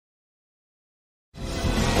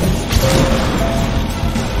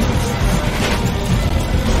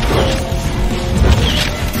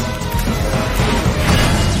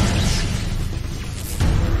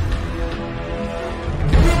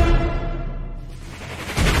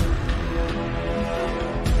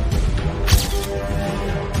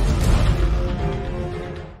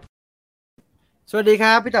สวัสดีค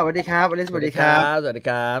รับพี่ต่อสวัสดีครับอลิสสวัสดีครับสวัสดี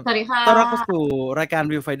ครับสวัสดีค่ะต้อนรับเข้าสู่รายการ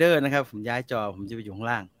View Finder นะครับผมย้ายจอผมจะไปอยู่ข้าง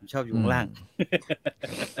ล่างผมชอบอยู่ข้างล่าง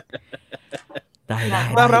ได้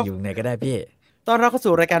ต้อนรับ อยู่ไหนก็ได้พี่ ต้อนรับเข้า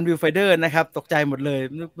สู่รายการ View Finder นะครับตกใจหมดเลย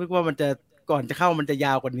นึกว่ามันจะก่อนจะเข้ามันจะย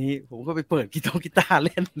าวกว่านี้ผมก็ไปเปิดกีตาร์เ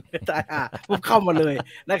ล่นตายปุ๊บเข้ามาเลย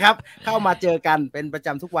นะครับเข้ามาเจอกันเป็นประจ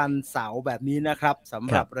ำทุกวันเสาร์แบบนี้นะครับสำ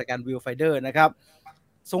หรับรายการ View Finder นะครับ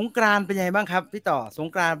สงกรานต์เป็นยังไงบ้างครับพี่ต่อสง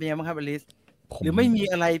กรานต์เป็นยังไงบ้างครับอลิสหรือไม่มี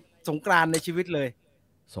อะไรสงกรานต์ในชีวิตเลย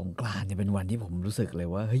สงกรานต์เนี่ยเป็นวันที่ผมรู้สึกเลย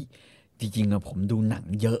ว่าเฮ้ยจริงๆอะผมดูหนัง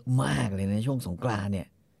เยอะมากเลยในช่วงสงกรานต์เนี่ย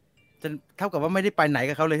จะเท่ากับว่าไม่ได้ไปไหน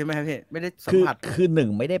กับเขาเลยใช่ไหมครับพี่ไม่ได้สัมผัส คือหนึ่ง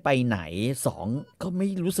ไม่ได้ไปไหนสองก็ไม่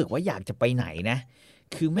รู้สึกว่าอยากจะไปไหนนะ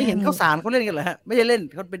คือ ไม่เห็นข้าวสารเขาเล่นกันเหรอฮะไม่ได้เล่น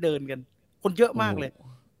เขาไปเดินกัน คนเยอะมากเลย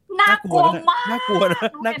น่ากลัวมาก น่ากลัวนะ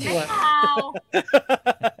น่ากลัว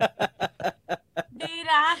ดี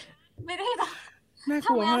นะไม่ได้แบบ น่า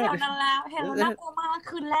กลัว ทำงาน มาก แถวนั้นแล้วเห็นแล้วน่ากลัวมาก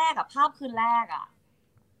คืนแรกอะภาพคืนแรกอะ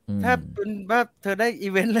ถ้าเป็นว่าเธอได้อี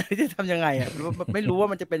เวนต์เลยจะทำยังไงอ่ะไม่รู้ว่า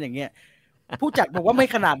มันจะเป็นอย่างเงี้ยผู้จัดบอกว่าไม่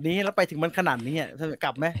ขนาดนี้แล้วไปถึงมันขนาดนี้ก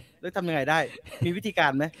ลับไหมหรือทำยังไงได้ มีวิธีกา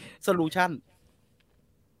รไหมโซลูชัน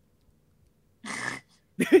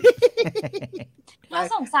แล้ว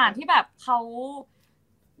สงสารที่แบบเขา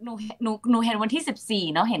หนูเห็นวันที่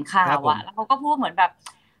14เนาะเห็นข่าวอะแล้วเขาก็พูดเหมือนแบบ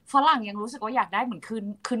ฝรั่งยังรู้สึกว่าอยากได้เหมือน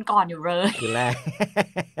คืนก่อนอยู่เลยคือแรก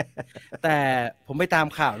แต่ผมไปตาม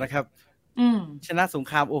ข่าวนะครับชนะสง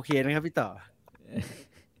ครามโอเคนะครับพี่ต่อ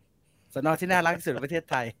สน.ที่น่ารักที่สุดในประเทศ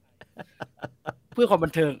ไทย เพื่อความบั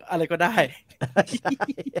นเทิงอะไรก็ได้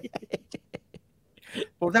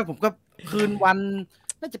ผมก็คืนวัน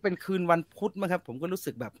น่าจะเป็นคืนวันพุธมั้งครับผมก็รู้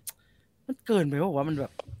สึกแบบมันเกินไปว่ามันแบ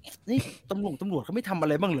บนี่ตำรวจเขาไม่ทำอะ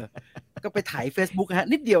ไรบ้างเหรอก็ไปถ่าย Facebook ฮะ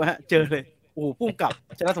นิดเดียวฮะเจอเลยโอ้พุ่งกลับ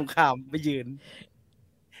ชนะสงครามไปยืน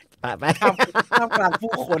ไปท่ามกลาง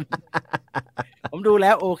ผู้คนผมดูแ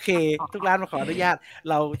ล้วโอเคทุกร้านมาขออนุญาต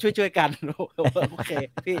เราช่วยกันโอเค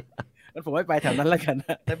พี่งั้นผมไม่ไปแถวนั้นแล้วกันน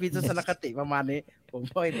ะถ้าพี่ทัศนคติประมาณนี้ผม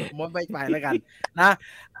ไม่ไปแล้วกันนะ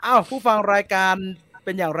อ้าวผู้ฟังรายการเ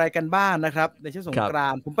ป็นอย่างไรกันบ้างนะครับในช่วงสงกรา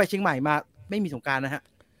นต์ผมไปเชียงใหม่มาไม่มีสงกรานต์นะฮะ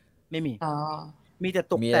ไม่มีมีแต่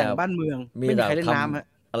ตกแต่งบ้านเมืองไม่มีใครเล่นน้ำฮะ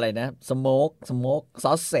อะไรนะสโมกซ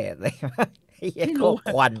อสเศษอะไรไม่รู้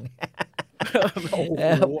ควัน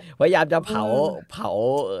พยายามจะเผา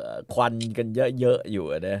ควันกันเยอะๆอยู่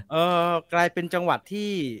นะกลายเป็นจังหวัดที่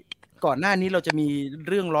ก่อนหน้านี้เราจะมี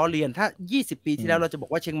เรื่องล้อเลียนถ้า20ปีที่แล้วเราจะบอ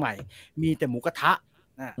กว่าเชียงใหม่มีแต่หมูกระทะ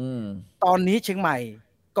ตอนนี้เชียงใหม่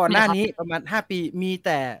ก่อนหน้านี้ประมาณ5ปีมีแ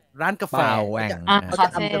ต่ร้านกาแฟเขาจะ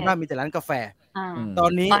ทำกันว่ามีแต่ร้านกาแฟตอ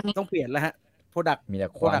นนี้ต้องเปลี่ยนแล้วฮะโปรดักต์มีแต่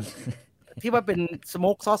ควันที่ว่าเป็นสโม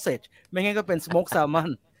กซอสเซจไม่งั้นก็เป็นสโมกแซลมอ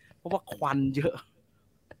นเพราะว่าควันเยอะ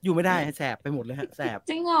อยู่ไม่ได้แสบไปหมดเลยฮะแสบ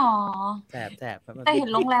จริงเหรอแสบแต่เห็น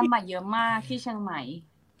โรงแรมใหม่เยอะมากที่เชียงใหม่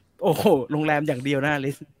โอ้โหโรงแรมอย่างเดียวนะ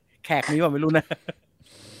ลิสแขกนี้ว่าไม่รู้นะ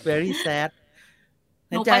very sad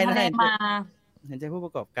เห็นใจนะเห็นใจผู้ป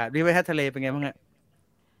ระกอบการรีเวททะเลเป็นไงบ้างฮะ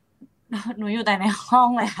หนูอยู่แต่ในห้อง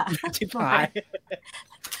เลยค่ะชิบหาย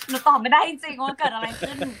หนูตอบไม่ได้จริงๆว่าเกิดอะไร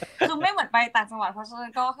ขึ้นคือไม่เหมือนไปต่างจังหวัดเพราะฉะนั้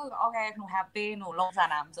นก็คือโอเคหนูแฮปปี้หนูลงส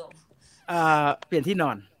นามจบเปลี่ยนที่น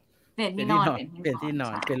อนเปลี่ยนที่นอนเป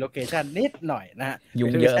ลี่ยนโลเคชั่นนิดหน่อยนะฮะยุ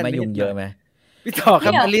งเยอะไหมพี่ต่อค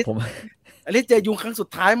รับอลิสเจอยุงครั้งสุด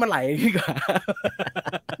ท้ายเมื่อไหร่ดีกว่า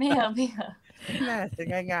ไม่เหรอน่าจะ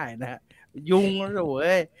ง่ายๆนะฮะยุงโ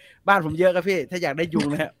อ้ยบ้านผมเยอะครับพี่ถ้าอยากได้ยุง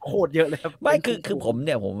นะฮะโคตรเยอะเลยครับไม่คือผมเ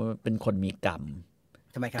นี่ยผมเป็นคนมีกรรม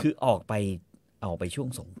ทำไมครับคือออกไปช่วง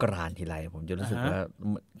สงกรานต์ทีไรผมจะรู้สึกว่า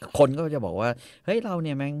คนก็จะบอกว่าเฮ้ยเราเ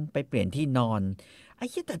นี่ยแม่งไปเปลี่ยนที่นอนไอ้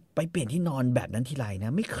แต่ไปเปลี่ยนที่นอนแบบนั้นทีไรน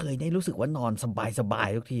ะไม่เคยได้รู้สึกว่านอนสบาย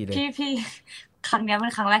ทุกทีเลยพี่ครั้งนี้เป็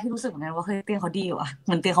นครั้งแรกที่รู้สึกเหมือนกันว่าเฮ้ยเตียงเขาดีว่ะเห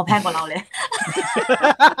มือนเตียงเขาแพงกว่าเราเลย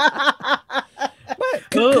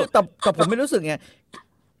คือแต่ผมไม่รู้สึกไง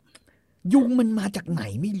ยุงมันมาจากไหน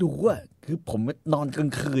ไม่รู้อ่ะคือผมนอนกลา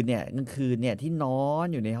งคืนเนี่ยที่นอน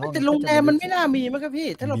อยู่ในห้องแต่โรงแรมมันไม่น่ามีมั้งครับพี่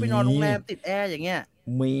ถ้าเราไปนอนโรงแรมติดแอร์อย่างเงี้ย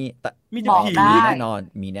มีแ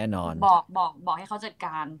น่นอนบอกให้เขาจัดก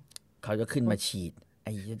ารเขาจะขึ้นมาฉีดไ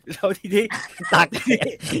อ้เราทีนี้ตัก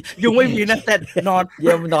ยุงไม่มีนะแต่นอนเ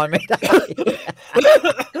ยี่ยมนอนไม่ได้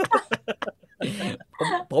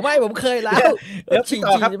ผมเคยแล้วฉีด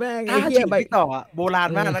แม่งไอ้เหี้ยไปต่อโบราณ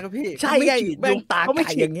มากนะครับพี่ใช่ไงแม่งตาไ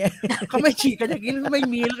ก่อย่างเงี้ยเขาไม่ฉีดกันอย่างนี้ไม่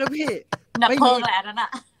มีแล้วครับพี่ไม่มีแหละนั่นน่ะ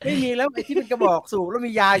ไม่มีแล้วไอ้ที่เป็นกระบอกสูบแล้ว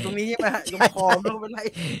มียาตรงนี้ใช่ไหมฮะยมคอมแล้วเป็นไร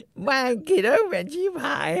แม่งกินแล้วเหม็นชิบห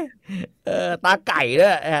ายตาไก่ด้ว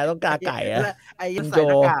ยต้องตาไก่ไอ้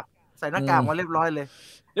ใส่หน้ากากมาเรียบร้อยเลย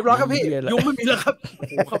เรียบร้อยครับพี่ยุงไม่มีแล้วครับโอ้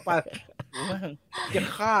โหเข้าไป จะ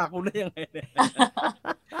ฆ่ากูได้ยังไงเนี่ย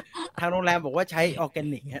ทางโรงแรมบอกว่าใช้ออร์แก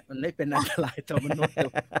นิกฮะมันไม่เป็นอันตรายต่อมนุษย์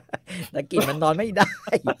ตะกี้มันนอนไม่ได้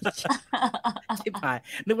ชิบหาย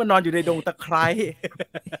นึกว่านอนอยู่ในดงตะไคร้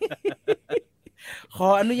ขอ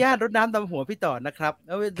อนุญาตรดน้ำดำหัวพี่ต่อนะครับแ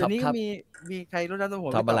ล้วเดี๋ยวนี้ ครับ มีใครรดน้ำดำหัว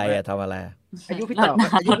ทำอะไร พี่ อะ ต่อ ทำอะไร อายุพี่ต่อ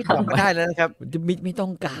ก็ได้แล้วนะครับ ไม่ต้อ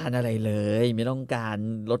งการอะไรเลย ไม่ต้องการ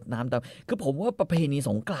ลดน้ำดำคือผมว่าประเพณีส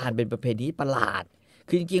งกรานต์เป็นประเพณีประหลาด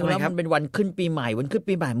คือจริงๆ ทำไม แล้ว ครั มั บ นเป็นวันขึ้นปีใหม่วันขึ้น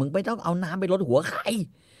ปีใหม่มึงไม่ต้องเอาน้ำไปลดหัวใคร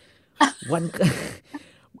วัน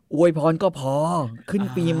อวยพรก็พอขึ้น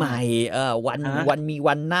ปีใหม่วันมี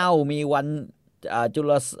วันเน่ามีวันจุ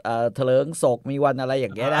ลเถลิงศกมีวันอะไรอย่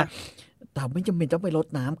างเงี้ยนะแต่ไม่จำเป็นต้องไปรด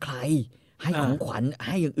น้ำใคร ให้ของขวัญใ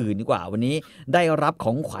ห้อย่างอื่นดีกว่า วันนี้ได้รับข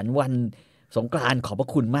องขวัญวันสงกรานต์ขอบพระ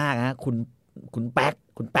คุณมากนะคุณแป๊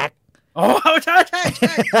ก อ๋อใช่ใช่ใ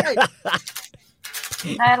ช่ใช่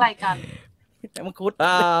ได้อะไรกัน แต่มังคุด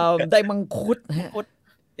ได้มังคุดฮะ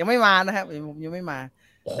ยังไม่มานะครับยังไม่มา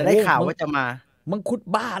โอ้โห แต่ได้ข่าวว่าจะมา มังคุด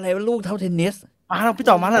บ้าอะไรวะลูกเท่าเทนนิส แล้วพี่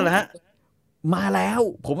ต่อมาแล้วเหรอฮะ มาแล้ว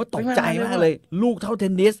ผมว่าตกใจ ไม่มา มากเลย ลูกเท่าเท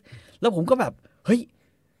นนิส แล้วผมก็แบบ เฮ้ย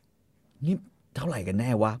นี่เท่าไหร่กันแน่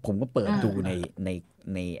วะ ผมก็เปิดดูใ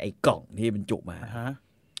นไอ้กล่องที่บรรจุมา ฮะ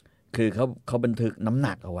คือเขาบันทึกน้ำห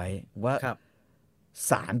นักเอาไว้ว่า ครับ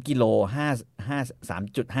 3 กิโล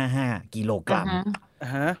3.55 กิโลกรัม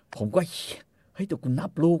ฮะ ผมก็เฮ้ยแต่คุณนั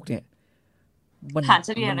บลูกเนี่ยมัน ฐานเฉ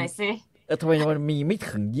ลี่ยหน่อยสิ ทำไมมันมีไม่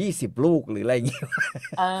ถึง20 ลูกหรืออะไรอย่างเงี้ย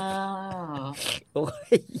โอ้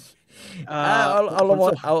ยเอาลงมา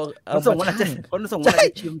เอา คนส่ง มา มันอาจจะ ชั่ง คนส่งมันอาจ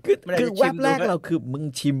จะชิม คือแวบแรกเราคือมึง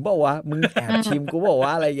ชิมเปล่าวะมึงแอบชิมกูเปล่าว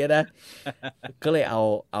ะอะไรอย่างเงี้ยนะก็เลยเอ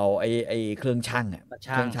าไอ้เครื่องชั่งอ่ะ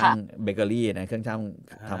เครื่องชั่งเบเกอรี่นะเครื่องชั่ง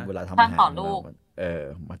ทำเวลาทำอาหาร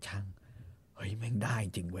มาชั่งเฮ้ยแม่งได้จ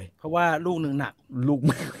ริงเว้ย เพราะว่าลูกหนึ่งหนัก ลูก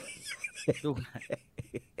มึง ลูกหนัก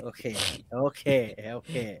โอเค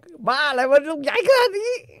บ้าอะไรวะลูกใหญ่ขนาด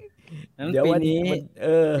นี้ เดี๋ยว ปี วันนี้ นี้ มั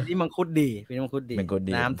น นี่มังคุดดีปีนี้มังคุดดี มังคุด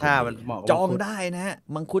ดี น้ำท่ามันเหมาะกับ จอง มัคุ ได้นะฮะ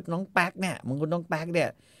มังคุดน้องแป๊กเนี่ยมังคุดน้องแป๊กเนี่ย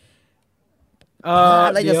อ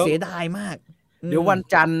ะไร จะเสียดายมาก เดี๋ยววัน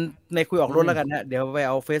จันทร์ในคุยออกรถแล้วกันนะเดี๋ยวไปเ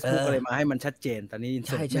อา Facebook อะไรมาให้มันชัดเจนตอนนี้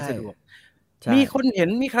ส่งไม่สะดวกมีคนเห็น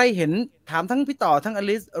มีใครเห็นถามทั้งพี่ต่อทั้งอ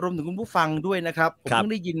ลิสรวมถึงคุณผู้ฟังด้วยนะครับผมเพิ่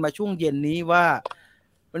งได้ยินมาช่วงเย็นนี้ว่า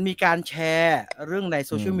มันมีการแชร์เรื่องในโ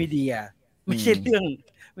ซเชียลมีเดียไม่ใช่เรื่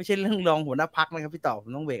องรองหัวหน้าพักนะครับพี่ต่อผ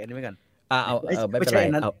มต้องเบรกอันนี้ไว้ก่อนเอาไม่เป็นไร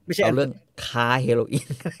เอาเรื่องค้าเฮโรอีน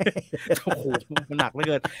โอ้โหมันหนักเหลือเ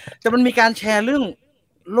กินแต่มันมีการแชร์เรื่อง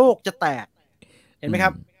โลกจะแตกเห็นไหมค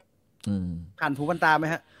รับผ่านหูผ่านตาไหม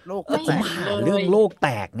ฮะโลกจะ ผ แต ม ก หาเรื่องโลกแต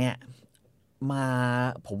กเนี่ยมา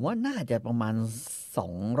ผมว่าน่าจะประมาณ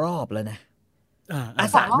2 รอบแล้วนะ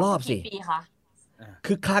3 รอบสิ ปีคะ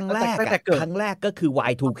คือครั้งแรกก็คือ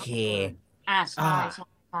Y2K ใ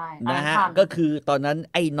ช่นะฮะก็คือตอนนั้น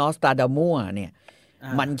ไอ้นอสตราดามัวเนี่ย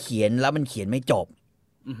มันเขียนแล้วมันเขียนไม่จบ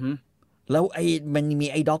แล้วมันมี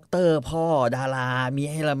ไอ้ด็อกเตอร์พ่อดารามี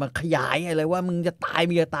ให้เรามาขยายอะไรว่ามึงจะตาย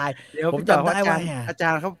มึงจะตายผมจำได้ว่าอาจา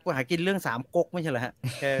รย์เขาหากินเรื่อง3 ก๊กไม่ใช่เหรอฮะ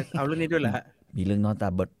แกเอาเรื่องนี้ด้วยเหรอฮะมีเรื่องนอสต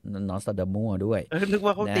ราดามัวด้วยนึก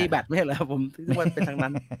ว่าเขาตีแบตไม่ใช่เหรอผมนึกว่าเป็นทางนั้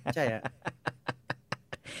นใช่ฮะ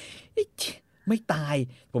ไม่ตาย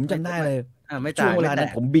ผมจำได้เลย ไม่ตาย ช่วงเวลานั้น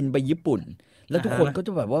ผมบินไปญี่ปุ่นแล้วทุกคนก็จ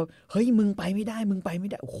ะแบบว่าเฮ้ยมึงไปไม่ได้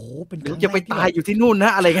โอ้โหเป็นครั้งแรกจะไปตายอยู่ที่นู่นน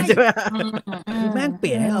ะอะไรกันใช่ไหมคือแม่งเป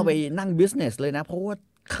ลี่ยนให้เราไปนั่งบิสเนสเลยนะเพราะว่า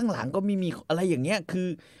ข้างหลังก็มีอะไรอย่างเงี้ยคือ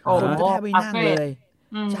คนก็แทบไม่นั่งเลย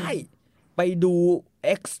ใช่ไปดู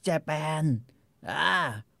X Japan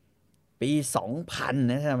ปี 2000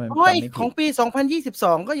นะใช่ไหมของปี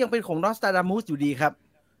 2022ก็ยังเป็นของ Nostradamus อยู่ดีครับ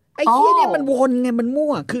ไอ้เหี้ยเนี่ยมันวนไงมันมั่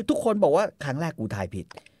วคือทุกคนบอกว่าครั้งแรกกูทายผิด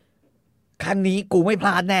ครั้งนี้กูไม่พล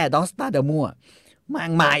าดแน่ดอสตาเดอมัว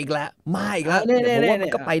มาอีกแล้วผมว่ามั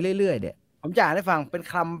นก็ไปเรื่อยๆเนี่ยผมจะอ่านให้ฟังเป็น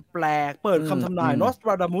คำแปลเปิดคำทำนาย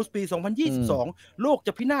Nostradamus ปี 2022 โลกจ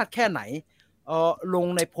ะพินาศแค่ไหนลง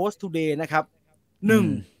ใน Post Today นะครับ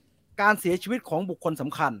 1. การเสียชีวิตของบุคคลส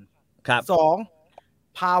ำคัญ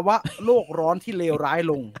 2. ภาวะโลกร้อนที่เลวร้าย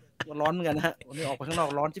ลงร้อนเหมือนกันนะฮะวันนี้ออกไปข้างนอ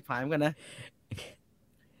กร้อนชิบหายเหมือนกันนะ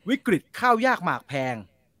วิกฤตข้าวยากหมากแพง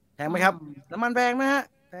ไหมครับน้ำมันแพงนะฮะ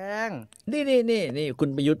แพงนี่คุณ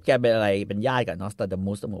ประยุทธ์แกเป็นอะไรเป็นญาติกับนอสตราดา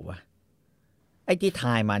มุสสมมติว่าไอ้ที่ท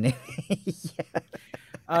ายมาเนี่ย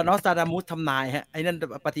นอสตราดามุสทำนายฮะไอ้นั่น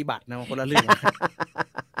ปฏิบัตินะคนละเรื่อง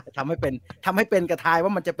ทำให้เป็นกระทายว่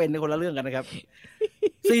ามันจะเป็นในคนละเรื่องกันนะครับ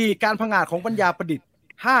 4. การผงาดของปัญญาประดิษฐ์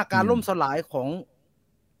 5. การล่มสลายของ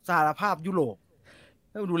สหภาพยุโรป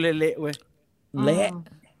ดูเละๆเว้ยเละ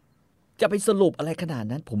จะไปสรุปอะไรขนาด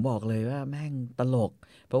นั้นผมบอกเลยว่าแม่งตลก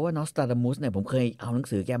เพราะว่านอสตราดามุสเนี่ยผมเคยเอาหนัง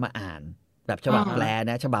สือแกมาอ่านแบบฉบับแปล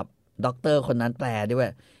นะฉบับ ด็อกเตอร์คนนั้นแปลด้วย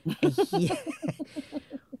ไอ้เหี้ย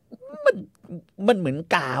มันมันเหมือน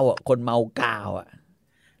กาวอ่ะคนเมากาวอ่ะ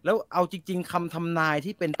แล้วเอาจริงๆคำทำนาย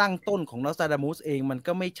ที่เป็นตั้งต้นของนอสตราดามุสเองมัน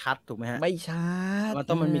ก็ไม่ชัดถูกไหมฮะไม่ชัด มัน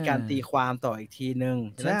ต้องมันมีการตีความต่ออีกทีนึง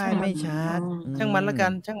ใช่ไม่ชัด ช่างมันแล้วกั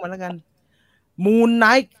นช่างมันแล้วกันมูนไน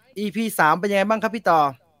ท์ EP 3เป็นยังไงบ้างครับพี่ต่อ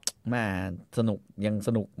มาสนุกยังส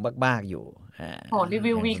นุกมากๆอยู่โหรี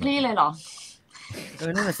วิววีคลี่เลยเหรอ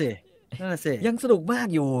นั่นน่ะสินั่นน่ะสิยังสนุกมาก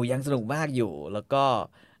อยู่ยังสนุกมากอยู่ แล้วก็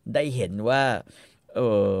ได้เห็นว่า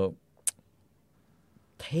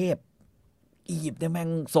เทพอียิปต์เนี่ยแม่ง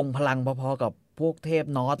ทรงพลังพอๆกับพวกเทพ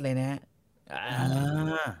นอร์ธเลยนะฮะ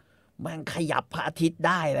แม่งขยับพระอาทิตย์ไ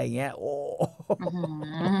ด้อะไรเงี้ยโอ้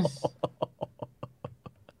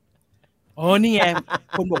นี่ไง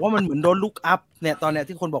คนบอกว่ามันเหมือนโดนลุกอัพเนี่ยตอนเนี้ย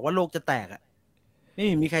ที่คนบอกว่าโลกจะแตกอ่ะไม่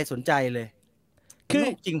มีใครสนใจเลยคือ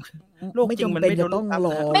จริงโลกจริงมันไม่โดนลุกอัพ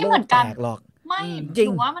ไม่เหมือนกันหรอกไม่จริง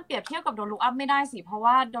ว่ามันเปรียบเทียบกับโดนลุกอัพไม่ได้สิเพราะ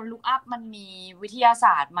ว่าโดนลุกอัพมันมีวิทยาศ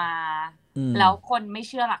าสตร์มาแล้วคนไม่เ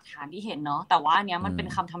ชื่อหลักฐานที่เห็นเนาะแต่ว่าอันเนี้ยมันเป็น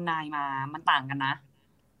คำทำนายมามันต่างกันนะ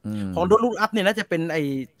ของโดนลุกอัพเนี่ยน่าจะเป็นไอ้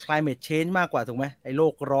climate change มากกว่าถูกไหมไอ้โล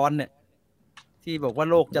กร้อนเนี่ยที่บอกว่า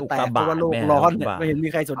โลกจะแตกเพราะว่าโลกร้อนเนี่ยไม่เห็นมี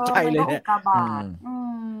ใครสนใจเลยเนี่ย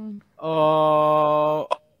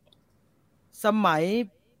สมัย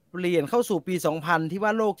เปลี่ยนเข้าสู่ปี 2000 ที่ว่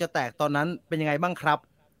าโลกจะแตกตอนนั้นเป็นยังไงบ้างครับ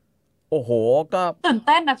โอ้โหก็ตื่นเ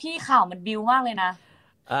ต้นนะพี่ข่าวมันบิวมากเลยนะ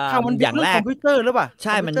ข่าวมันบิวเรื่องคอมพิวเตอร์หรือเปล่าใ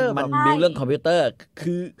ช่มันบิวเรื่องคอมพิวเตอร์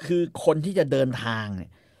คือคนที่จะเดินทางเนี่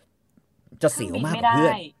ยจะเสียวมากเพื่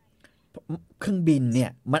อนเครื่องบินเนี่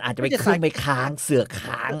ยมันอาจจะไปขึ้นไปค้างเสือก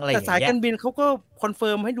ค้างอะไรอย่างเงี้ยแต่สายการบินเขาก็คอนเฟิ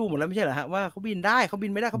ร์มให้ดูหมดแล้วไม่ใช่เหรอฮะว่าเขาบินได้เขาบิ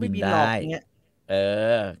นไม่ได้เขาไม่บินหรอกอย่างเงี้ย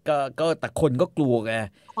ก็แต่คนก็กลัวไง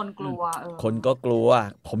คนกลัวคนก็กลัว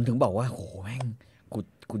ผมถึงบอกว่าโหแม่ง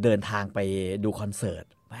กูเดินทางไปดูคอนเสิร์ต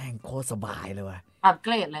แม่งโคตรสบายเลยว่ะอัปเก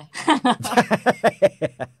รดเลย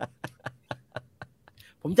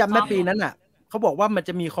ผมจำได้ปีนั้นอ่ะเขาบอกว่ามันจ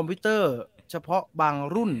ะมีคอมพิวเตอร์เฉพาะบาง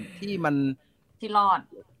รุ่นที่มันที่รอด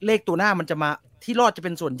เลขตัวหน้ามันจะมาที่รอดจะเ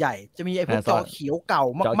ป็นส่วนใหญ่จะมีไอ้พวกจอเขียวเก่า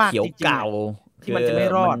มากๆจริงๆที่มันจะไม่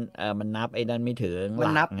รอดมันนับไอ้นั่นไม่ถึงมั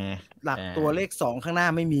นนับหลักตัวเลข2ข้างหน้า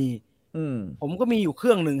ไม่มีผมก็มีอยู่เค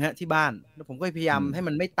รื่องนึงฮะที่บ้านแล้วผมก็พยายามให้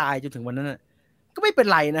มันไม่ตายจนถึงวันนั้นก็ไม่เป็น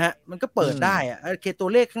ไรนะฮะมันก็เปิดได้อะโอเคตัว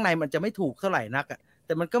เลขข้างในมันจะไม่ถูกเท่าไหร่นักอ่ะแ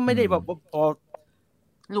ต่มันก็ไม่ได้แบบพอ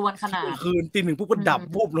ลวนขนาดคืนตีหนึ่งปุ๊บก็ดับ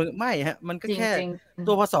ปุ๊บเลยไม่ฮะมันก็แค่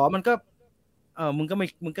ตัวพศมันก็มึง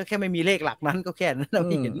ก็แค่ไม่มีเลขหลักนั้นก็แค่นั้นไ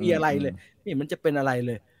ม่เห็นมีอะไรเลยนี่มันจะเป็นอะไรเ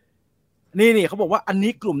ลยนี่เขาบอกว่าอัน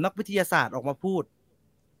นี้กลุ่มนักวิทยาศาสตร์ออกมาพูด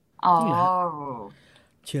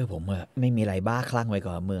เชื่อผมอะไม่มีอะไรบ้าคลั่งไว้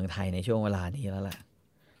ก่อนเมืองไทยในช่วงเวลานี้แล้วล่ะ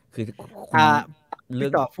คือเรื่อ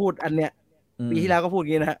งต่อพูดอันเนี้ยปีที่แล้วก็พูด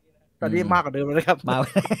งี้นะฮะตอนนี้มากกว่าเดิมแล้วนะครับมา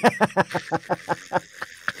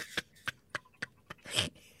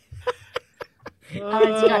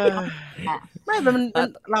ไม่มัน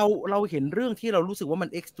เราเห็นเรื่องที่เรารู้สึกว่ามัน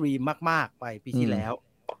เอ็กซ์ตรีมมากๆไปปีที่แล้ว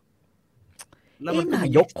แล้วมันนา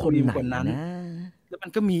ยกคนไหนนะแล้วมั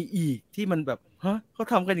นก็มีอีกที่มันแบบฮะเขา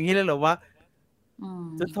ทำกันอย่างนี้เลยเหรอวะ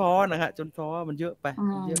จนท้อนะฮะจนท้อมันเยอะไป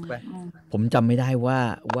ผมจำไม่ได้ว่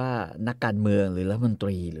านักการเมืองหรือรัฐมนต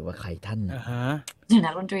รีหรือว่าใครท่าน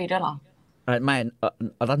นักรัฐมนตรีด้วยเหรอไม่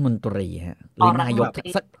รัฐมนตรีฮะหรือนายก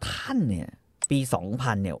สักท่านเนี่ยปี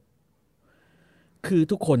 2000 เนี่ยคือ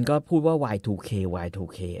ทุกคนก็พูดว่า Y2K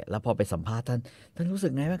Y2K แล้วพอไปสัมภาษณ์ท่านรู้สึ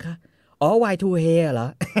กไงบ้างคะอ๋อ Y2K เหรอ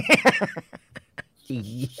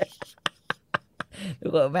แล้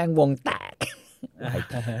วก็แม่งวงแตก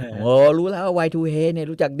โอ้รู้แล้ว Y2K เนี่ย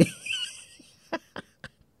รู้จักดี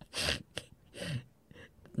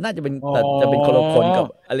น่าจะเป็นจะเป็นคนละคนกับ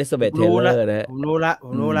อลิซาเบธเทเลอร์นะผมรู้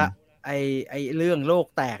ละไอเรื่องโลก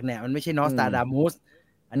แตกเนี่ยมันไม่ใช่นอสตราดามุส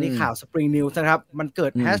อันนี้ข่าว Spring News นะครับมันเกิ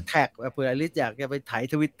ดแฮชแท็กเผื่ออลิซอยากจะไปถ่าย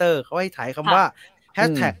Twitter เขาให้ถ่ายคำว่าแฮช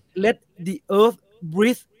แท็ก let the earth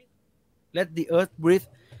breathe let the earth breathe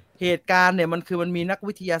เหตุการณ์เนี่ยมันมีนัก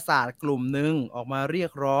วิทยาศาสตร์กลุ่มหนึ่งออกมาเรีย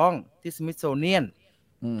กร้องที่ Smithsonian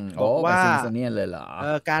บอกว่า Smithsonian เลยเหรอ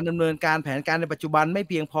การดำเนินการแผนการในปัจจุบันไม่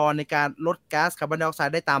เพียงพอในการลดก๊าซคาร์บอนไดออกไซ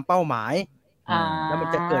ด์ได้ตามเป้าหมายแล้วมัน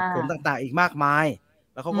จะเกิดผลต่างๆอีกมากมาย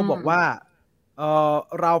แล้วเขาก็บอกว่า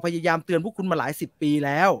เราพยายามเตือนพวกคุณมาหลาย10 ปีแ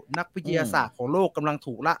ล้วนักวิทยาศาสตร์ของโลกกำลัง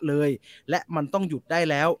ถูกละเลยและมันต้องหยุดได้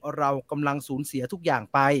แล้วเรากำลังสูญเสียทุกอย่าง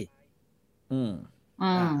ไป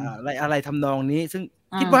อะไรทำนองนี้ซึ่ง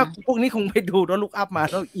คิดว่าพวกนี้คงไปดูแล้วลุกอัพมา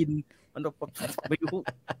แล้วอินมันไม่รู้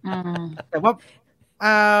แต่ว่า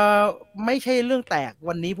ไม่ใช่เรื่องแตก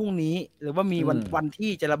วันนี้พรุ่งนี้หรือว่ามีวัน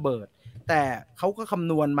ที่จะระเบิดแต่เขาก็ค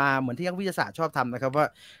ำนวณมาเหมือนที่นักวิทยาศาสตร์ชอบทำนะครับว่า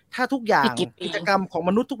ถ้าทุกอย่างกิจกรรมของ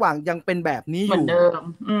มนุษย์ทุกอย่างยังเป็นแบบนี้อยู่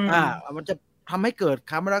มันจะ ทำให้เกิด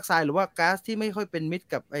คาร์บอนไดออกไซด์หรือว่าก๊าซที่ไม่ค่อยเป็นมิตร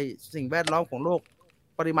กับไอสิ่งแวดล้อมของโลก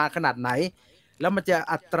ปริมาณขนาดไหนแล้วมันจะ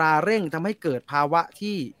อัตราเร่งทำให้เกิดภาวะ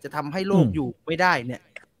ที่จะทำให้โลกอยู่ไม่ได้เนี่ย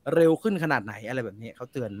เร็วขึ้นขนาดไหนอะไรแบบนี้เขา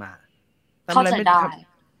เตือนมาทำอะไรไม่ได้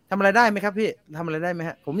ทำอะไรได้ไหมครับพี่ทำอะไรได้ไหมฮ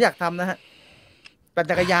ะผมอยากทำนะฮะปั่น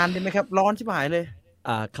จักรยานได้ไหมครับร้อนชิบหายเลย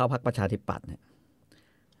เข้าพรรคประชาธิปัตย์เนี่ย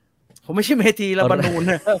ผมไม่ใช่เมธีละบรรนูน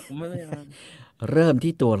นะผมไม่เริ่ม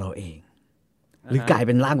ที่ตัวเราเองหรือกลายเ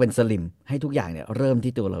ป็นร่างเป็นสลิมให้ทุกอย่างเนี่ยเริ่ม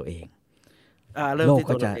ที่ตัวเราเองโลก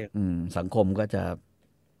ก็จะสังคมก็จะ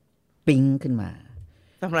ปิ๊งขึ้นมา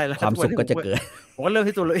ทำอะไรล่ะความสุขก็จะเกิดผมก็เริ่ม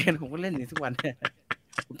ที่ตัวเราเองผมก็เล่นอย่างทุกวัน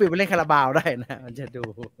ผมเปลี่ยนไปเล่นคาราบาวได้นะมันจะดู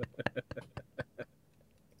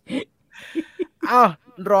อ้าว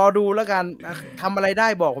รอดูแล้วกันทำอะไรได้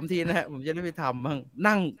บอกผมทีนะฮะผมจะได้ไปทำบ้าง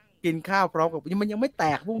นั่งกินข้าวพร้อมกับมันยังไม่แต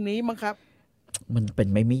กพรุ่งนี้มั้งครับมันเป็น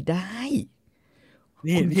ไม่ได้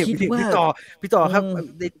นี่พี่ต่อครับ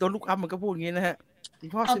ในตัวลูกอัพมันก็พูดอย่างนี้นะฮะจ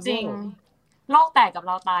ริงโลกแตกกับเ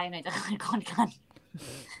ราตายไหนจะเกิดก่อนกัน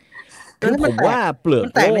คือผมว่าเปลือก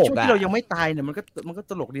โลกที่เรายังไม่ตายเนี่ยมันก็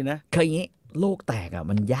ตลกดีนะคืออย่างนี้โลกแตก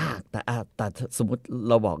มันยากแต่สมมติ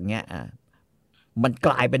เราบอกเงี้ยมันก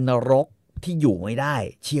ลายเป็นนรกที่อยู่ไม่ได้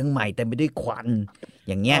เชียงใหม่เต็มไปด้วยควัน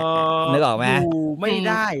อย่างเงี้ยนึกออกไหมอยู่ไม่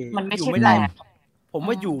ได้มันไม่ใช่แตกผม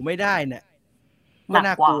ว่าอยู่ไม่ได้เนี่ยก็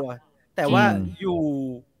น่ากลัวแต่ว่าอยู่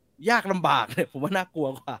ยากลำบากเนี่ยผมว่าน่ากลัว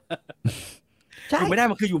กว่าอยู่ไม่ได้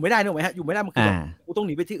มันคืออยู่ไม่ได้นึกออกไหมฮะอยู่ไม่ได้มันคือกูต้องห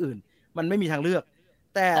นีไปที่อื่นมันไม่มีทางเลือก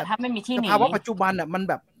แต่ถ้าไม่มีที่หนีภาวะปัจจุบันอ่ะมัน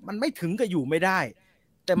แบบมันไม่ถึงกับอยู่ไม่ได้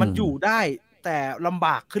แต่มันอยู่ได้แต่ลำบ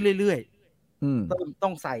ากขึ้นเรื่อยๆต้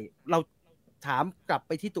องใส่เราถามกลับไ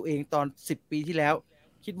ปที่ตัวเองตอน10 ปีที่แล้ว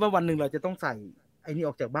คิดว่าวันหนึ่งเราจะต้องใส่ไอ้นี่อ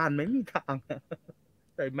อกจากบ้านไม่มีทาง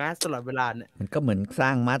ใส่แมสตลอดเวลาเนี่ยมันก็เหมือนสร้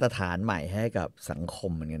างมาตรฐานใหม่ให้กับสังค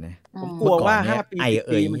มเหมือนกันนะผมกลัวว่า5 ปี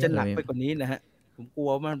10 ปีมันจะหนักไปกว่านี้นะฮะผมกลัว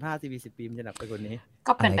ว่ามัน5 ปี10 ปีมันจะหนักไปกว่านี้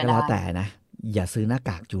ก็เป็นไปได้แต่นะอย่าซื้อหน้า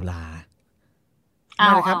กากจุฬา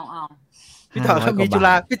ครับพี่ต่อมีจุฬ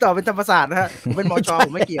าพี่ต่อเป็นธรรมศาสตร์นะฮะผมเป็นมช.ผ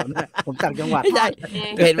มไม่เกี่ยวนะผมต่างจังหวัดไม่ใช่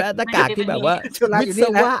เห็นไหมหน้ากากที่แบบว่าวิศ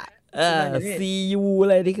วะCU อะ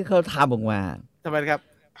ไรที่เขาทำออกมาทำไมครับ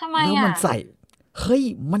แล้วมันใส่เฮ้ย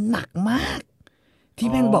มันหนักมากที่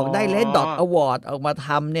แม่งบอกได้เลดดอทอวอร์ดออกมาท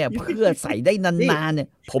ำเนี่ยเพื่อใส่ได้นานๆเนี่ย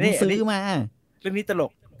ผมซื้อมาเรื่องนี้ตล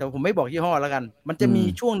กแต่ผมไม่บอกยี่ห้อแล้วกันมันจะมี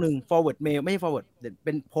ช่วงหนึ่ง forward mail ไม่ใช่ forward เ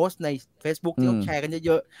ป็นโพสต์ใน Facebook ที่เขาแชร์กันเ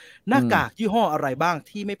ยอะๆหน้ากากยี่ห้ออะไรบ้าง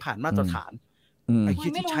ที่ไม่ผ่านมาตรฐานไอ้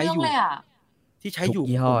ที่ใช้อยู่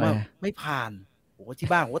ไม่ผ่านโอ้ที่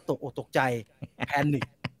บ้านผมก็ตกใจแพนิค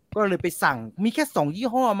ก็เลยไปสั่งมีแค่2 ยี่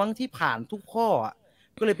ห้อมั้งที่ผ่านทุกข้อ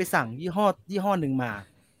ก็เลยไปสั่งยี่ห้อหนึ่งมา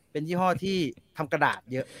เป็นยี่ห้อที่ทำกระดาษ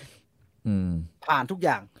เยอะผ่านทุกอ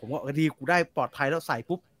ย่างผมว่าดีกูได้ปลอดภัยแล้วใส่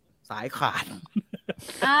ปุ๊บสายขาด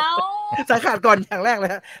สายขาดก่อนอย่างแรกเล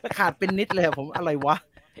ยฮะขาดเป็นนิดเลยผมอะไรวะ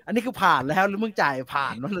อันนี้คือผ่านแล้วหรือมึงจ่ายผ่า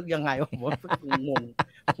นหรือยังไงผมว่างง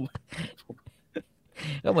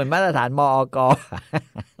ก็เหมือนมาตรฐานมอก.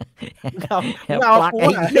เอากู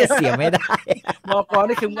เสียไม่ได้มอก.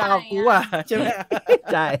นี่คือเอากูใช่ไหม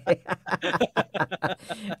ใช่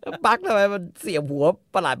ปลั๊กทำไมมันเสียบหัว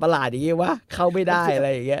ประหลาดอย่างงี้วะเข้าไม่ได้อะไร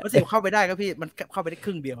อย่างเงี้ยมันเสียบเข้าไปได้ครับพี่มันเข้าไปได้ค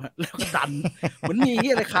รึ่งเดียวแล้วก็ดันเหมือนมี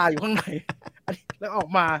อะไรคาอยู่ข้างในแล้วออก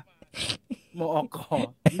มามอก.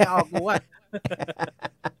ไม่เอากู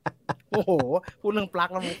โอ้โหพูดเรื่องปลั๊ก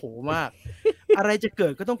แล้วโมโหมากอะไรจะเกิ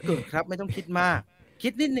ดก็ต้องเกิดครับไม่ต้องคิดมาก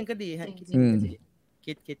คิดนิดนึงก็ดีฮะคิ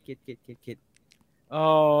ด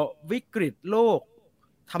วิกฤตโลก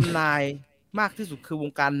ทำนายมากที่สุดคือว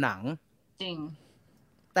งการหนังจริง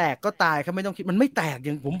แตกก็ตายครับไม่ต้องคิดมันไม่แตกอ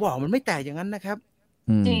ย่างผมบอกมันไม่แตกอย่างนั้นนะครับ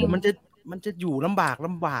จริงมันจะอยู่ลำบาก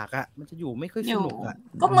อ่ะมันจะอยู่ไม่ค่อยสนุกอ่ะ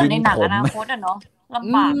ก็เหมือนในหนังอนาคตเนาะล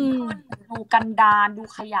ำบากดูกันดารดู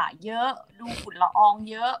ขยะเยอะดูฝุ่นละออง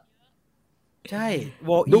เยอะใช่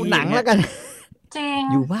ดูหนังแล้วกันจริง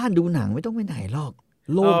อยู่บ้านดูหนังไม่ต้องไปไหนหรอก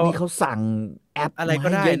โลกนี้เขาสั่งแอปอะไรก็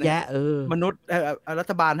ได้เยอะแยะมนุษย์รั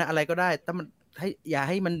ฐบาลอะไรก็ได้ถ้ามันอย่าใ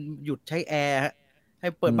ห้มันหยุดใช้แอร์ให้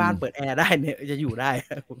เปิดบ้านเปิดแอร์ได้เนี่ยจะอยู่ได้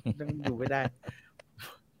ต้องอยู่ไม่ได้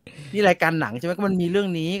นี่รายการหนังใช่ไหมก็มันมีเรื่อง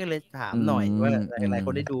นี้ก็เลยถามหน่อยว่าหลายค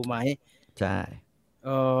นได้ดูไหมใช่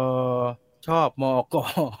ชอบมอก.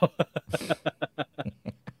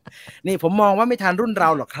นี่ผมมองว่าไม่ทันรุ่นเรา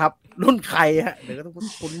หรอกครับรุ่นใครฮะเดี๋ยวก็ต้อง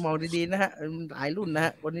คุณมองดีๆนะฮะหลายรุ่นนะฮ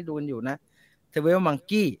ะวันนี้ดูกันอยู่นะเทเวลมัง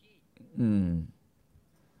กี้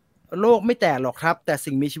โลกไม่แตกหรอกครับแต่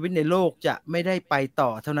สิ่งมีชีวิตในโลกจะไม่ได้ไปต่อ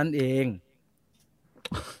เท่านั้นเอง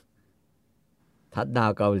ทัดดา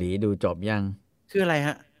วเกาหลีดูจบยังคืออะไรฮ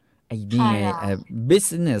ะไอ้นี่ไง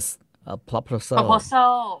business proposal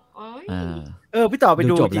พี่ต่อไป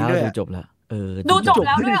ดูจริงด้วยดูจบแล้วดูจบแ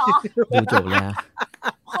ล้วด้วยเหรอดูจบแล้ว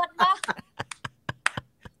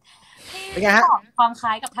เป็นไงฮะ ความคล้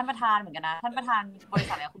ายกับท่านประธานเหมือนกันนะท่านประธานบริ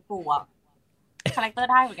ษัทอะไรคุณปู่อะคาแรคเตอร์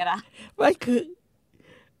ได้เหมือนกันนะ ไม่คือ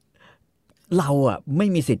เราอ่ะไม่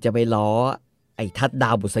มีสิทธิ์จะไปล้อไอ้ทัดดา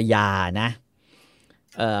วบุษยานะ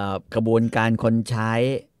กระบวนการคนใช้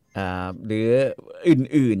หรือ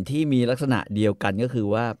อื่นๆที่มีลักษณะเดียวกันก็คือ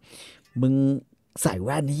ว่า มึงใส่แ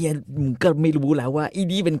ว่นนี่มึงก็ไม่รู้แล้วว่าอี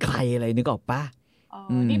นี่เป็นใครอะไรนึกออกปะ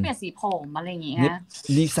นี่เปลี่ยนสีผมอะไรอย่างเงี้ย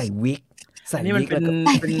นี่ใส่วิก ใส่ อันนี้มัน วิก เป็ แล้ว น ก็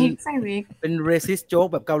ใส่วิก เป็น racist joke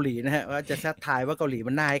แบบเกาหลีนะฮะว่าจะทายว่าเกาหลี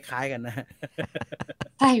มันหน้าคล้ายกันนะฮะ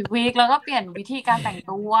ใส่วิกแล้วก็เปลี่ยนวิธีการแต่ง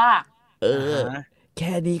ตัว แ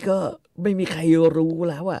ค่นี้ก็ไม่มีใครรู้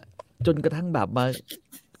แล้วอะจนกระทั่งแบบมา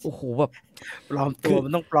โอ้โหแบบ ปลอมตัวมั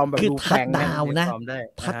นต้องปลอมแบบ คือ ดู ทั แข็ ด ง ดาวนะ ปลอมได้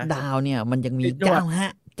ทัดดาวเนี่ย มันยังมี ติดหนวด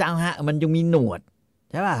เจ้าฮะมันยังมีหนวด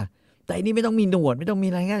ใช่ป่ะแต่อันนี้ไม่ต้องมีหนวดไม่ต้องมี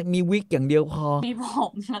อะไรเงี้ยมีวิกอย่างเดียวพอ มีผ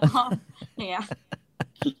มแล้วก็อย่างเงี้ย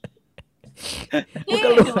มัน พี่ ก็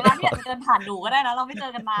รู้ ถึงเวลาที่อยากจะเดินผ่านหนูก็ได้นะเราไม่เจ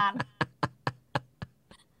อกันนาน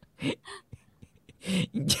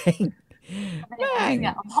จริง ไม่ได้เ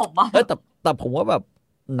นี่ยผมอะ แต่ผมว่าแบบ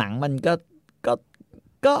หนังมัน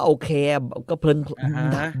ก็โอเคอะก็เพลิน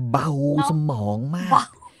เบาสมองมาก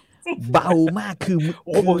เบามากคือ โ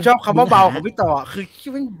อ้ผมชอบคำว่าเบาของพี่ต่อคือคิด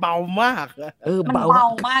ว่าเบามากอะ มัน เบา เบา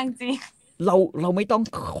มากจริง เราไม่ต้อง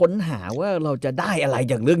ค้นหาว่าเราจะได้อะไร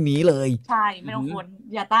จากเรื่องนี้เลย ใช่ไม่ต้องควร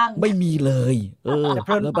อย่าตั้ง ไม่มีเลย แต่เพ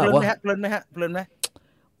ลิน แล้ว เพ แบบ ลิน ว่า ไหมฮะเพลินไหมฮะเพลินไหม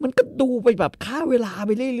มันก็ดูไปแบบฆ่าเวลาไ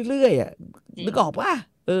ปเรื่อยๆอ่ะ จริง นึกออกป่ะ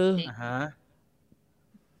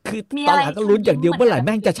คือ มี ตอน อะไร หลังก็ลุ้นอย่างเดียว เหมื เมื่ อน อไหร่ กัน แ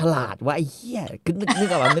ม่งจะฉลาดวะไอ้เหี้ยคือนึก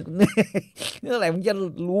ออกป่ะนึกเมื่อไหร่มึงจะ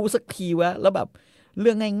รู้สักทีวะแล้วแบบเ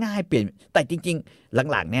รื่องง่ายๆเปลี่ยนแต่จริง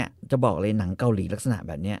ๆหลังๆเนี่ยจะบอกเลยหนังเกาหลีลักษณะแ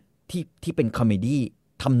บบเนี้ยที่เป็นคอมเมดี้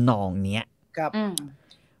ทำนองเนี้ย ครับ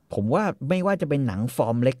ผมว่าไม่ว่าจะเป็นหนังฟอ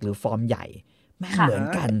ร์มเล็กหรือฟอร์มใหญ่แม่ง ค่ะ เหมือน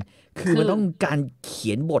กัน คือมันต้องการเขี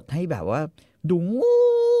ยนบทให้แบบว่า ดูโง่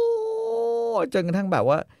จนกระทั่งแบบ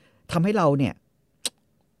ว่าทำให้เราเนี่ย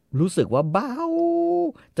รู้สึกว่าเบา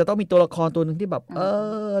จะต้องมีตัวละครตัวหนึ่งที่แบบ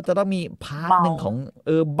จะต้องมีพาร์ทหนึ่งของ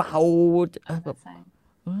เบาแบบ ใช่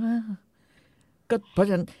ก็เพราะฉ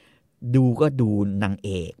ะนั้นดูก็ดูนางเอ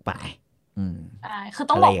กไป ใช่คือ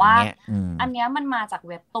ต้องบอกว่า ะไรย่งเงี้ย อันเนี้ยมันมาจาก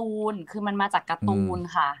เว็บตูน คือมันมาจากการ์ตูน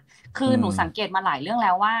ค่ะ คือหนูสังเกตมาหลายเรื่องแ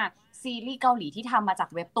ล้วว่าซีรีส์เกาหลีที่ทำมาจาก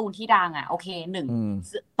เว็บตูนที่ดังอ่ะโอเคหนึ่ง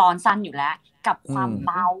ตอนสั้นอยู่แล้วกับความเ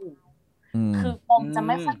บา คือปมจะไ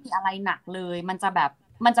ม่ค่อยมีอะไรหนักเลย มันจะแบบ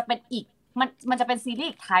มันจะเป็นอีกมันจะเป็นซีรีส์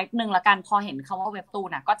อีกไทป์หนึ่งละกันพอเห็นคำว่าเว็บตูน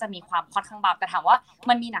อ่ะก็จะมีความค่อนข้างเบาแต่ถามว่า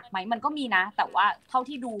มันมีหนักไหมมันก็มีนะ แต่ว่าเท่า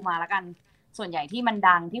ที่ดูมาละกันส่วนใหญ่ที่มัน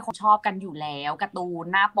ดังที่คนชอบกันอยู่แล้วการ์ตูน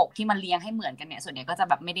หน้าปกที่มันเรียงให้เหมือนกันเนี่ยส่วนใหญ่ก็จะ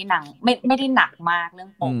แบบไม่ได้หนังไม่ได้หนักมากเรื่อ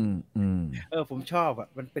งปก ผมชอบอ่ะ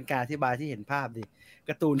มันเป็นการอธิบายที่เห็นภาพดิก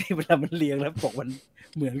าร์ตูนที่เวลามันเรียงแล้วปกมัน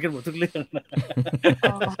เหมือนกันหมดทุกเรื่องนะ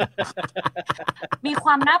มีคว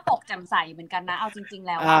ามหน้าปกแจ่มใสเหมือนกันนะเอาจริงๆ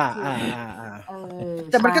แล้ว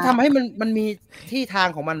แต่มันก็ทำให้มันมีที่ทาง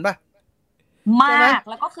ของมันป่ะมาก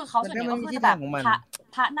แล้วก็คือเขาส่วนใหญ่ก็คือแบบ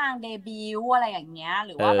พระนางเดบิวต์อะไรอย่างเงี้ยห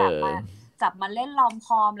รือว่าแบบมาจับมาเล่นลอมค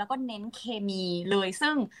อมแล้วก็เน้นเคมีเลย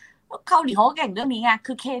ซึ่งเกาหลีเขาก็เก่งเรื่องนี้ไง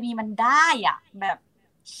คือเคมีมันได้อ่ะแบบ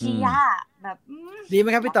เชียแบบดีไหม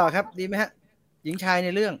ครับพี่ต่อครับดีไหมฮะหญิงชายใน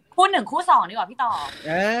เรื่องคู่1คู่2ดีกว่าพี่ต่อ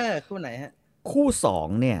คู่ไหนฮะคู่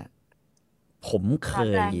2เนี่ยผมเค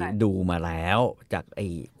ยดูมาแล้วจากไอ้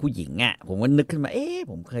ผู้หญิงอ่ะผมก็นึกขึ้นมา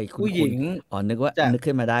ผมเคยผู้หญิงนึก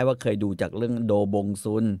ขึ้นมาได้ว่าเคยดูจากเรื่องโดบง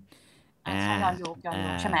ซุนย้อนยุค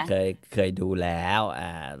ใช่ไหมเคยดูแล้ว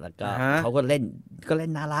แล้วก็เขาก็เล่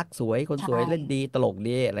นน่ารักสวยคนสวยเล่นดีตลก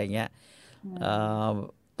ดีอะไรเงี้ย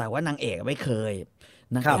แต่ว่านางเอกไม่เคย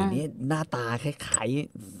นางเอกนี้หน้าตาคล้าย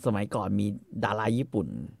ๆสมัยก่อนมีดาราญี่ปุ่น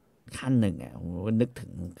ขั้นหนึ่งผมก็นึกถึ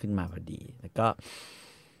งขึ้นมาพอดีแล้วก็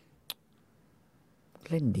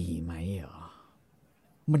เล่นดีไหมเหรอ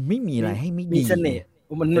มันไม่มีอะไรให้ไม่ดีมีเสน่ห์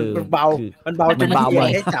มันเบามันเบาจนเบา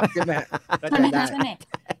ให้จับใช่ไหมมันไม่ได้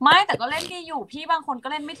ไม่แต่ก็เล่นดีอยู่พี่บางคนก็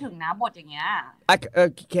เล่นไม่ถึงนะบทอย่างเงี้ย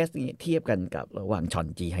เคสนี้เทียบกันกับระหว่างชอน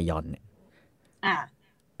จีฮยอนเนี่ย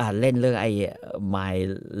เล่นเรื่องไอ้ My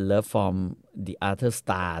Love from the Other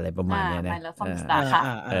Star อะไรประมาณนี้นะ My Love from the Star ค่ะ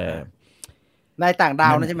ในต่างดา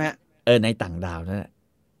วนะใช่ไหมในต่างดาวนั่น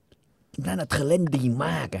น่ะเธอเล่นดีม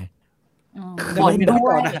ากไงบทด้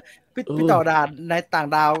วยพี่ต่อดาในต่าง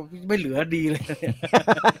ดาวไม่เหลือดีเลย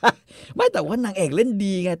ไม่แต่ว่านางเอกเล่น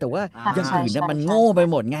ดีไงแต่ว่าอย่างอื่นเนี่ยมันโง่ไป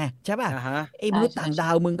หมดไงใช่ป่ะไอ้มนุษย์ต่างดา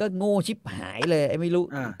วมึงก็โง่ชิบหายเลยไอ้ไม่รู้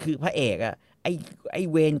คือพระเอกอ่ะไอ้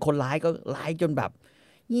เวรคนร้ายก็ร้ายจนแบบ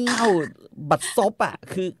เงี้ยวบัดซบอ่ะ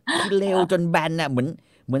คือเลวจนแบนอ่ะเห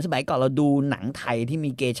มือนสมัยก่อนเราดูหนังไทยที่มี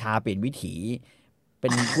เกชาเปลี่ยนวิถีเป็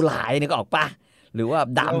นผู้ร้ายนี่ก็ออกป่ะ หรือว่า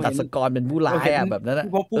ดามดัศกรเป็นผู้ร้ายอ่ะแบบนั้นนะ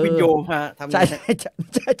พวกผู้พินโยมาทำ ใช่ใช่ใช่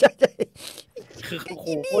ใช่ใช่ใช่ คือโอ้โห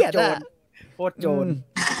โคตรโจรโคตรโจร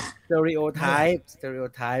สเตอริโอไท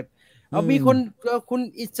ป์เอามีคนคุณ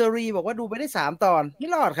อิสรีบอกว่าดูไปได้3 ตอนไม่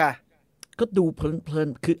รอดค่ะ ก็ดูเพลิน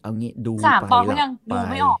คือเอางี้ดู3 ตอนก็ยัง ไป ดู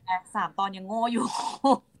ไม่ออกไง3 ตอนยังโง่อยู่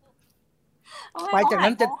ไปจาก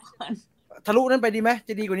นั้นจะทะลุนั้นไปดีไหมจ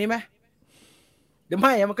ะดีกว่านี้ไหมเดี๋ยวไ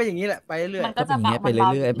ม่มันก็อย่างนี้แหละไปเรื่อย มันก็จะแบบ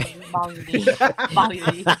เบาอยู่ดีเบาอยู่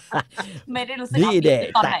ดีไม่ได้รู้สึก นี่เด็ก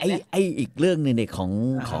ตอน แต่ ไหนเลย ไออีกเรื่องหนึ่งเนี่ยขอ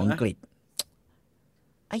งอังกฤษ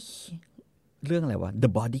ไอเรื่องอะไรวะ The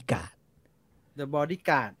Bodyguard The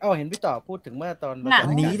Bodyguard เห็นพี่ต่อพูดถึงเมื่อตอน อั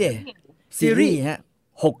นนี้เด็ซีรีส์ฮะ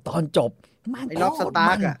6 ตอนจบไอ้ล็อบสตา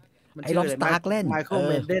ร์กอ่ะ ไอ้ล็อบสตาร์กเล่น ไมเคิลเ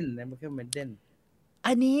มนเดน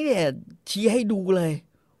อันนี้เนี่ยชี้ให้ดูเลย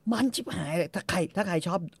มันชิบหายเลยถ้าใครช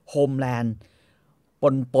อบโฮมแลนด์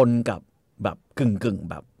ปนกับแบบกึ่ง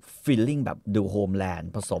แบบฟีลลิ่งแบบดูโฮมแลนด์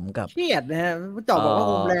ผสมกับเครียดนะฮะพี่ต่อบอกว่า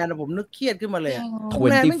โฮมแลนด์ผมนึกเครียดขึ้นมาเลย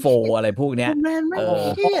24อะไรพวกเนี้ยโฮมแลนด์ไม่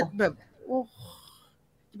เครียดแบบโอ้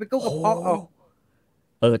จะไปกู้กับพ่อ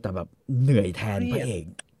แต่แบบเหนื่อยแทนพระเอก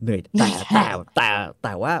เหนื่อยแ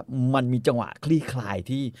ต่ว่ามันมีจังหวะคลี่คลาย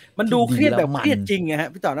ที่มันดูเครียดแบบเครียดจริงไงฮะ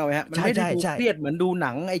พี่ต่อเอาไว้ฮะมันไม่ได้ดูเครียดเหมือนดูห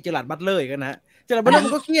นังไอ้เจอราร์ดบัตเลอร์กันนะฮะเจอราร์ดบัตเลอร์มั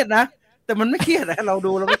นก็เครียดนะแต่มันไม่เครียดนะเรา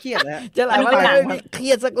ดูเราไม่เครียดนะฮะเจอราร์ดบัตเลอร์ไม่เครี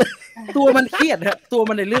ยดสักเลยตัวมันเครียดฮะตัว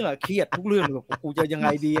มันในเรื่องอะเครียดทุกเรื่องแบบกูจะยังไง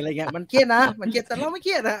ดีอะไรเงี้ยมันเครียดนะมันเครียดแต่เราไม่เค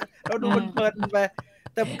รียดนะเราดูมันเพลินไป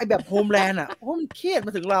แต่ไอแบบโฮมแลนด์อ่ะมันเครียดม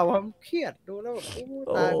าถึงเราครับเครียดดูแล้วแบบ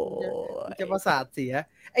ตายจะประสาทเสีย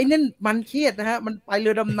ไอ้นั่นมันเครียดนะฮะมันไปเรื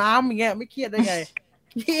อดำน้ำอย่างเงี้ยไม่เครียดได้ไง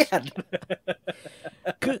เครียด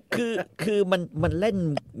คือมันเล่น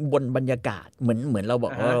บนบรรยากาศเหมือนเราบอ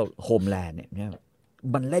กว่าโฮมแลนด์เนี่ย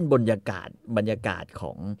มันเล่นบรรยากาศข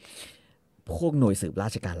องพวกหน่วยสืบรา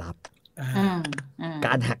ชการลับก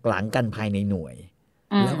ารหักหลังกันภายในหน่วย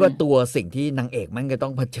แล้วก็ตัวสิ่งที่นางเอกมันก็ต้อ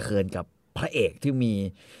งเผชิญกับพระเอกที่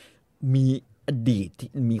มีอดีตที่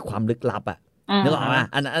มีความลึกลับอ่ะนึกออกไหม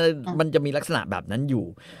อันนั้นมันจะมีลักษณะแบบนั้นอยู่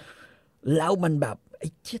แล้วมันแบบไอ้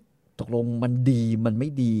เชี่ยตกลงมันดีมันไม่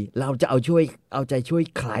ดีเราจะเอาใจช่วย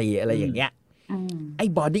ใครอะไรอย่างเงี้ยไอ้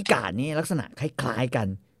บอดี้การ์ดนี่ลักษณะคล้ายๆกัน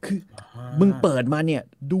คือมึงเปิดมาเนี่ย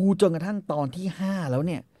ดูจนกระทั่งตอนที่5แล้วเ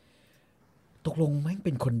นี่ยตกลงแม่งเ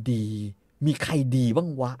ป็นคนดีมีใครดีบ้าง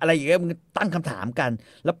วะอะไรอย่างเงี้ยมึงตั้งคำถามกัน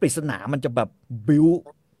แล้วปริศนามันจะแบบบิ้ว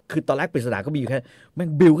คือตอนแรกปริศนาก็มีอยู่แค่แม่ง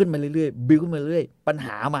บิ้วขึ้นมาเรื่อยๆบิ้วขึ้นมาเรื่อยปัญห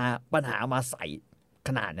ามาใส่ข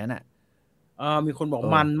นาดนั้นน่ะมีคนบอก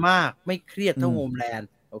มันมากไม่เครียดเท่าโฮมแลนด์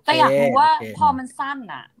แต่อยากรู้ว่าพอมันสั้น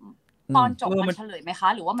น่ะตอนจบมันเฉลยไหมคะ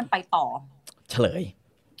หรือว่ามันไปต่อเฉลย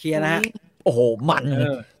เคลียร์นะโอ้โหมัน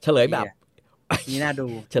เฉลยแบบนี่น่าดู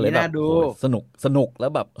เฉลยแบบสนุกแล้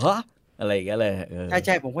วแบบฮะอะไรอย่างเงี้ยเลยใ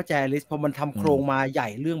ช่ผมเข้าใจลิสพอมันทำโครงมาใหญ่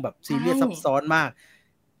เรื่องแบบซีเรียสซับซ้อนมาก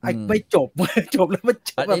ไอ้ไม่จบแล้วมัน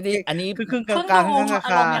จบแบบอันนี้ครึ่งกลาง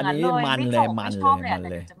ๆอันนี้มันเลย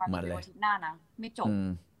หน้านะไม่จบ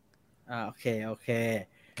โอเค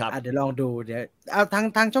ครับเดี๋ยวลองดูเดี๋ยวเอา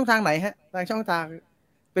ทางช่องทางไหนฮะทางช่องทาง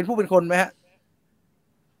เป็นผู้เป็นคนไหมฮะ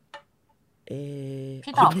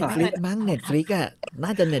พี่ต่อ Netflix มั้ง Netflix อ่ะน่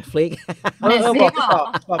าจะ Netflix บ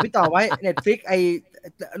อกพี่ต่อไว้ Netflix ไอ้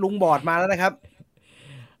ลุงบอร์ดมาแล้วนะครับ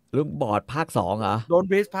ลุงบอร์ดภาค2เหรอโดน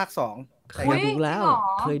บริสภาค2เคยดูแล้ว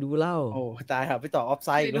โอ้ตายครับพี่ต่อออฟไซ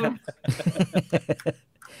ด์แล้ว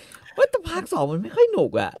ว่าแต่ภาค2มันไม่ค่อยหนุ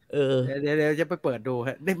กอ่ะเดี๋ยวจะไปเปิดดูฮ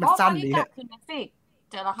ะนี่มันสั้นดีฮะ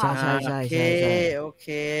เจอแล้วค่ะใช่โอเค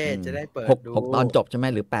จะได้เปิดดู6 ตอนจบใช่ไหม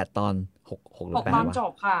หรือ8 ตอน6หรือ8 ตอนจ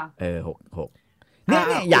บค่ะ6เนี่ย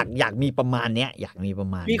อยากมีประมาณเนี้ยอยากมีประ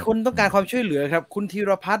มาณมีคนต้องการความช่วยเหลือครับคุณธี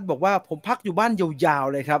รพัฒน์บอกว่าผมพักอยู่บ้านยาว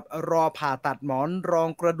ๆเลยครับรอผ่าตัดหมอนรอง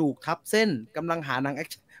กระดูกทับเส้นกำลังหาหนังแอค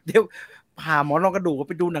ชั่นเดี๋ยวผ่าหมอนรองกระดูก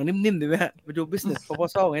ไปดูหนังนิ่มๆดีไหมฮะไปดู business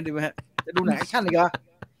proposal งั้นดีไหมฮะจะดูหนังแอคชั่นอีกเหรอ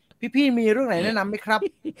พี่มีเรื่องไหนแนะนำไหมครับ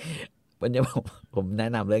วันนี้ผมแนะ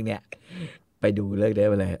นำเรื่องเนี้ยไปดูเรื่องได้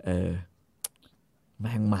ไปเลยแ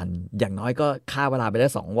ม่งมันอย่างน้อยก็ฆ่าเวลาไปได้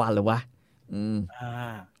2 วันเลยวะ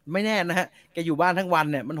ไม่แน่นะฮะแกอยู่บ้านทั้งวัน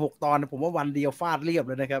เนี่ยมัน6 ตอนผมว่าวันเดียวฟาดเรียบ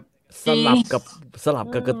เลยนะครับสลับ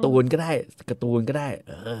กับการ์ตูนก็ได้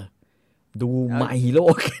ดูไมโล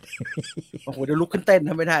กโอ้โหเดี๋ยวลุกขึ้นเต้นท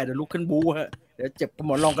ำไม่ได้เดี๋ยวลุกขึ้นบู๊ฮะเดี๋ยวเจ็บห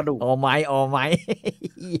มอนรองกระดูกอไม้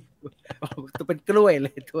ตัวเป็นกล้วยเล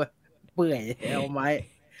ยตัวเปื่อยเอาไม้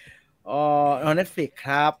Netflix ค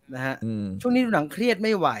รับนะฮะช่วงนี้ดูหนังเครียดไ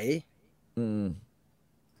ม่ไหว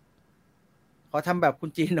ขอทำแบบคุณ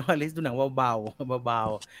จีนน้อยลิสดูหนังเบา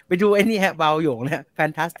ไปดูไอ้นี่ฮะเบาหยงเนี่ย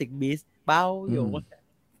Fantastic Beasts เบาหยง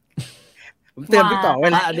ผมเตือนพี่ต่อไว้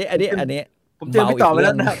แล้วอันนี้ ผมเตือนพี่ต่อไปแ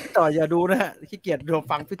ล้วนะพี่ต่ออย่าดูนะฮะขี้เกียจรอ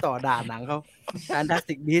ฟังพี่ต่อด่าหนังเขา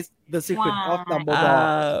Fantastic Beasts The Secret of Dumbledore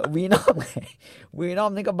วีนอ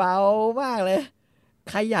มนี่ก็เบามากเลย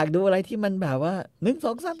ใครอยากดูอะไรที่มันแบบว่า1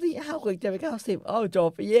 2 3 4 5 6 7 8 9 10อ้าวจ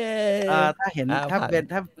บเย้ถ้าเห็นถ้าเป็น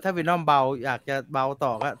ถ้าวีนอมเบาอยากจะเบาต่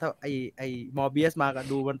อก็ถ้าไอมอร์เบียสมาก็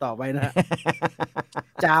ดูมันต่อไปนะ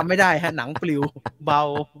จามไม่ได้ฮะหนังปลิวเบา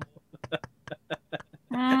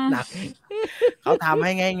หนักเขาทำใ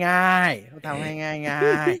ห้ง่ายๆเขาทำให้ง่ายง่า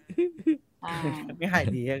ย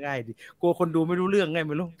ดีง่ายดีกลัวคนดูไม่รู้เรื่องไง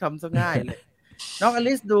ไม่รู้ทำซะง่ายเลยน้องอ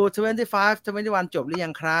ลิสดู25 21จบหรือยั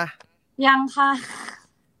งคะยังค่ะ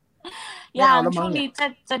ยังช่วงนี้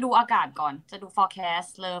จะดูอากาศก่อนจะดู forecast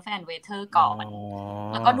Love and Weather ก่อน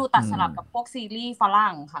แล้วก็ดูตัดสลับกับพวกซีรีส์ฝ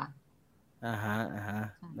รั่งค่ะ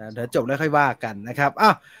เดี๋ยวจบแล้วค่อยว่ากันนะครับอ้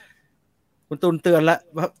าวคุณตูนเตือนละ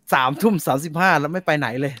3:35แล้วไม่ไปไหน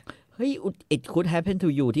เลยเฮ้ย It Could Happen to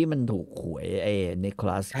You ที่มันถูกหวยไอ้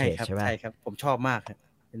Nicolas Cage ใช่ไหมใช่ครับผมชอบมาก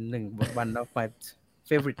เป็น1 of my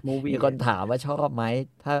favorite movie มีคนถามว่าชอบไหม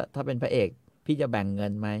ถ้าเป็นพระเอกพี่จะแบ่งเงิ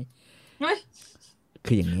นไหม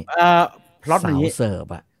คืออย่างนี้พล็อตอย่างนี้เสิร์ฟ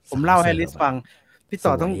อ่ะผมเล่าให้ลิสฟังพี่ต่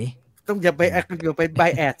อต้องอย่าไปไบ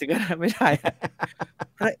แอดสิก็ไม่ได้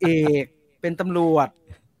พระเอกเป็นตำรวจ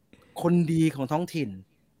คนดีของท้องถิ่น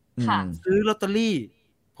ซื้อลอตเตอรี่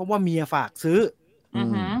เพราะว่าเมียฝากซื้อ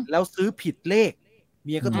แล้วซื้อผิดเลขเ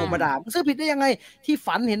มียก็โทรมาด่าซื้อผิดได้ยังไงที่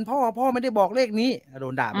ฝันเห็นพ่อไม่ได้บอกเลขนี้โด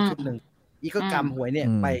นด่าไปชุดหนึ่งอีกก็กำหวยเนี่ย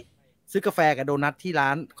ไปซื้อกาแฟกับโดนัทที่ร้า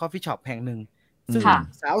นคอฟฟี่ช็อปแห่งหนึ่งซึ่ง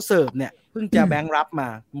สาวเสิร์ฟเนี่ยเพิ่งจะแบงค์รับมา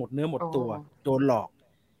หมดเนื้อหมดตัวโดนหลอก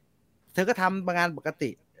เธอก็ทำงานปกติ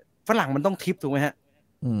ฝรั่งมันต้องทิปถูกไหมฮะ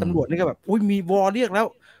ตำรวจนี่ก็แบบอุ้ยมีวอเรียกแล้ว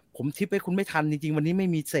ผมทิปให้คุณไม่ทันจริงๆวันนี้ไม่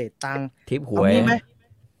มีเศษตังค์ทิปหวยไหม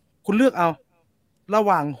คุณเลือกเอาระห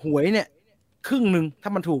ว่างหวยเนี่ยครึ่งนึงถ้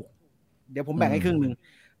ามันถูกเดี๋ยวผมแบ่งให้ครึ่งนึง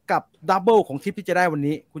กับดับเบิลของทิปที่จะได้วัน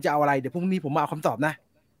นี้คุณจะเอาอะไรเดี๋ยวพรุ่งนี้ผมมาเอาคำตอบนะ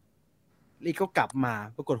ลีก็กลับมา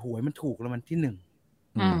ปรากฏหวยมันถูกแล้วมันที่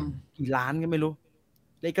1กี่ล้านก็ไม่รู้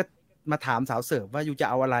เลยก็มาถามสาวเสิร์ฟว่าอยู่จะ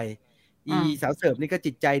เอาอะไรสาวเสิร์ฟนี่ก็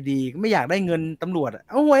จิตใจดีไม่อยากได้เงินตำรวจ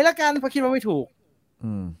เอาหวยละกันเพราะคิดว่าไม่ถูก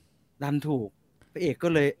ดันถูกพระเอกก็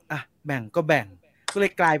เลยแบ่งก็เล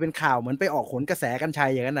ยกลายเป็นข่าวเหมือนไปออกโหนกระแสกัญชั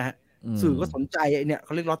ยอย่างนั้นนะฮะสื่อก็สนใจไอ้เนี่ยเข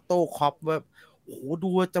าเรียกลอตโต้คอปว่าโอ้โหดู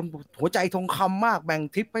จำหัวใจทองคำมากแบ่ง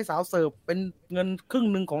ทิปให้สาวเสิร์ฟเป็นเงินครึ่ง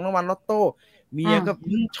นึงของรางวัลลอตโต้เมียก็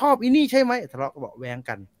ชอบอีนี่ใช่ไหมทะเลาะก็บอกแวง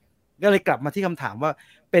กันก็เลยกลับมาที่คำถามว่า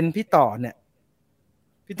เป็นพี่ต่อ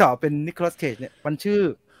เป็นนิโคลัสเคจเนี่ยมันชื่อ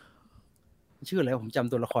อะไรผมจ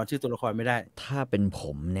ำตัวละครชื่อตัวละครไม่ได้ถ้าเป็นผ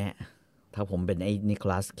มเนี่ยถ้าผมเป็นไอ้นิโค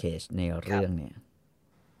ลัสเคจในเรื่องเนี่ย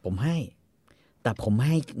ผมให้แต่ผมไม่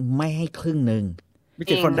ให้ครึ่งนึงไม่ใ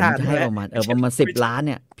ช่คนด้าให้ประมาณ10 ล้านเ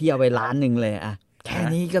นี่ยพี่เอาไป1 ล้านเลยอะแค่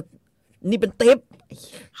นี้ก็นี่เป็นทิป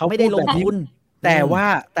เขาไม่ได้ลงทุนแต่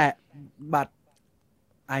but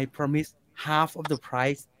I promise half of the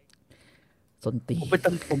price ส้นตีผมเ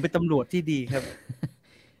ป็นตำรวจที่ดีครับ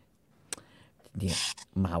เนี่ย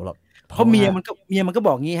เมาหรอกเพราะเมียมันก็บ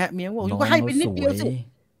อกงี้ฮะเมียบอกก็ให้เป็นนิดเดียวสิ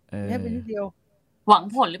ให้เป็นนิดเดียวหวัง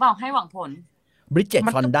ผลหรือเปล่าให้หวังผลบริดเจ็ต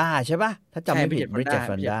ฟอนด้าใช่ป่ะถ้าจำไม่ผิดบริดเจ็ต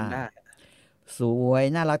ฟอนด้าสวย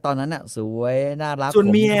น่ารักตอนนั้นน่ะสวยน่ารักส่วน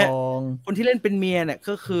เมียคนที่เล่นเป็นเมียเนี่ย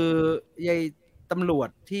ก็คือยายตำรวจ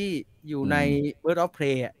ที่อยู่ใน Bird of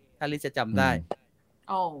Prey ถ้าลิจะจำได้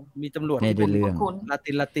มีตำรวจที่เป็นเรื่องลา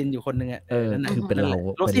ตินอยู่คนนึงนั่นคือเป็นเรา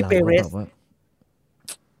โรซี่เปเรส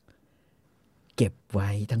เก็บไว้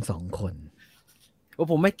ทั้ง2 คน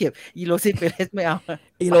ผมไม่เก็บอีโรซี่เปเรสไม่เอา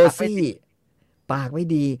อีโรซี่ปากไม่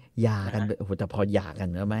ดีหย่ากันโอ้โหแต่พอหย่ากัน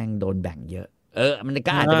แล้วแม่งโดนแบ่งเยอะมัน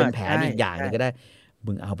ก็อาจจะเป็นแผนอีกอย่างนึงก็ได้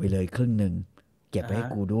มึงเอาไปเลยครึ่งนึงเก็บไว้ให้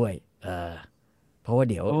กูด้วยเพราะว่า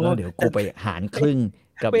เดี๋ยวกูไปหารครึ่ง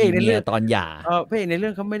กับเมียตอนหย่าพระเอกในเรื่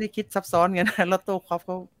องเขาไม่ได้คิดซับซ้อนกันนะลอตโต้คอฟเข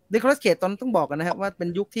านิโคลัสเคจตอนต้องบอกกันนะครับว่าเป็น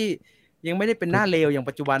ยุคที่ยังไม่ได้เป็นหน้าเลวอย่าง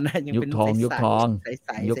ปัจจุบันนะยังเป็นยุคทอง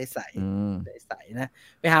ใสนะ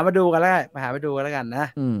ไปหามาดูกันแล้วกันนะ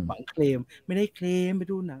หวังเคลมไม่ได้เคลมไป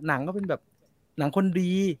ดูหนังก็เป็นแบบหนังคน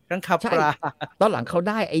ดีรังขับปลาตอนหลังเขา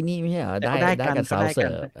ได้ไอ้นี่ไม่ใช่เหรอได้กันสาวเสิ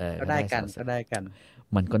ร์ฟก็ได้กัน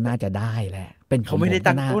มันก็น่าจะได้แหละเป็นเขาไม่ได้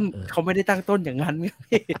ตั้งต้นอย่างนั้น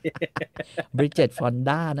บริดเจ็ตฟอน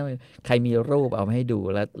ด้านะใครมีรูปเอามาให้ดู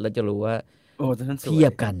แล้วจะรู้ว่าเทีย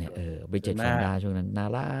บกันเนี่ยบริดเจ็ตฟอนด้าช่วงนั้นน่า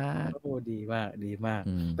รักดีมาก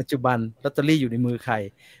ปัจจุบันลอตเตอรี่อยู่ในมือใคร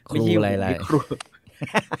ครูอะไรครู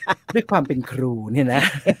ด้วยความเป็นครูเนี่ยนะ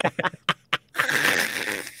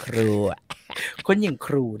ครูคนอย่างค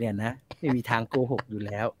รูเนี่ยนะไม่มีทางโกหกอยู่แ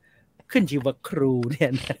ล้วขึ้นชื่อว่าครูเนี่ย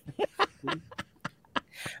นะ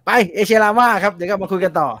ไปเอเชียรามาครับเดี๋ยวก็มาคุยกั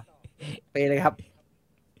นต่อไปเลยครับ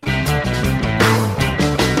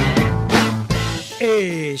เอ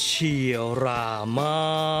เชียรามา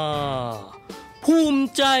ภูมิ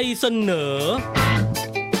ใจเสนอ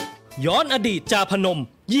ย้อนอดีตจาพนม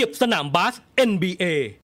เหยียบสนามบาส NBA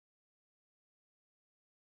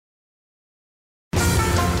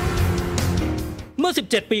เมื่อ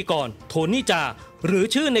17 ปีก่อนโทนี่จาหรือ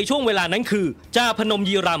ชื่อในช่วงเวลานั้นคือจาพนม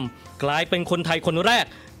ยีรำกลายเป็นคนไทยคนแรก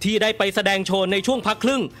ที่ได้ไปแสดงโชว์ในช่วงพักค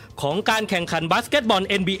รึ่งของการแข่งขันบาสเกตบอล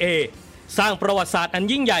NBA สร้างประวัติศาสตร์อัน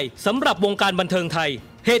ยิ่งใหญ่สำหรับวงการบันเทิงไทย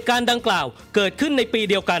เหตุการณ์ดังกล่าวเกิดขึ้นในปี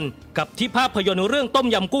เดียวกันกับที่ภาพยนตร์เรื่องต้ม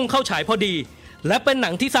ยำกุ้งเข้าฉายพอดีและเป็นหนั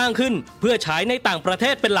งที่สร้างขึ้นเพื่อฉายในต่างประเท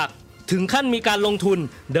ศเป็นหลักถึงขั้นมีการลงทุน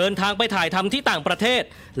เดินทางไปถ่ายทำที่ต่างประเทศ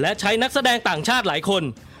และใช้นักแสดงต่างชาติหลายคน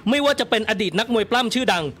ไม่ว่าจะเป็นอดีตนักมวยปล้ำชื่อ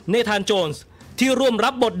ดังเนธาน โจนส์ที่ร่วมรั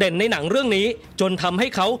บบทเด่นในหนังเรื่องนี้จนทำให้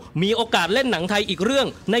เขามีโอกาสเล่นหนังไทยอีกเรื่อง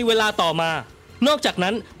ในเวลาต่อมานอกจาก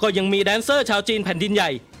นั้นก็ยังมีแดนเซอร์ชาวจีนแผ่นดินใหญ่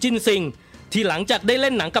จินซิงที่หลังจากได้เ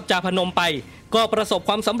ล่นหนังกับจาพนมไปก็ประสบค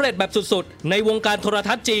วามสำเร็จแบบสุดๆในวงการโทร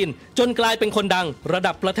ทัศน์จีนจนกลายเป็นคนดังระ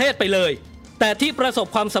ดับประเทศไปเลยแต่ที่ประสบ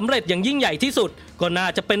ความสำเร็จอย่างยิ่งใหญ่ที่สุดก็น่า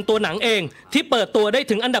จะเป็นตัวหนังเองที่เปิดตัวได้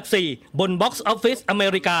ถึงอันดับ 4 บน Box Office อเม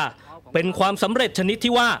ริกาเป็นความสำเร็จชนิด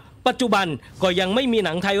ที่ว่าปัจจุบันก็ยังไม่มีห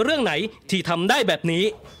นังไทยเรื่องไหนที่ทำได้แบบนี้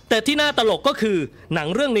แต่ที่น่าตลกก็คือหนัง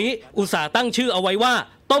เรื่องนี้อุตส่าห์ตั้งชื่อเอาไว้ว่า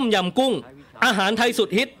ต้มยำกุ้งอาหารไทยสุด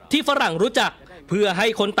ฮิตที่ฝรั่งรู้จักเพื่อให้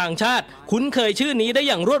คนต่างชาติคุ้นเคยชื่อนี้ได้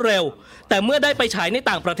อย่างรวดเร็วแต่เมื่อได้ไปฉายใน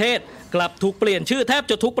ต่างประเทศกลับถูกเปลี่ยนชื่อแทบ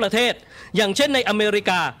จะทุกประเทศอย่างเช่นในอเมริ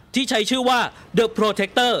กาที่ใช้ชื่อว่า The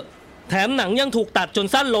Protector แถมหนังยังถูกตัดจน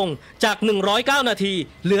สั้นลงจาก109นาที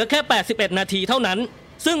เหลือแค่81นาทีเท่านั้น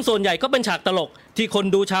ซึ่งส่วนใหญ่ก็เป็นฉากตลกที่คน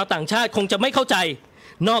ดูชาวต่างชาติคงจะไม่เข้าใจ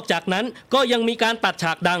นอกจากนั้นก็ยังมีการตัดฉ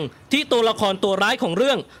ากดังที่ตัวละครตัวร้ายของเ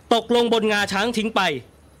รื่องตกลงบนงาช้างทิ้งไป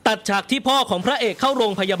ตัดฉากที่พ่อของพระเอกเข้าโร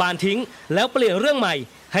งพยาบาลทิ้งแล้วเปลี่ยนเรื่องใหม่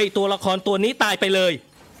ให้ตัวละครตัวนี้ตายไปเลย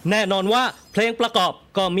แน่นอนว่าเพลงประกอบ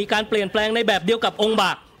ก็มีการเปลี่ยนแปลงในแบบเดียวกับองค์บ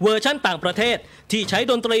ากเวอร์ชั่นต่างประเทศที่ใช้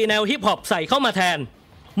ดนตรีแนวฮิปฮอปใส่เข้ามาแทน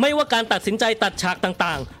ไม่ว่าการตัดสินใจตัดฉาก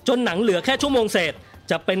ต่างๆจนหนังเหลือแค่ชั่วโมงเศษ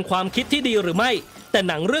จะเป็นความคิดที่ดีหรือไม่แต่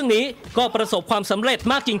หนังเรื่องนี้ก็ประสบความสำเร็จ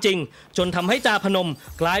มากจริงๆจนทำให้จาพนม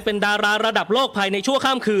กลายเป็นดาราระดับโลกภายในชั่ว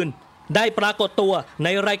ข้ามคืนได้ปรากฏตัวใน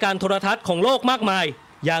รายการโทรทัศน์ของโลกมากมาย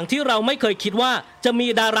อย่างที่เราไม่เคยคิดว่าจะมี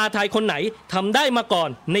ดาราไทยคนไหนทำได้มาก่อน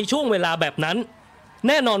ในช่วงเวลาแบบนั้นแ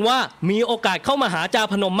น่นอนว่ามีโอกาสเข้ามาหาจา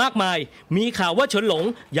พนมมากมายมีข่าวว่าเฉินหลง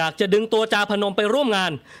อยากจะดึงตัวจาพนมไปร่วมงา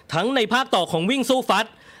นทั้งในภาคต่อของวิ่งสู้ฟัด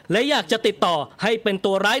และอยากจะติดต่อให้เป็น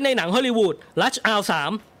ตัวร้ายในหนังฮอลลีวูดลัชอาว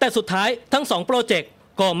3แต่สุดท้ายทั้ง2โปรเจกต์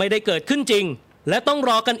ก็ไม่ได้เกิดขึ้นจริงและต้องร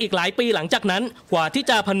อกันอีกหลายปีหลังจากนั้นกว่าที่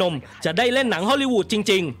จาพนมจะได้เล่นหนังฮอลลีวูดจ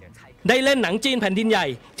ริงๆได้เล่นหนังจีนแผ่นดินใหญ่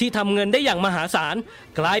ที่ทำเงินได้อย่างมหาศาล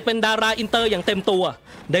กลายเป็นดาราอินเตอร์อย่างเต็มตัว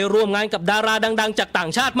ได้ร่วมงานกับดาราดังๆจากต่า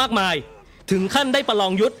งชาติมากมายถึงขั้นได้ประลอ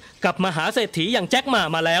งยุทธกับมหาเศรษฐีอย่างแจ็คหม่า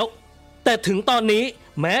มาแล้วแต่ถึงตอนนี้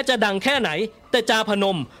แม้จะดังแค่ไหนแต่จาพน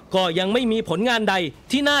มก็ยังไม่มีผลงานใด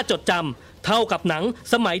ที่น่าจดจำเท่ากับหนัง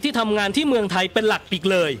สมัยที่ทำงานที่เมืองไทยเป็นหลักอีก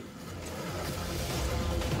เลย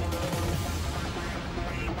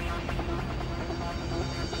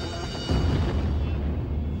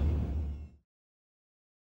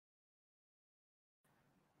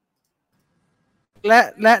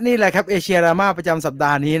และนี่แหละครับเอเชียรามาประจำสัปด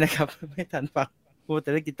าห์นี้นะครับไม่ทันฟังพูดแต่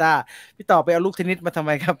เล่นกีตาร์พี่ต่อไปเอาลูกเทนนิสมาทำไ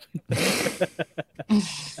มครับ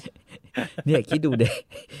เนี่ยคิดดูเด็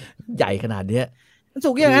ใหญ่ขนาดเนี้ยมัน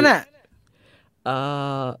สุกอย่างนั้นอ่ะ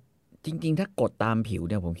จริงๆถ้ากดตามผิว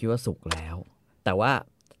เนี่ยผมคิดว่าสุกแล้วแต่ว่า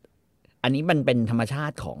อันนี้มันเป็นธรรมชา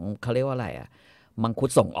ติของเขาเรียกว่าอะไรอ่ะมังคุด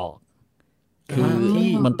ส่งออกคือ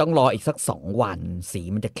มันต้องรออีกสัก2 วันสี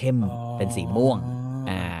มันจะเข้มเป็นสีม่วง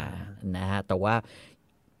นะฮะแต่ว่า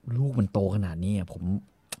ลูกมันโตขนาดนี้ผม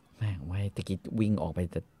แม่งไว้ตะกี้วิ่งออกไป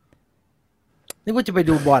แต่นึกว่าจะไป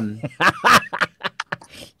ดูบอล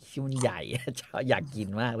ชิ้นใหญ่อยากกิน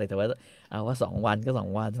มากเลยแต่ว่าเอาว่า2 วันก็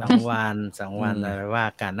2 วัน2 วันอะไรว่า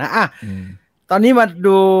กันนะตอนนี้มา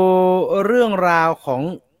ดูเรื่องราวข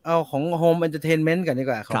องโฮมเอนเตอร์เทนเมนต์กันดี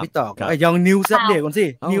กว่าของพี่ต่อยังนิวส์อัปเดตก่อนสิ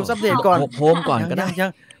นิวส์อัปเดตก่อนโฮมก่อนก็ได้ยั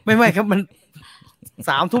งไม่ครับมัน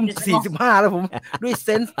3:45แล้วผมด้วยเซ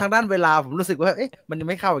นส์ทางด้านเวลาผมรู้สึกว่ามันยัง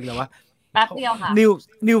ไม่เข้าอีกเหรอวะแป๊บเดียวค่ะ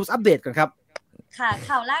นิวส์อัปเดตก่อนครับค่ะ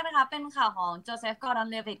ข่าวแรกนะคะเป็นข่าวของโจเซฟกอร์ดอน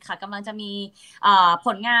เลวิตค่ะกำลังจะมีผ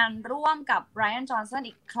ลงานร่วมกับไบรอันจอห์นสัน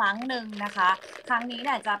อีกครั้งหนึ่งนะคะครั้งนี้เ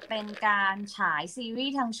นี่ยจะเป็นการฉายซีรี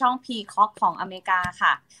ส์ทางช่อง Peacock ของอเมริกาค่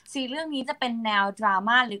ะซีรีส์เรื่องนี้จะเป็นแนวดรา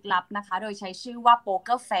ม่าลึกลับนะคะโดยใช้ชื่อว่า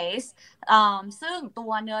Poker Face ซึ่งตั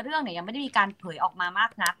วเนื้อเรื่องเนี่ยยังไม่ได้มีการเผยออกมามา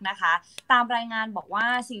กนักนะคะตามรายงานบอกว่า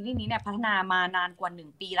ซีรีส์นี้เนี่ยพัฒนามานานกว่า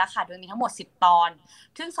1 ปีแล้วค่ะโดยมีทั้งหมด10 ตอน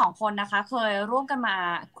ซึ่ง2 คนนะคะเคยร่ว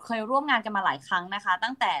มงานกันมาหลายครั้ง รั้งนะคะ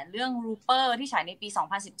ตั้งแต่เรื่อง Rooper ที่ฉายในปี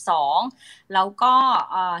 2012 แล้วก็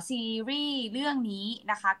ซีรีส์เรื่องนี้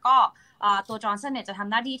นะคะก็ตัวจอห์นสันเนี่ยจะทำ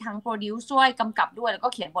หน้าที่ทั้งโปรดิวซ์ด้วยกำกับด้วยแล้วก็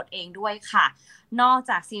เขียนบทเองด้วยค่ะนอก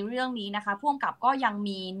จากซีรีส์เรื่องนี้นะคะผู้กำกับก็ยัง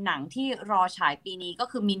มีหนังที่รอฉายปีนี้ก็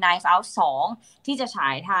คือมี Knives Out 2 ที่จะฉา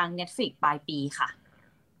ยทาง Netflix ปลายปีค่ะ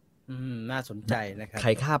น่าสนใจนะครับใคร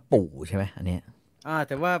ฆ่าปู่ใช่ไหมอันนี้แ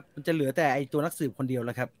ต่ว่ามันจะเหลือแต่ไอตัวนักสืบคนเดียวแ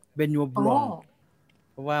ล้วครับเบนยูบลอง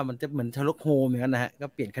เพราะว่ามันจะเหมือนเชอร์ล็อกโฮมส์อย่างนั้นนะฮะก็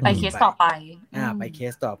เปลี่ยนคดีไปเคสต่อไปไปเค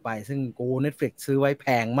สต่อไปซึ่งNetflix ซื้อไว้แพ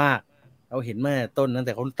งมากเราเห็นเมื่อต้นนั้นแ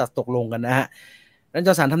ต่เขาตัดตกลงกันนะฮะแล้วจ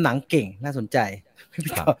อห์นสันทำหนังเก่งน่าสนใจ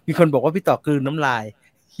มีคนบอกว่าพี่ต่อกลืนน้ำลาย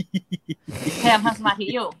พยายามทำสมาธิ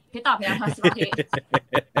อยู่พี่ต่อพยายามทำสมาธิ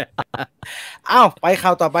ไปข่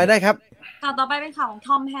าวต่อไปได้ครับข่าวต่อไปเป็นข่าวของท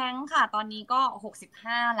อมแฮงค์ค่ะตอนนี้ก็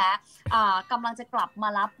65แล้วกำลังจะกลับมา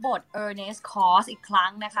รับบทเออร์เนสต์คอสอีกครั้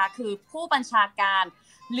งนะคะคือผู้บัญชาการ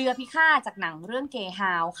เรือพิฆาตจากหนังเรื่องเกย์ฮ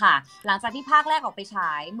าวค่ะหลังจากที่ภาคแรกออกไปฉ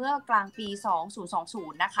ายเมื่อกลางปี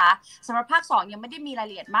 2020 นะคะสำหรับภาค 2 ยังไม่ได้มีราย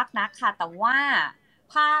ละเอียดมากนักค่ะแต่ว่า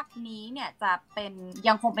ภาคนี้เนี่ยจะเป็น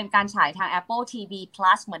ยังคงเป็นการฉายทาง Apple TV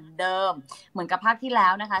Plus เหมือนเดิมเหมือนกับภาคที่แล้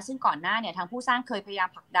วนะคะซึ่งก่อนหน้าเนี่ยทางผู้สร้างเคยพยายาม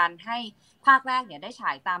ผลักดันให้ภาคแรกเนี่ยได้ฉ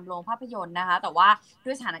ายตามโรงภาพยนตร์นะคะแต่ว่าด้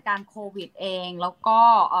วยสถานการณ์โควิดเองแล้วก็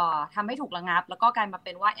ทำให้ถูกระงับแล้วก็กลายมาเ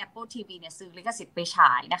ป็นว่า Apple TV เนี่ยซื้อลิขสิทธิ์ไปฉ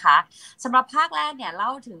ายนะคะสำหรับภาคแรกเนี่ยเล่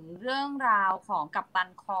าถึงเรื่องราวของกัปตัน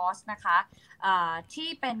ครอสนะคะที่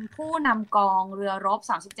เป็นผู้นำกองเรือรบ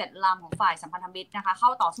37ลำของฝ่ายสัมพันธมิตรนะคะเข้า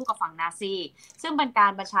ต่อสู้กับฝั่งนาซีซึ่งเป็นกา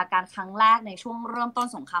รบัญชาการครั้งแรกในช่วงเริ่มต้น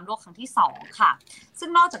สงครามโลกครั้งที่2ค่ะซึ่ง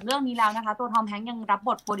นอกจากเรื่องนี้แล้วนะคะตัวทอมแฮงค์ยังรับบ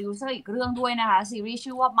ทโปรดิวเซอร์อีกเรื่องด้วยนะคะซีรีส์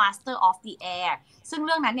ชื่อว่า Master of the Air ซึ่งเ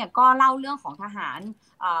รื่องนั้นเนี่ยก็เล่าเรื่องของทหาร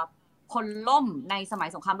พลล่มในสมัย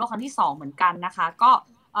สงครามโลกครั้งที่2เหมือนกันนะคะก็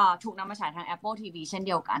ถูกนำมาฉายทาง Apple TV เช่นเ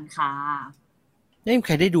ดียวกันค่ะนี่ใค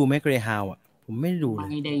รได้ดูไหมเกรฮาวผมไม่ดูเลย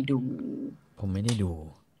ไม่ได้ดูผมไม่ได้ดู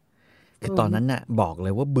คือตอนนั้นน่ะบอกเล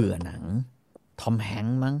ยว่าเบื่อหนังทอมแฮง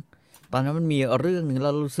ค์มั้งตอนนั้นมันมีเรื่องนึงเร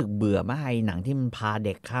ารู้สึกเบื่อมากไอ้หนังที่มันพาเ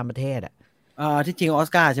ด็กข้ามประเทศที่จริงออส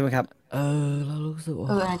การ์ใช่ไหมครับเรารู้สึกว่า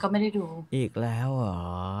ก็ไม่ได้ดูอีกแล้ว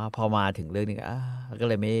พอมาถึงเรื่องนี้ก็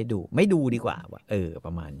เลยไม่ดูดีกว่าป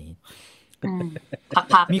ระมาณนี้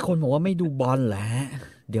พักมีคนบอกว่าไม่ดูบอลแหละ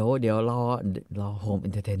เดี๋ยวรอโฮมเอ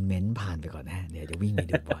นเตอร์เทนเมนต์ผ่านไปก่อนนะเดี๋ยวจะวิ่งไป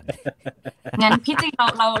ดูบอลงั้นพี่จริง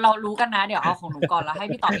เรารู้กันนะเดี๋ยวเอาของหนูก่อนแล้วให้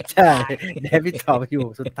พี่ต่อใช่เดี๋ยวพี่ต่อไปอยู่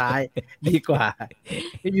สุดท้ายดีกว่า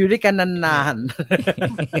อยู่ด้วยกันนานๆ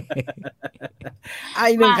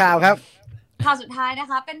อีกหนึ่งข่าวครับข่าวสุดท้ายนะ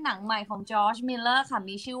คะเป็นหนังใหม่ของจอร์จมิลเลอร์ค่ะ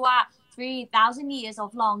มีชื่อว่า 3,000 Years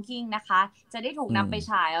of Longing นะคะจะได้ถูกนำไป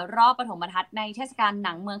ฉายรอบปฐมทัศน์ในเทศกาลห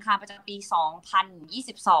นังเมืองคานประจำปี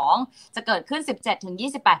 2022 จะเกิดขึ้น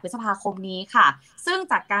 17-28 พฤษภาคมนี้ค่ะซึ่ง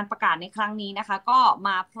จากการประกาศในครั้งนี้นะคะก็ม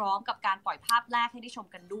าพร้อมกับการปล่อยภาพแรกให้ได้ชม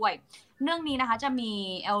กันด้วยเรื่องนี้นะคะจะมี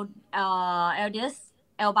เอลดิส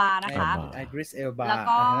เอลบานะคะแล้ว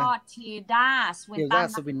ก็ทีดาส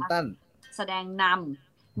วินตันแสดงนำ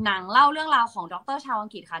หนังเล่าเรื่องราวของด็อกเตอร์ชาวอัง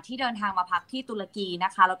กฤษค่ะที่เดินทางมาพักที่ตุรกีน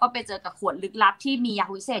ะคะแล้วก็ไปเจอกับขวดลึกลับที่มียัก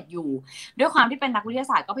ษ์วิเศษอยู่ด้วยความที่เป็นนักวิทยา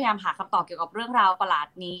ศาสตร์ก็พยายามหาคำตอบเกี่ยวกับเรื่องราวประหลาด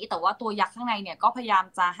นี้แต่ว่าตัวยักษ์ข้างในเนี่ยก็พยายาม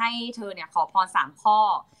จะให้เธอเนี่ยขอพร3ข้อ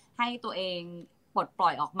ให้ตัวเองปลดปล่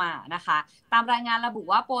อยออกมานะคะตามรายงานระบุ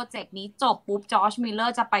ว่าโปรเจกต์นี้จบปุ๊บจอร์จมิลเลอ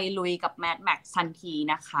ร์จะไปลุยกับแมดแม็กซ์ทันที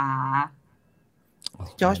นะคะ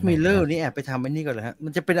จอร์จมิลเลอร์นี่แอบไปทำไอ้นี่ก่อนเลยฮะมั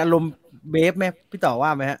นจะเป็นอารมณ์เบฟไหมพี่ต่อว่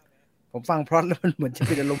าไหมฮะผมฟังพล็อตแล้วมันเหมือนจะเ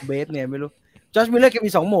ป็นอารมณ์เบฟเนี่ยไม่รู้จอร์จมิลเลอร์แกมี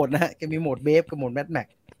2โหมดนะฮะแกมีโหมดเบฟกับโหมดแมดแม็ก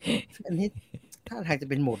อันนี้ถ้าทางจะ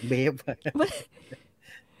เป็นโหมดเบฟ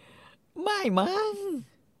ไม่มั้ง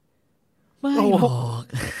ไม่หรอก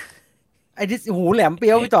ไอ้ที่หูแหลมเปี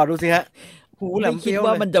ยวพี่ต่อดูสิฮะหูแหลมเปียว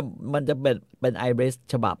ว่ามันจะเป็นไอเบรส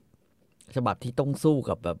ฉบับที่ต้องสู้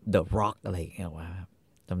กับแบบ The Rock อะไรอย่างเงี้ยวะ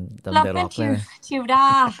จำ The Rock ได้ไหมทิวด้า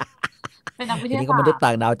เป็นนักวิทยาศาสตร์นี่ก็มนุษย์ต่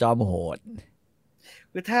างดาวจอมโหด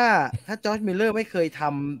คือถ้าจอร์จมิลเลอร์ไม่เคยท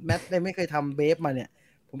ำไม่เคยทำเบฟมาเนี่ย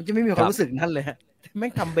ผมจะไม่มีความรู้สึกนั่นเลยฮะแม่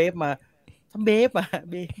งทำเบฟมาทำเบฟ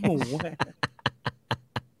หมู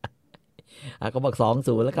ก็บอก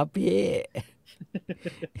2-0แล้วครับพี่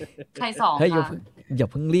ใคร2เฮ้ยอย่า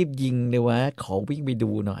เพิ่งรีบยิงเลยวะขอวิ่งไป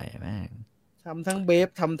ดูหน่อยแม่งทำทั้งเบฟ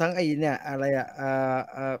ทำทั้งไอ้เนี่ยอะไร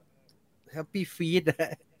แฮปปี้ฟีด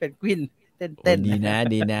เป็นกวินเต้นดี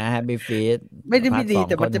นะแฮปปี้ฟีดไม่ได้ไม่ดี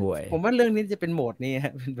แต่มันจะผมว่าเรื่องนี้จะเป็นโหมดนี้ฮ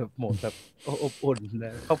ะเป็นแบบโหมดแบบอบอุ่นน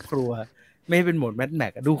ะครอบครัวไม่เป็นโหมดแมดแม็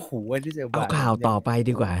กดูหูไว้ที่จะเอาข่าวต่อไป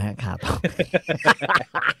ดีกว่าฮะข่าวต่อ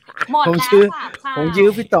ผมยื้อ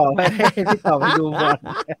พี่ต่อให้พี่ต่อไปดูบอล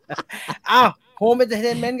อ้าวโฮมเอนเตอร์เท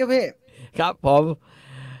นเมนต์ครับพี่ครับผม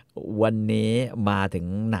วันนี้มาถึง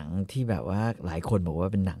หนังที่แบบว่าหลายคนบอกว่า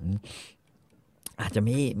เป็นหนัง อาจจะไ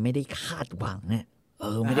ม่ได้คาดหวังเนี่ย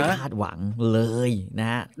ไม่ได้คาดหวังเลยนะ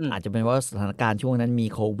ฮะอาจจะเป็นว่าสถานการณ์ช่วงนั้นมี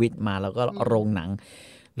โควิดมาแล้วก็โรงหนัง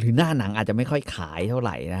หรือหน้าหนังอาจจะไม่ค่อยขายเท่าไห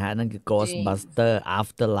ร่นะฮะนั่นคือ Ghostbuster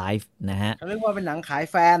Afterlife นะฮะเขาเรียกว่าเป็นหนังขาย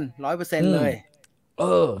แฟน 100% เลย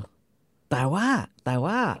แต่ว่า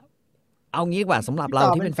เอางี้กว่าสำหรับเรา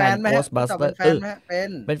ที่เป็นแฟน Ghostbuster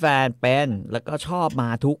เป็นแฟนเป็นแล้วก็ชอบมา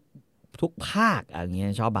ทุกภาคอย่างเงี้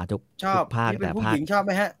ยชอบมาทุกภาคแต่ภาคผู้หญิงชอบไห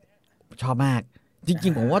มฮะชอบมากจริ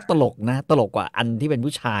งๆผมว่าตลกนะตลกกว่าอันที่เป็น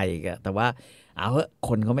ผู้ชายอีกอะแต่ว่าเอาเถอะค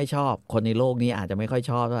นเขาไม่ชอบคนในโลกนี้อาจจะไม่ค่อย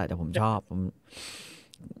ชอบเท่าไหร่แต่ผมชอบผม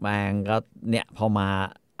แม่งก็เนี่ยพอมา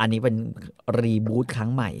อันนี้เป็นรีบูตครั้ง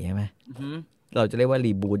ใหม่ใช่ไหมเราจะเรียกว่า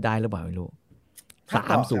รีบูตได้หรือเปล่าไม่รู้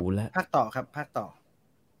30แล้วภาคต่อครับภาคต่อ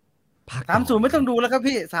30ไม่ต้องดูแล้วครับ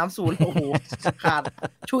พี่30โอ้โหขาด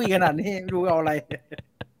ช่วยขนาดนี้ดูเอาอะไร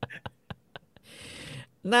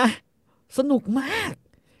นะสนุกมาก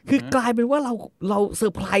คือกลายเป็นว่าเราเซอ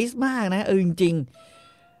ร์ไพรส์มากนะจริง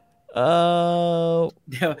ๆ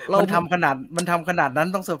เดี๋ยวมันทำขนาดนั้น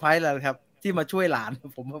ต้องเซอร์ไพรส์แล้วครับที่มาช่วยหลาน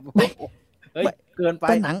ผมเฮ้ยเกินไป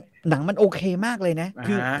แต่หนังมันโอเคมากเลยนะ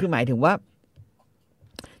คือหมายถึงว่า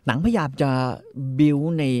หนังพยายามจะบิว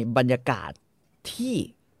ในบรรยากาศที่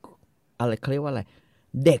อะไรเขาเรียกว่าอะไร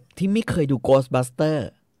เด็กที่ไม่เคยดู Ghostbuster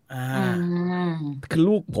คือ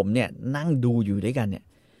ลูกผมเนี่ยนั่งดูอยู่ด้วยกันเนี่ย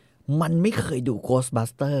มันไม่เคยดู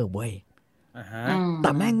Ghostbuster เว้ยแต่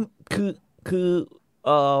แม่งคือ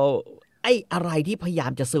ไอ้อะไรที่พยายา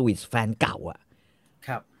มจะเซอร์วิสแฟนเก่าอ่ะ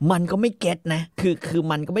มันก็ไม่เก็ตนะคือ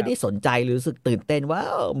มันก็ไม่ได้สนใจหรือรู้สึกตื่นเต้นว่า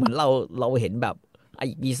เหมือนเราเห็นแบบไอ้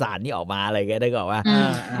ปีศาจนี่ออกมาอะไรกันได้ก่อนว่า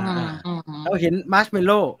เราเห็นมาร์ชเมลโ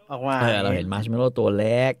ล่ออกมาเราเห็นมาร์ชเมลโล่ตัวเ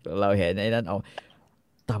ล็กเราเห็นไอ้นั่นเอา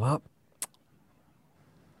แต่ว่า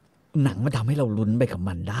หนังมันทำให้เราลุ้นไปกับ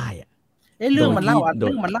มันได้อะเรื่องมันเล่า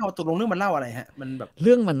ตกลงเรื่องมันเล่าอะไรฮะมันแบบเ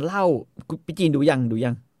รื่องมันเล่าพี่จีนดูยัง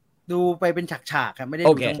ดูไปเป็นฉากๆครับไม่ได้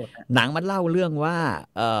ดูทั้งหมดหนังมันเล่าเรื่องว่า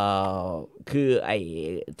คือไอ้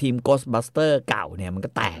ทีม Ghostbuster เก่าเนี่ยมันก็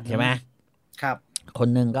แตกใช่ไหมครับคน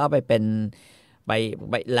หนึ่งก็ไปเป็นไป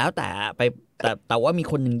แล้วแต่ว่ามี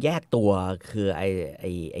คนหนึ่งแยกตัวคือ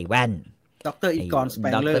ไอ้แว่นดร.อีกอนสเป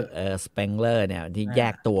งเลอร์สเปงเลอร์เนี่ยที่แย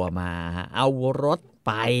กตัวมาเอารถไ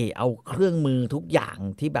ปเอาเครื่องมือทุกอย่าง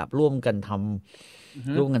ที่แบบร่วมกัน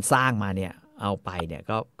ร่วมกันสร้างมาเนี่ยเอาไปเนี่ย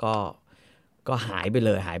ก็หายไปเล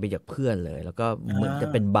ยหายไปจากเพื่อนเลยแล้วก็เหมือนจะ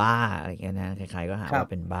เป็นบ้าอะไรเงี้ยนะใครๆก็หาว่า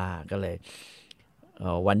เป็นบ้าก็เลย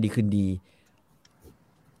วันดีคืนดี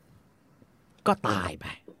ก็ตายไป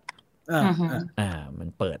มัน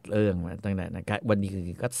เปิดเรื่องมาตั้งแต่นั้นวันดีคืน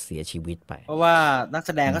ดีก็เสียชีวิตไปเพราะว่านักแ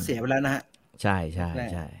สดงก็เสียไปแล้วนะฮะใช่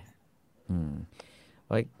เพ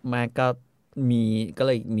ราะมาก็เ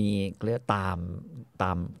ลยมีเรียกตา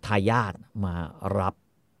มทายาทมารับ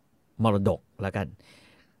มรดกแล้วกัน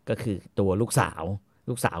ก็คือตัวลูกสาว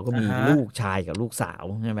ก็มีลูกชายกับลูกสาว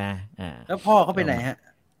ใช่ไหมแล้วพ่อเขาไปไหนฮะ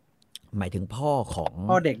หมายถึงพ่อของ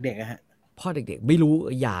พ่อเด็กๆฮะพ่อเด็กๆไม่รู้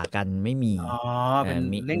หย่ากันไม่มีเป็น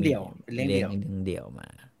เลี้ยงเดี่ยวเป็นเลี้ยงเดี่ยวมา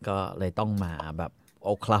ก็เลยต้องมาแบบโอ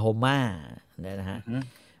คลาโฮมาเนี่ยนะฮะ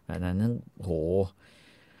อันนั้นโห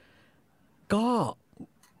ก็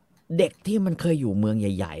เด็กที่มันเคยอยู่เมืองใ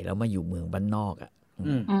หญ่ๆแล้วมาอยู่เมืองบ้านนอกอ่ะ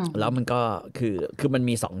แล้วมันก็คือมัน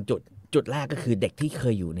มี2จุดแรกก็คือเด็กที่เค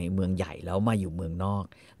ยอยู่ในเมืองใหญ่แล้วมาอยู่เมืองนอก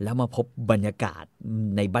แล้วมาพบบรรยากาศ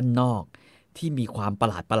ในบ้านนอกที่มีความประ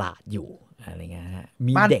หลาดอยู่อะไรเงี้ยฮะ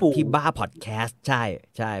มีเด็กที่บ้าพอดแคสต์ใ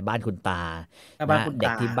ช่บ้านคุณตาเด็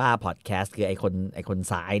กที่บ้าพอดแคสต์คือไอคน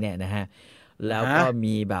ซ้ายเนี่ยนะฮะแล้วก็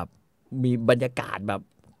มีแบบมีบรรยากาศแบบ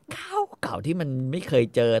เก่าที่มันไม่เคย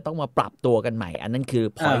เจอต้องมาปรับตัวกันใหม่อันนั้นคือ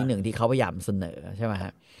พอยต์หนึ่งที่เขาพยายามเสนอใช่ไหมฮ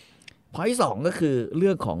ะพอยต์สองก็คือเ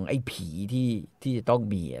รื่องของไอ้ผีที่จะต้อง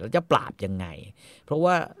มีแล้วจะปราบยังไงเพราะ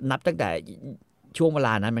ว่านับตั้งแต่ช่วงเวล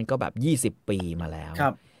านั้นมันก็แบบ20 ปีมาแล้ว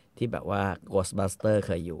ที่แบบว่า Ghostbuster เ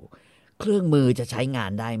คยอยู่เครื่องมือจะใช้งา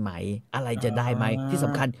นได้ไหมอะไรจะได้ไหมที่ส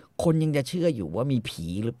ำคัญคนยังจะเชื่ออยู่ว่ามีผี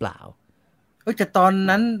หรือเปล่าแต่ตอน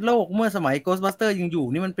นั้นโลกเมื่อสมัย Ghostbuster ยังอยู่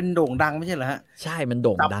นี่มันเป็นโด่งดังไม่ใช่เหรอฮะใช่มันโ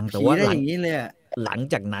ด่งดังแต่ว่าหลัง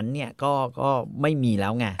จากนั้นเนี่ยก็ไม่มีแล้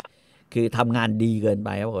วไงคือทำงานดีเกินไป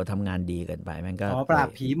เขาบอกทำงานดีเกินไปมันก็ปราบ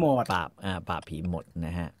ผีหมดปราบผีหมดน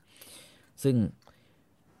ะฮะซึ่ง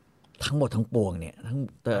ทั้งหมดทั้งปวงเนี่ยทั้ง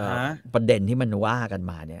ประเด็นที่มันว่ากัน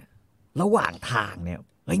มาเนี่ยระหว่างทางเนี่ย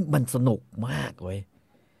มันสนุกมากเว้ย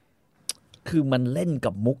คือมันเล่น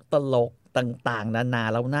กับมุกตลกต่างๆนานา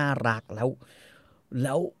แล้วน่ารักแ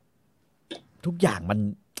ล้วทุกอย่าง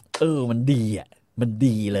มันดีอ่ะมัน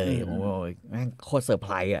ดีเลยโอ้ยแม่งโคตรเซอร์ไพ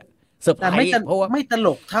รส์อ่ะเซอร์ไพรส์เพราะว่าไม่ตล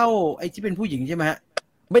กเท่าไอ้ที่เป็นผู้หญิงใช่ไหมฮะ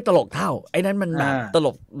ไม่ตลกเท่าไอ้นั้นมันแบบตล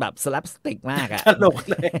กแบบสแลปสติกมากอ่ะตลก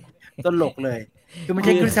เลย คือมันใ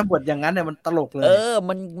ช้คริสซัมเบิร์ดอย่างนั้นเนี่ยมันตลกเลย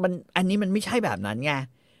มันอันนี้มันไม่ใช่แบบนั้นไง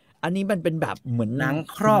อันนี้มันเป็นแบบเหมือน หนัง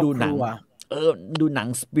ครอบครัวดูหนัง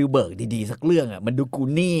สปิลเบิร์กดีๆสักเรื่องอ่ะมันดูกู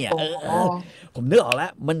นี่อ่ะผมนึกออกแล้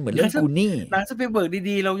วมันเหมือนเรื่องกูนี่หนังสปิลเบิร์ก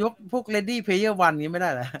ดีๆเรายกพวก Ready Player One นี้ไม่ได้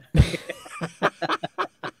เหรอ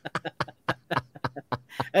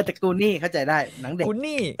แต่กูนี่เข้าใจได้หนังเด็กกู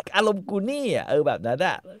นี่อารมณ์กูนี่อ่ะแบบนั้น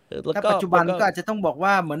อ่ะถ้าปัจจุบันก็อาจจะต้องบอกว่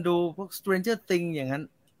าเหมือนดูพวก Stranger Things อย่างนั้น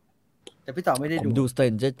แต่พี่ต่อไม่ได้ดูผมดู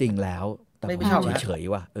Stranger Things แล้วแต่ไม่ชอบเฉย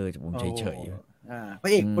ๆว่ะผมเฉยๆพร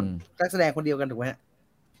ะเอกคนนักแสดงคนเดียวกันถูกไหมฮะ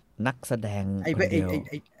นักแสดงไอ้พระเอก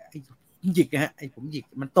ไอ้หยิกฮะไอ้ผมหยิก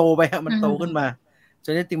มันโตไปฮะมันโตขึ้นมา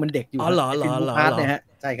Stranger Things มันเด็กอยู่เหรอเนี่ยฮะ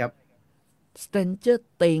ใช่ครับ Stranger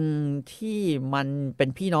Things ที่มันเป็น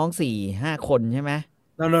พี่น้อง 4-5 คนใช่ไหม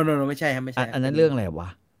no ไม่ใช่ครับไม่ใช่อันนั้นเรื่องอะไรวะ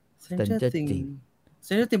Stranger Things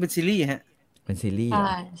เป็นซีรีส์ฮะเป็นซีรีส์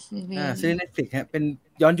ซีรีส์ Netflix ฮะเป็น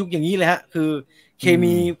ย้อนยุคอย่างนี้เลยฮะคือเค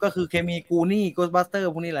มีก็คือเคมีกูนี่ Ghostbuster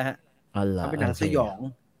พวกนี้แหละฮะเป็นหนังสยอง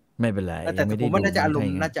ไม่เป็นไรแต่ผมว่าน่าจะอาร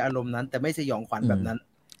มณ์นั้นแต่ไม่สยองขวัญแบบนั้น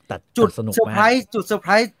จุดเซอร์ไพร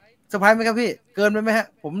ส์ไหมครับพี่เกินไปไหมฮะ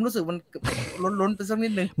ผมรู้สึกมันล้นไปสักนิ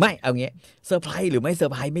ดนึงไม่เอางี้เซอร์ไพรส์หรือไม่เซอ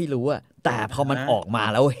ร์ไพรส์ไม่รู้อะแต่พอมันออกมา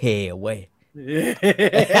แล้วเฮเว้ย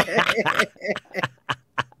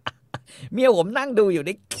เมียผมนั่งดูอยู่ใน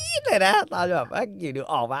กรี๊ดเลยนะตอนแบบอยู่ดู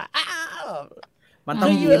ออกมามันต้อ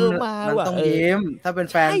งยิ้มถ้าเป็น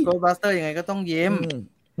แฟน Ghostbuster ยังไงก็ต้องยิ้ม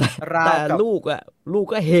แต่ลูก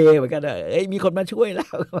ก็เฮเหมือนกันมีคนมาช่วยแล้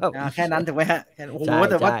วแค่นั้นถูกไหมฮะโอ้โห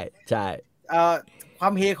แต่ว่าใช่ควา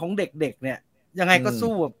มเฮของเด็กๆเนี่ยยังไงก็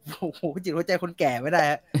สู้แบบโอ้โหจิตหัวใจคนแก่ไม่ได้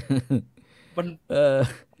ฮะ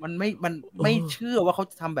มันไม่เชื่อว่าเขา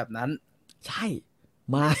จะทำแบบนั้นใช่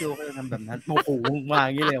มาเชื่อว่าจะทำแบบนั้นโอ้โหมาอ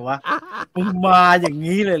ย่างนี้เลยวะมึงมาอย่าง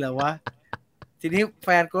นี้เลยเหรอวะทีนี้แฟ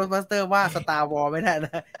น Ghostbuster ว่า Star Wars ไม่ได้น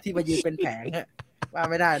ะที่มายืนเป็นแผงว่า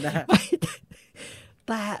ไม่ได้นะแ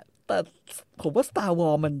ต่ผมว่า Star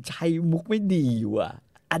Wars มันใช้มุกไม่ดีอยู่อ่ะ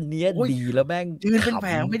อันนี้ดีแล้วแม่งยืนเป็นแผ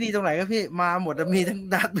งไม่ดีตรงไหนครับพี่มาหมดมีทั้ง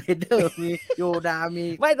ดาร์ธเวเดอร์มีโยดามี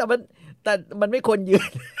ไม่แต่มันไม่ควรยืน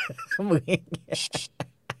มืออย่างเงี้ย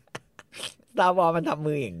Star Wars มันทำ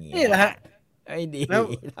มืออย่างนี้นี่แหละฮะไม่ดีแล้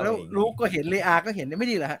วลูกก็เห็นเลอาก็เห็นไม่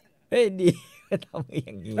ดีเหรอฮะไม่ดีทำมืออ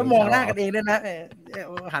ย่างนี้แล้วมองหน้ากันเองด้วยนะ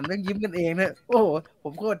หันไปยิ้มกันเองเนี่ยโอ้โหผ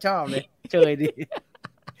มโคตรชอบเลยเจยดี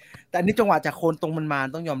แต่อันนี้จังหวะจากโคนตรงมันมา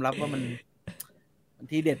ต้องยอมรับว่ามัน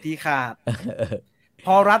ทีเด็ดที่ขาดพ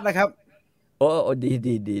อรัดนะครับโอ้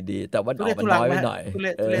ดีแต่ว่ามันน้อยไปหน่อยทุเร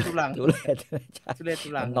ศทุลัง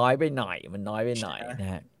มันน้อยไปหน่อยนะ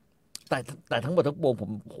ฮะแต่ทั้งหมดทั้งปวง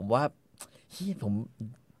ผมว่าผม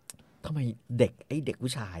ทำไมเด็ก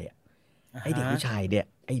ผู้ชายอ่ะไอเด็กผู้ชายเนี่ย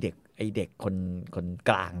ไอเด็กคน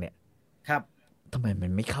กลางเนี่ยครับทำไมมั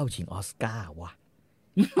นไม่เข้าชิงออสการ์วะ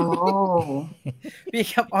พี่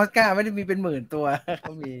ครับออสการ์ไม่ได้มีเป็นหมื่นตัวเข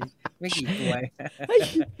ามีไม่กี่ตัว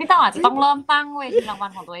พี่ต่ออาจจะต้องเริ่มตั้งเวทีรางวัล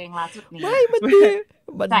ของตัวเองละจุดนี้ไม่มั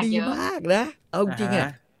นดีมากนะเอาจริงอ่ะ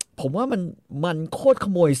ผมว่ามันโคตรข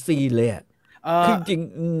โมยซีนเลยอ่ะจริง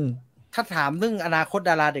ถ้าถามเรื่องอนาคต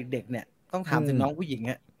ดาราเด็กๆเนี่ยต้องถามถึงน้องผู้หญิง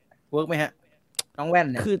ฮะเวิร์กไหมฮะน้องแว่น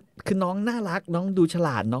เนี่ยคือน้องน่ารักน้องดูฉล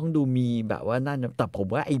าดน้องดูมีแบบว่านั่นแต่ผม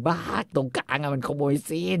ว่าไอ้บ้าตรงกลางอะมันขโมย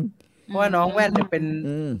ซีนเพราะว่าน้องแว่นเนี่ยเ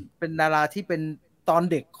ป็นดาราที่เป็นตอน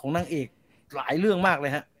เด็กของนางเอกหลายเรื่องมากเล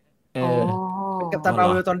ยฮะเป็นกัปตันมาร์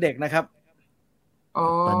เวลตอนเด็กนะครับ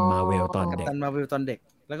กัปตันมาร์เวลตอนเด็ก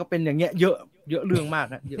แล้วก็เป็นอย่างเงี้ยเยอะเรื่องมาก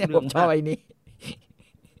ฮะเยอะเรื่องชอบไอ้นี่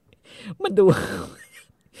มัน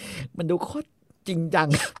ดูโคตรจริงจัง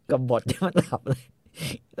กับบทที่มันทำเลย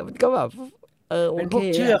แต่มันก็แบบเป็นพวก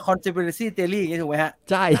เชื่อ conspiracy theory อย่างนี้ถูกไหมฮะ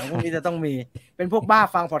ใช่พวกนี้จะต้องมีเป็นพวกบ้า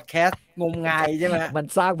ฟังพอดแคสต์งมงายใช่ไหมมัน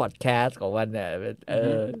สร้างพอดแคสต์ของมันเนี่ย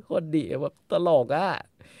โคตรดีแบบตลกอ่ะ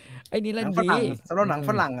ไอ้นี่แล้วดีสำหรับหนัง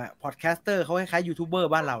ฝรั่งอ่ะพอดแคสเตอร์เขาคล้ายๆยูทูบเบอ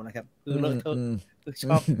ร์บ้านเรานะครับคือเลอะเทอะคือช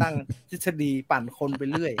อบตั้งทฤษฎีปั่นคนไป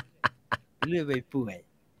เรื่อยไปเปื่อย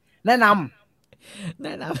แนะน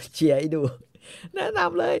ำเชียร์ให้ดูแนะน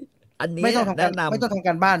ำเลยอันนี้ไม่ต้องทำกา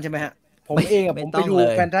รบ้านใช่ไหมฮะผมเองผมไปดู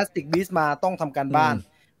Fantastic Beasts มาต้องทำการบ้าน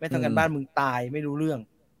ไม่ทำการบ้านมึงตายไม่รู้เรื่อง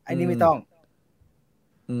ไอ้นี่ไม่ต้อง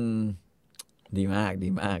ดีมากอัน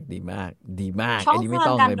นี้ไม่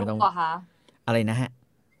ต้องเลยไม่ต้องอะไรนะฮะ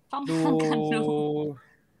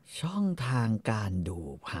ช่องทางการดู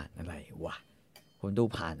ผ่านอะไรวะผมดู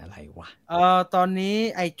ผ่านอะไรวะตอนนี้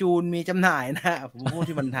ไอจูนมีจำหน่ายนะผมพูด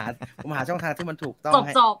ที่ผมหาช่องทางที่มันถูกต้อง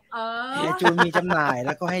จบไอจูนมีจำหน่ายแ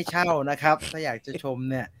ล้วก็ให้เช่านะครับถ้าอยากจะชม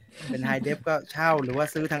เนี่ยเป็นไฮเดฟก็เช่าหรือว่า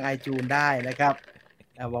ซื้อทางไอจูนได้นะครับ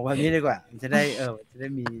บอกแบบนี้ดีกว่าจะได้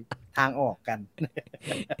มี ทางออกกัน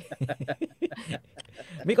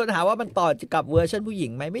มีคนถามว่ามันต่อกับเวอร์ชันผู้หญิ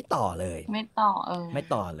งไหมไม่ต่อเลย ไม่ต่อไม่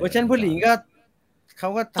ต่อเลยเวอร์ชันผู้หญิงก็เขา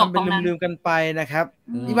ก็ทำเป็นลืมๆกันไปนะครับ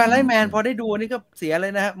อีวานไลท์แมนพอได้ดูนี่ก็เสียเล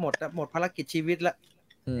ยนะฮะหมดภารกิจชีวิตละ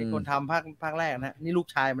ไอ้คนทำภาคแรกนะนี่ลูก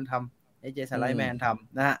ชายมันทำไอ้เจสันไลท์แมนท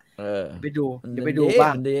ำนะฮะไปดูเดี๋ยวไปดูบ้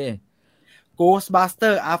าง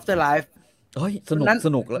Ghostbuster Afterlife เฮ้ยส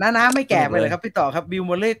นุกแล้วน้าไม่แก่ไปเลยครับพี่ต่อครับบิลเ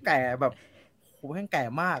มอร์เล่แก่แบบโหแม่งแก่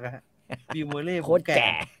มากอะฮะบิลเมอร์เล่โคตรแ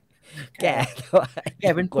ก่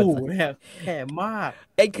เป็นปู่เนี่ยแก่มาก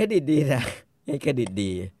เอ็นเครดิตดีนะเอ็นเครดิต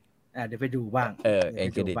ดีเดี๋ยวไปดูบ้างเอ็น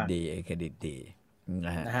เครดิตดีน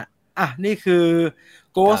ะฮะนี่คือ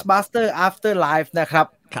Ghostbuster Afterlife นะครับ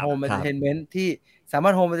Home Entertainment ที่สามา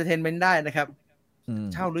รถ Home Entertainment ได้นะครับ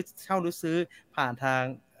เช่าหรือซื้อผ่านทาง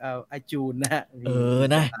iTunes นะฮะ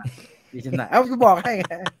นะดีจังนะจะบอกให้ไง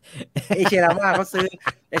เอเชียรามาเขาซื้อ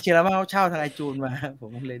เอเชียรามาเขาเช่าทาง iTunes มาผม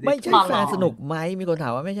เลยไม่ใช่แฟนสนุกไหมมีคนถา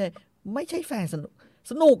มว่าไม่ใช่แฟน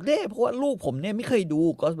สนุกเด้เพราะว่าลูกผมเนี่ยไม่เคยดู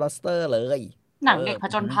Ghostbuster เลยหนังเด็กผ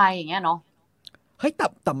จญภัยอย่างเงี้ยเนาะเฮ้ย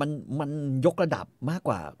แต่มันยกระดับมากก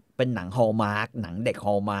ว่าเป็นหนังฮอลมาร์กหนังเด็กฮ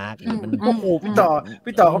อลมาร์กมันโอ้โหพี่ต่อ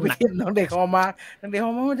เขาไปเทียบหนังเด็กฮอลมาร์กหนังเด็กฮ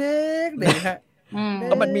อลมาร์กเด็กฮะ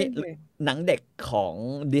ก็มันมีหนังเด็กของ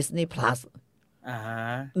Disney Plus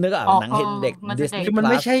นึกออกหนังเด็ก Disney คือมัน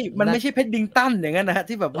ไม่ใช่เพชรดิงตันอย่างนั้นนะฮะ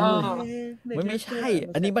ที่แบบมันไม่ใช่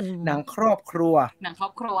อันนี้มันหนังครอบครัว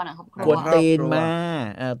กวนตีนมา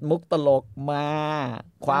มุกตลกมา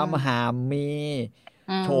ความหามมี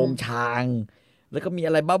โชงชางแล้วก็มีอ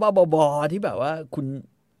ะไรบ้าๆบอๆที่แบบว่า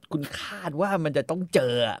คุณคาดว่ามันจะต้องเจ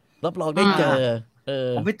อรับรองได้เจอ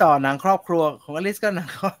ผมพี่ต่อหนังครอบครัวของอลิสก็หนัง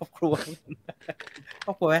ครอบครัวคร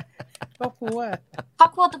อบครัวไหมครอบครัว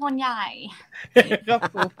ตะบนใหญ่ครอบ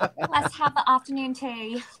ครัว Let's have the afternoon tea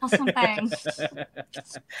or something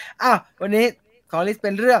วันนี้ของอลิสเ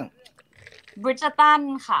ป็นเรื่อง Bridgerton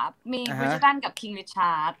ค่ะมี Bridgerton กับ King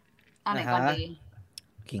Richard อันไหนก่อนดี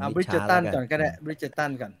Bridgerton ก่อนก็ได้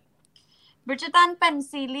Bridgerton ก่อน Bridgerton เป็น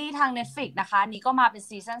ซีรีส์ทาง Netflix นะคะนี่ก็มาเป็น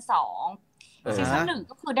ซีซั่น2ซีซั่น1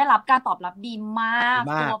ก็คือได้รับการตอบรับดีมาก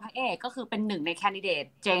ตัวพระเอกก็คือเป็นหนึ่งในแคนดิเดต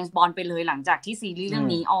เจมส์บอนด์ไปเลยหลังจากที่ซีรีส์เรื่อง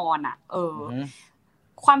นี้ออน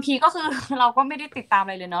ความพีก็คือเราก็ไม่ได้ติดตามอะ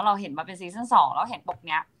ไรเลยเนาะเราเห็นมาเป็นซีซั่น2แล้วเห็นปกเ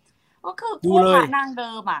นี้ยก็คือคู่พระนางเ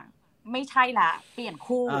ดิมไม่ใช่ละเปลี่ยน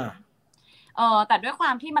คู่แต่ด้วยควา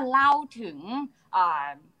มที่มันเล่าถึง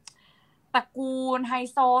ตระกูลไฮ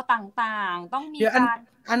โซต่างๆต้องมีการ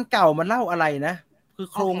อันเก่ามันเล่าอะไรนะคือ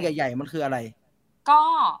โครงใหญ่ๆมันคืออะไรก็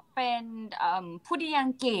เป็นผู้ดีอั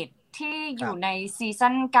งกฤษที่อยู่ในซี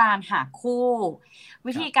ซั่นการหาคู่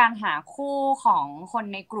วิธีการหาคู่ของคน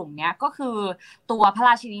ในกลุ่มเนี้ยก็คือตัวพระร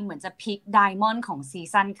าชินีเหมือนจะพิกไดมอนด์ของซี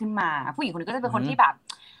ซั่นขึ้นมาผู้หญิงคนนี้ก็จะเป็นคนที่แบบ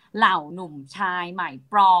เหล่าหนุ่มชายใหม่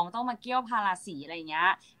ปรองต้องมาเกี่ยวพาราสีอะไรเงี้ย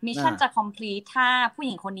มิชชั่นจะคอมพลีทถ้าผู้ห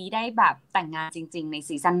ญิงคนนี้ได้แบบแต่งงานจริงๆใน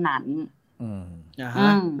ซีซั่นนั้น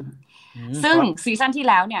ซึ่งซีซั่นที่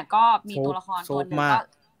แล้วเนี่ยก็มีตัวละครตัวนึงก็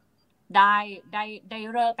ได้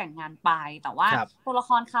เลิกแต่งงานไปแต่ว่าตัวละค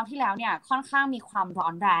รคราวที่แล้วเนี่ยค่อนข้างมีความร้อ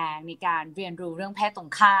นแรงในการเรียนรู้เรื่องเพศตรง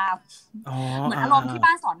ข้ามเหมือนอารมณ์ที่บ้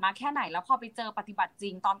านสอนมาแค่ไหนแล้วพอไปเจอปฏิบัติจริ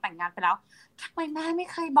งตอนแต่งงานไปแล้วทำไมแม่ไม่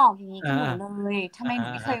เคยบอกอย่างนี้กับหนูเลยทำไมหนู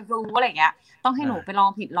ไม่เคยรู้อะไรเงี้ยต้องให้หนูไปลอ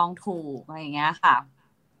งผิดลองถูกอะไรเงี้ยค่ะ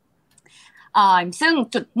ซึ่ง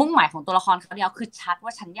จุดมุ่งหมายของตัวละครเขาเดียวคือชัดว่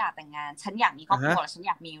าฉันอยากแต่งงานฉันอยากมีครอบครัวและฉันอ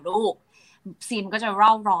ยากมีลูกซีนก็จะเร่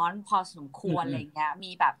าร้อนพอสมควรอะไรเงี้ย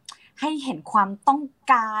มีแบบให้เห็นความต้อง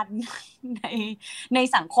การใน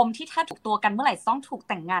สังคมที่ถ้าถูกตัวกันเมื่อไหร่ต้องถูก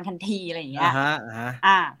แต่งงานทันทีอะไรอย่างเงี้ย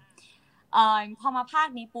พอมาภาค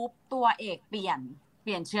นี้ปุ๊บตัวเอกเป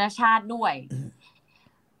ลี่ยนเชื้อชาติด้วย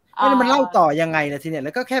มันเล่าต่อยังไงล่ะทีเนี้ยแ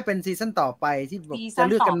ล้วก็แค่เป็นซีซั่นต่อไปที่จะ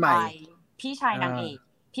เลือกกันใหม่พี่ชายนางเอก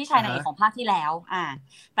ของภาคที่แล้ว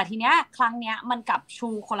แต่ทีเนี้ยครั้งเนี้ยมันกลับชู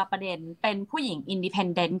คนละประเด็นเป็นผู้หญิงอินดิเพน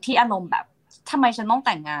เดนต์ที่อารมณ์แบบทำไมฉันต้องแ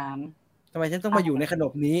ต่งงานทำไมฉันต้องมาอยู่ในขน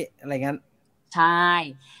บนี้อะไรงั้นใช่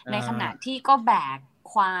ในขณะที่ก็แบก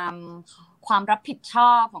ความรับผิดช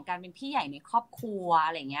อบของการเป็นพี่ใหญ่ในครอบครัวอ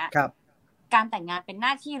ะไรเงี้ยการแต่งงานเป็นหน้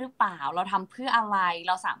าที่หรือเปล่าเราทำเพื่ออะไรเ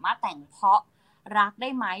ราสามารถแต่งเพราะรักได้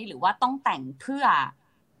ไหมหรือว่าต้องแต่งเพื่อ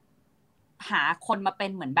หาคนมาเป็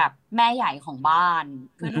นเหมือนแบบแม่ใหญ่ของบ้าน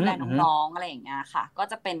เพื่อดูแลน้องๆอะไรอย่างเงี้ยค่ะก็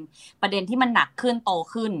จะเป็นประเด็นที่มันหนักขึ้นโต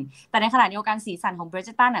ขึ้นแต่ในขณะเดียวกันสีสันของ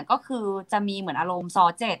Bridgerton ก็คือจะมีเหมือนอารมณ์ซอ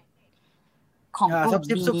เจ็ดของกลุ่ม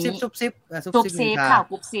นี้ซุบซิบข่าว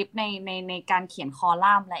กรุ๊ปซิปในการเขียนคอ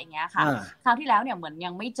ลัมน์อะไรอย่างเงี้ยค่ะคราวที่แล้วเนี่ยเหมือนยั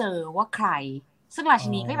งไม่เจอว่าใครซึ่งราชิ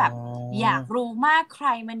นีก็แบบอยากรู้มากใคร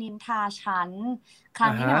มานินทาฉันครา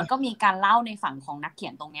วนี้เนี่ยมันก็มีการเล่าในฝั่งของนักเขี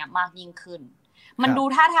ยนตรงเนี้ยมากยิ่งขึ้นมันดู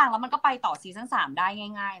ท่าทางแล้วมันก็ไปต่อซีซั่น3ได้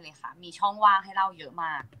ง่ายๆเลยค่ะมีช่องว่างให้เล่าเยอะม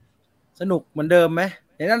าก สนุกเหมือนเดิมไหม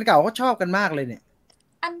เห็นอันเก่าก็ชอบกันมากเลยเนี่ย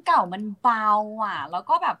อันเก่ามันเบาอ่ะ แล้ว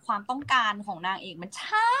ก็แบบความต้องการของนางเอกมัน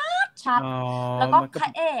ชัดแล้วก็พร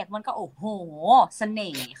ะเอกมันก็โอ้โหเส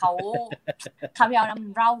น่ห์เขาคำยาวมั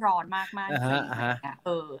นเร่าร้อนมากๆจริง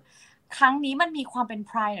ครั้งนี้มันมีความเป็น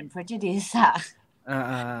Pride and Prejudice อ่ะ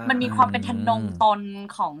มันมีความเป็นทนงตน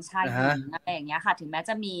ของชายหญิงอะไรอย่างเงี้ยค่ะถึงแม้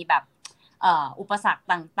จะมีแบบอุปสรรค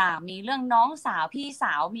ต่างๆมีเรื่องน้องสาวพี่ส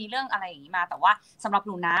าวมีเรื่องอะไรอย่างนี้มาแต่ว่าสำหรับ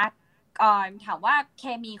หนูนะถามว่าเค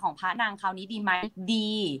มีของพระนางคราวนี้ดีไหม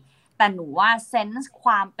ดีแต่หนูว่าเซนส์ค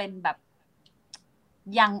วามเป็นแบบ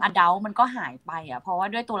ยังอดัลต์มันก็หายไปอ่ะเพราะว่า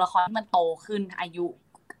ด้วยตัวละครที่มันโตขึ้นอายุ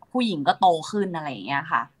ผู้หญิงก็โตขึ้นอะไรอย่างเงี้ย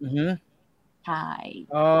ค่ะใช่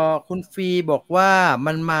คุณฟีบอกว่า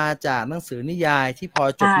มันมาจากหนังสือนิยายที่พอ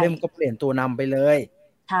จบเล่มก็เปลี่ยนตัวนำไปเลย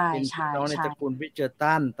เป็นพี่น้องในตระกูลบริดเจอร์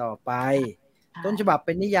ตันต่อไปต้นฉบับเ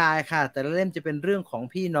ป็นนิยายค่ะแต่ละเล่มจะเป็นเรื่องของ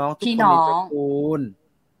พี่น้องทุกคนในตระกูล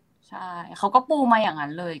ใช่เขาก็ปูมาอย่างนั้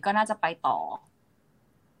นเลยก็น่าจะไปต่อ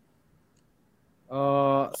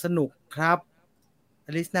สนุกครับอ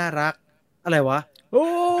ลิสน่ารักอะไรวะโอ้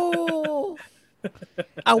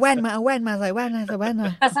เอาแว่นมาใส่แว่นมา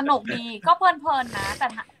แต่สนุกดีก็เพลินๆนะแ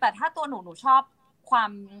ต่ถ้าตัวหนูชอบคว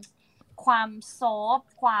ามโซฟ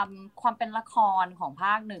ความเป็นละครของภ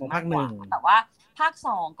าคหนึ่งมากกว่าแต่ว่าภาค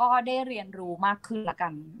2ก็ได้เรียนรู้มากขึ้นละกั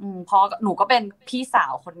นเพราะหนูก็เป็นพี่สา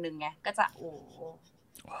วคนนึงไงก็จะ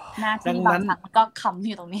หน้าที่บางครั้งก็คำอ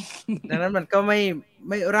ยู่ตรงนี้ดังนั้นมันก็ไ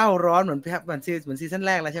ม่เร่าร้อนเหมือนซีซั่นแ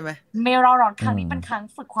รกแล้วใช่ไหมไม่เร่าร้อนครั้งนี้เป็นครั้ง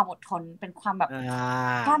ฝึกความอดทนเป็นความแบบ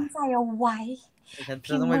กั้นใจเอาไว้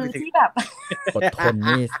พิมพ์มือที่แบบอดทน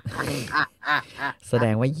นี่แสด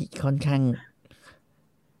งว่าค่อนข้าง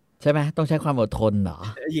ใช่ไหมต้องใช้ความอดทนเหรอ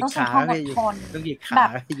ต้องใช้ความอดทนต้องหยิกขาแบบ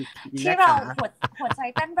ที่เราหัวใจ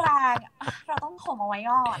เต้นแรงเราต้องข่มเอาไว้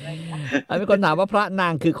ก่อนเลยมีคนถามว่าพระนา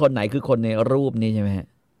งคือคนไหนคือคนในรูปนี้ใช่ไหม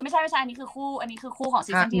ไม่ใช่อันนี้คือคู่ของ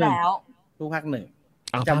ซีซั่นที่แล้วคู่ภาคหนึ่ง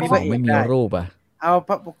จำไม่มีรูปอ่ะเอา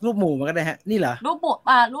รูปหมู่มาก็ได้ฮะนี่เหรอรูปหมู่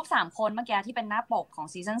รูป3คนเมื่อกี้ที่เป็นหน้าปกของ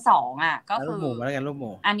ซีซั่น2อ่ะก็คือรูปหมู่มาแล้วกันรูปห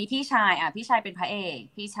มู่อันนี้พี่ชายเป็นพระเอก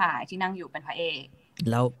พี่ชายที่นั่งอยู่เป็นพระเอก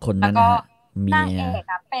แล้วคนนั้นนะนางเอก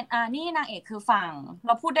เป็นนี่นางเอกคือฝั่งเ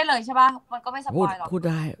ราพูดได้เลยใช่ป่ะมันก็ไม่สปอยหรอกพูด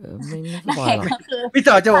ได้ไม่สปอยหรอกพี่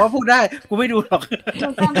ต่อจะบอกว่าพูดได้กูไม่ดูหรอกหนู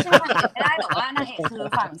จำชื่อนางเอกไม่ได้หรอกว่านางเอกคือ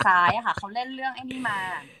ฝั่งซ้ายอะค่ะเขาเล่นเรื่องไอ้นี่มา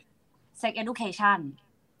Sex Education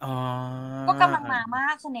ก็กำลังมามา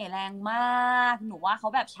กเสน่ห์แรงมากหนูว่าเขา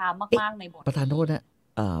แบบชามมากๆในบทประธานโทษนะ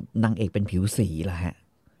นางเอกเป็นผิวสีเหรอฮะ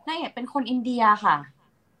นางเอกเป็นคนอินเดียค่ะ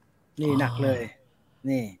นี่หนักเลย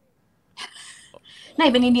นี่นางเอ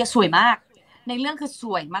กเป็นอินเดียสวยมากในเรื่องคือส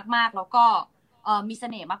วยมากๆแล้วก็มีเส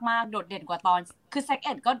น่ห์มากๆโดดเด่นกว่าตอนคือSex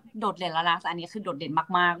Edก็โดดเด่นแล้วนะแต่อันนี้คือโดดเด่น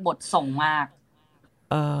มากๆบทส่งมาก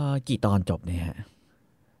กี่ตอนจบเนี่ยฮะ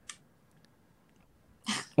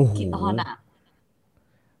กี่ตอนอะ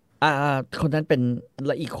คนนั้นเป็นแ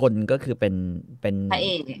ละอีกคนก็คือเป็น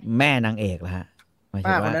แม่นางเอกแล้วฮะ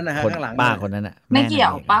ป้าคนนั้นนะฮะข้างหลังป้าคนนั้นอ่ะไม่เกี่ย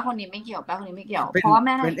วป้าคนนี้ไม่เกี่ยวเพราะว่าแ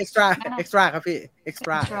ม่เป็นเอ็กซ์ตร้าครับพี่เอ็กซ์ต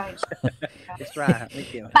ร้าไม่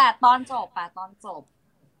เกี่ยว8 ตอนจบ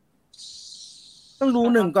ต้องดู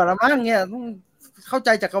1ก่อนละมั้งเนี่ยต้องเข้าใจ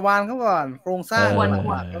จักรวาลเขาก่อนโครงสร้างคว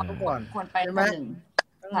รไปใช่ไหม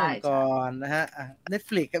ก่อนนะฮะ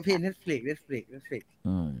Netflix ครับพี่ Netflix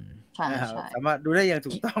สามารถดูได้อย่าง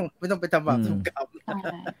ถูกต้องไม่ต้องไปทำบาปทำกรรม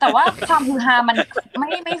แต่ว่าความฮือฮามัน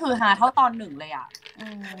ไม่ฮือฮาเท่าตอน1เลยอ่ะ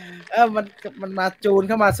มันมาจูนเ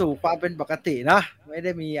ข้ามาสู่ความเป็นปกติเนาะไม่ไ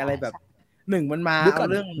ด้มีอะไรแบบ1มันมาเอา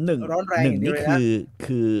เรื่องร้อนแรงนี่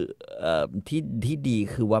คือที่ดี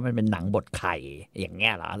คือว่ามันเป็นหนังบทไข่อย่างเงี้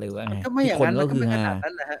ยเหรอหรือว่าไงคนก็คือฮา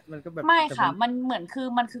มันก็แบบไม่ค่ะมันเหมือนคือ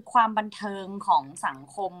มันคือความบันเทิงของสัง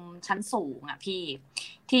คมชั้นสูงอ่ะพี่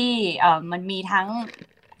ที่มันมีทั้ง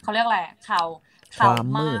เขาเรียกอะไรข่าว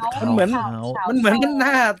มืดมันเหมือนมันห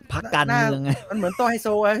น้าพักการเมืองมันเหมือนโต้ไฮโซ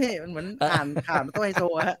อะพี่มันเหมือนอ่านข่าวโต้ไฮโซ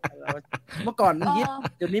อะเมื่อก่อนฮิต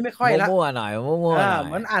เดี๋ยวนี้ไม่ค่อยละมั่วหน่อยเ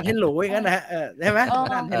หมือนอ่านเฮลโหลอย่างนั้นนะใช่ไหม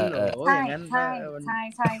อ่านเฮลโหลอย่างนั้นใช่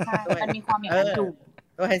มันมีความอย่างนั้นอยู่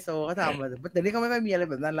โต้ไฮโซเขาทำแต่เดี๋ยวนี้เขาไม่มีอะไร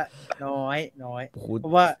แบบนั้นละน้อยเพรา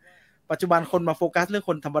ะว่าปัจจุบันคนมาโฟกัสเรื่อง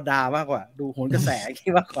คนธรรมดามากกว่าดูโหนกระแส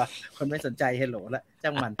มากกว่าคนไม่สนใจเฮลโหลละจ้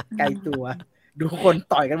างมันไกลตัวดูคน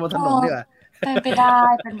ต่อยกันบนถนนดีกว่าเป็นไปได้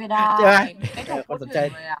ใช่ไหมไม่ถูกคนสนใจ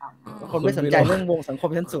คนไม่สนใจเรื่องวงสังค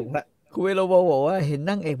มชั้นสูงละคุณเวโรโบบอกว่าเห็น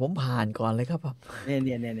นั่งเอกผมผ่านก่อนเลยครับผมเ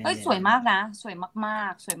นี่ยสวยมากนะสวยมา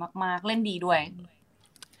กเล่นดีด้วย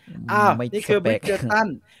นี่คือบริดเจอร์ตัน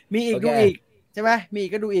มีอีกดูอีกใช่ไหมมีอี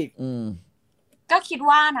กก็ดูอีก ก็คิด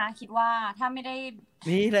ว่าถ้าไม่ได้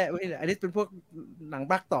นี่แหละอันนี้เป็นพวกหนัง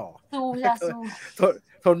ภาคต่อสู้จะสู้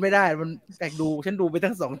ทนไม่ได้มันแต่ฉันดูไป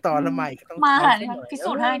ทั้ง2 ตอนแล้วต้องมาพิ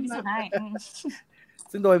สูจน์ให้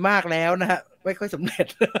ซึ่งโดยมากแล้วนะฮะไม่ค่อยสำเร็จ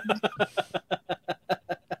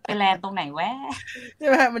ไปแลนตรงไหนแวะใช่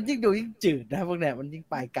ไหมมันยิ่งดูยิ่งจืดนะพวกเนี้ยมันยิ่ง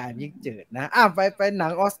ปลายกายมันยิ่งจืดนะไปหนั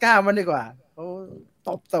งออสการ์มันดีกว่าโอ้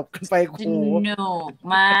ตบกันไปโอ้โหหนุก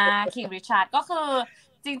มากคิงริชาร์ดก็คือ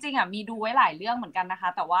จริงๆอ่ะมีดูไว้หลายเรื่องเหมือนกันนะคะ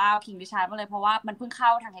แต่ว่าคิงริชาร์ดมาเลยเพราะว่ามันเพิ่งเข้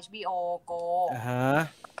าทาง HBO Go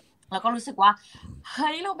แล้วก็รู้สึกว่าเ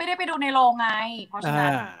ฮ้ยเราไม่ได้ไปดูในโรงไงเพราะฉะนั้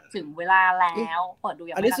นถึงเวลาแล้วเปิดดูอ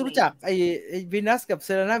ย่างอันนี้รู้จักไอ้วีนัสกับเซ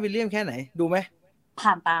เลนาวิลเลียมแค่ไหนดูไหมผ่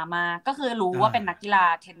านตามาก็คือรู้ว่าเป็นนักกีฬา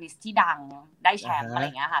เทนนิสที่ดังได้แชมป์อะไร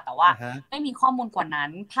เงี้ยค่ะแต่ว่าไม่มีข้อมูลกว่านั้น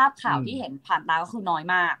ภาพข่าวที่เห็นผ่านตาก็คือน้อย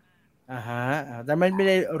มากแต่ไม่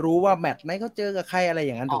ได้รู้ว่าแมตช์ไหนเขาเจอกับใครอะไรอ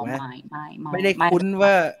ย่างนั้นถูกไหมไม่ได้คุ้นว่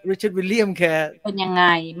าริชาร์ดวิลเลียมแค่เป็นยังไง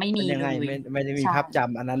ไม่มีเลยไม่ได้มีภาพจ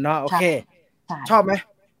ำอันนั้นเนาะโอเคชอบไหม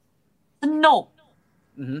สนุก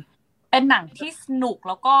เป็นหนังที่สนุกแ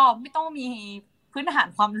ล้วก็ไม่ต้องมีพื้นฐาน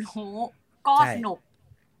ความรู้ก็สนุก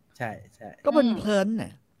ใช่ก็เพลินน่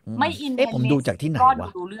ะไม่อินผมดูจากที่ไหนวะ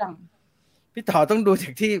ดูเรื่องพี่ต่อต้องดูจา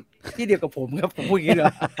กที่เดียวกับผมครับผมพูดอย่างนี้เหร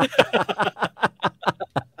อ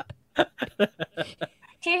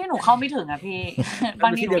ที่หนูเข้าไม่ถึงอ่ะพี่บา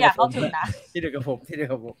งทีหนูอยากเข้าถึงนะที่เดียวกับผม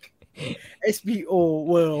HBO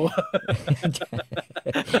World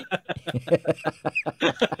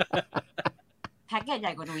แพ็กเกจให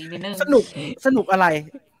ญ่กว่าหนูอีกนิดนึงสนุกอะไร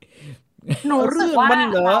หนูเรื่องมัน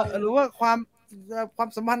เหรอหรือว่าความ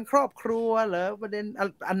สัมพันธ์ครอบครัวเหรอประเด็น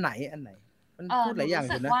อันไหนมันพูดหลายอย่างอ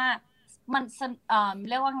ยู่นะว่ามัน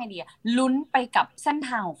เรียกว่าไงดีลุ้นไปกับเส้นท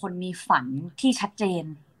างของคนมีฝันที่ชัดเจน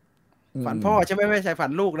ฝันพ่อใช่ไหมไม่ใช่ฝั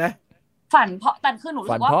นลูกนะฝันพ่อแต่คือหนูรู้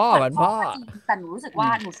สึกว่าฝันพ่อแต่หนูรู้สึกว่า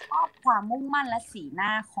หนูชอบความมุ่งมั่นและสีหน้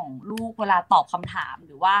าของลูกเวลาตอบคำถามห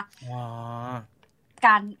รือว่าก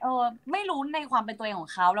ารไม่รู้ในความเป็นตัวเองของ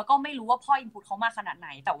เขาแล้วก็ไม่รู้ว่าพ่ออินพุตเขามาขนาดไหน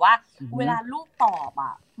แต่ว่าเวลาลูกตอบ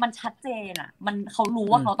อ่ะมันชัดเจนอ่ะมันเขารู้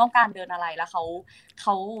ว่าเขาต้องการเดินอะไรแล้วเขา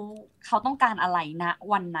ต้องการอะไรนะ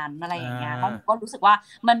วันนั้นอะไรอย่างเงี้ยก็รู้สึกว่า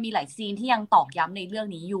มันมีหลายซีนที่ยังตอกย้ำในเรื่อง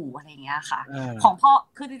นี้อยู่อะไรอย่างเงี้ยค่ะของพ่อ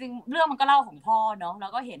คือจริงๆเรื่องมันก็เล่าของพ่อเนาะแล้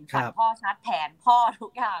วก็เห็นฝั่งพ่อชัดแผนพ่อทุ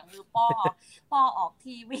กอย่างคือพ่อออก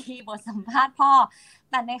ทีวีบทสัมภาษณ์พ่อ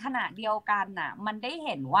แต่ในขณะเดียวกันน่ะมันได้เ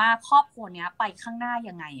ห็นว่าครอบครัวเนี้ยไปข้างหน้า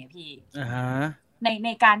ยังไงอ่ะพี่ใน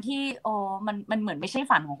การที่มันเหมือนไม่ใช่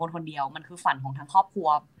ฝันของคนคนเดียวมันคือฝันของทั้งครอบครัว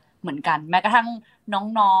เหมือนกันแม้กระทั่ง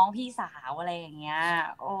น้องๆพี่สาวอะไรอย่างเงี้ย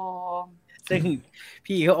ซึ่ง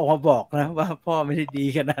พี่เขาออกมาบอกนะว่าพ่อไม่ได้ดี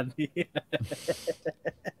ขนาดนี้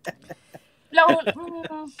แล้ว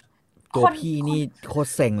ตัวพี่นี่โคตร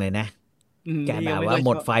เซ็งเลยนะแกแบบว่าห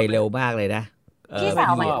มดไฟเร็วมากเลยนะพี่สา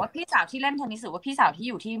วหมายถึงว่าพี่สาวที่เล่นเทนนิสหรือว่าพี่สาวที่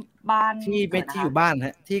อยู่ที่บ้านที่อยู่บ้านฮ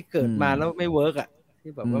ะที่เกิดมาแล้วไม่เวิร์กอ่ะ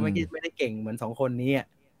ที่แบบว่าไม่ได้เก่งเหมือน2 คนนี้อ่ะ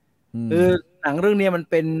คือหนังเรื่องนี้มัน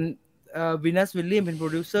เป็นวีนัสวิลเลียมเป็นโปร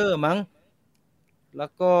ดิวเซอร์มั้งแล้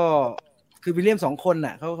วก็คือวิลเลียม2 คน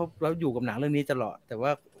น่ะเขาอยู่กับหนังเรื่องนี้ตลอดแต่ว่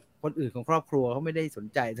าคนอื่นของครอบครัวเขาไม่ได้สน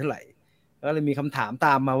ใจเท่าไหร่ก็เลยมีคำถามต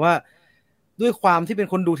ามมาว่าด้วยความที่เป็น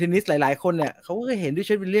คนดูเทนนิสหลายๆคนเนี่ยเขาก็เห็นริ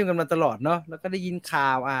ชาร์ดวิลเลียมกันมาตลอดเนาะแล้วก็ได้ยินข่า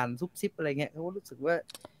วอ่านซุบซิบอะไรเงี้ยเขารู้สึกว่า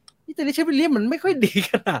แต่ริชาร์ดวิลเลียมมันไม่ค่อยดี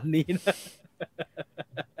ขนาดนี้นะ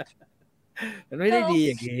มันไม่ได้ดี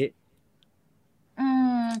อย่างนี้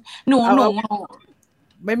หนู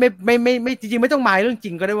ไม่จริงๆไม่ต้องหมายเรื่องจ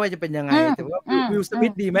ริงก็ได้ว่าจะเป็นยังไงแต่ว่าวิลสมิ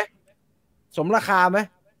ธดีไหมสมราคาไหม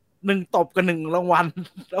1 ตบกับ1 รางวัล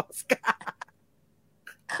ออสการ์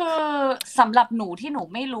คือสำหรับหนูที่หนู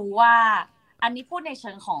ไม่รู้ว่าอันนี้พูดในเ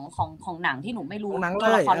ชิงของหนังที่หนูไม่รู้ตัว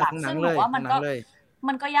ละครหลักซึ่งหนูว่ามั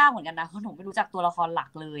นก็ยากเหมือนกันนะเพราะหนูไม่รู้จักตัวละครหลัก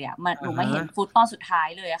เลยอ่ะหนูไม่เห็นฟุตตอนสุดท้าย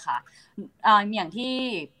เลยอะค่ะอย่างที่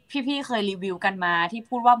พี่ๆเคยรีวิวกันมาที่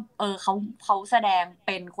พูดว่าเขาแสดงเ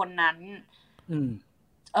ป็นคนนั้น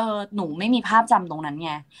หนูไม่มีภาพจำตรงนั้นไ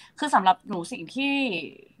งคือสำหรับหนูสิ่งที่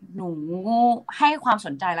หนูให้ความส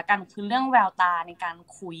นใจละกันคือเรื่องแววตาในการ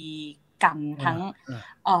คุยกันทั้ง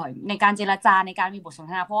ในการเจรจาในการมีบทสน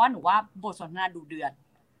ทนาเพราะว่าหนูว่าบทสนทนาดูเดือด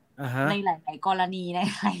ในหลายๆกรณีใน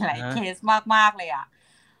หลายๆเคสมากๆเลยอ่ะ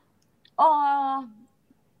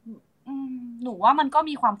หนูว่ามันก็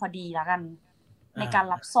มีความพอดีละกันในการ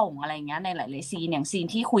รับส่งอะไรเงี้ยในหลายๆซีนอย่างซีน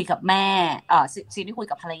ที่คุยกับแม่ซีนที่คุย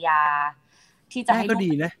กับภรรยาที่จะให้ลู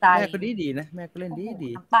กนะแม่ก็ดีนะแม่ก็เล่นดี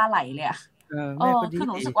น้ำตาไหลเลยอ่ะคือห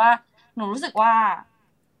นูรู้สึกว่า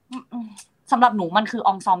สำหรับหนูมันคือ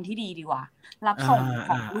องซอมที่ดีกว่ารับส่ง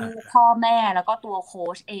ของลูกพ่อแม่แล้วก็ตัวโค้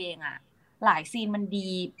ชเองอ่ะหลายซีนมันดี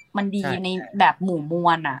ในแบบหมู่มว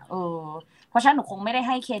ลอ่ะเพราะฉะนั้นหนูคงไม่ได้ใ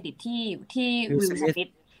ห้เครดิตที่วิลสมิธ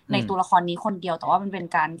ในตัวละครนี้คนเดียวแต่ว่ามันเป็น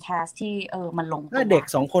การแคสที่มันลงตัว เด็ก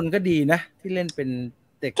2 คนก็ดีนะที่เล่นเป็น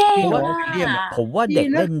เด็ก เก่ง พี่น้อง อะ วิลเลียมอะ ผมว่าเด็ก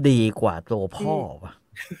เล่นดีกว่าตัวพ่อว่ะ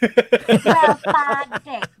แววตา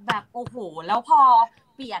เด็กแบบโอ้โหแล้วพอ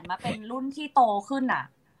เปลี่ยนมาเป็นรุ่นที่โตขึ้นอ่ะ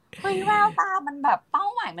เฮ้ยแววตามันแบบเป้า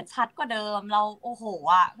หมายมันชัดกว่าเดิมเราโอ้โห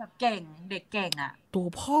อ่ะแบบเก่งเด็กเก่งอ่ะ ตัว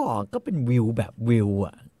พ่อก็เป็นวิวแบบวิว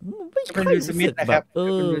อ่ะมันไม่ เป็น ค่อย วิลส รู้ มิ สึ ธ ก นะ แบ ครับ บ เ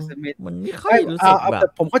ป็นวิลสมิธ มันไม่ค่อยรู้สึกแบ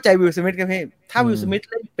บ ผมเข้าใจวิลสมิธครับพี่ถ้าวิลสมิธ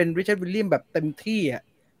เล่นเป็นริชาร์ดวิลเลียมแบบเต็มที่อ่ะ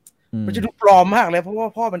มันจะดูปลอมมากเลยเพราะว่า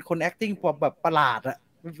พ่อเป็นคน acting แบบประหลาดอ่ะ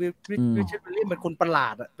ริชาร์ดวิลเลียมเป็นคนประหลา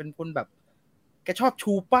ดอ่ะเป็นคนแบบแกชอบ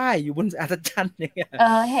ชูป้ายอยู่บนอัศจรรย์อย่างเงี้ย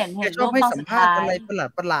เห็น แกชอบให้สัมภาษณ์อะไรประ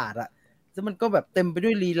หลาดอ่ะแล้วมันก็แบบเต็มไปด้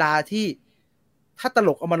วยลีลาที่ถ้าตล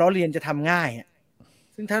กเอามาล้อเลียนจะทำง่ายอ่ะ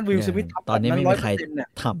ซึ่งท่านวิลสมิธ ตอนนี้ไม่มีใคร เนี่ย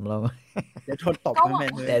ทำแล้ว เดี๋ยวโดนตบนะแม่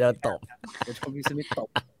แต่โดนตบ เดี๋ยวโดนวิลสมิธตบ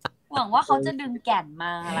หวังว่าเขาจะดึงแก่นม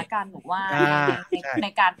าละกันบอกว่า ใช่ ใน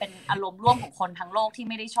การเป็นอารมณ์ร่วมของคนทั้งโลกที่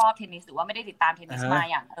ไม่ได้ชอบเทนนิสหรือว่าไม่ได้ติดตามเทนนิสมา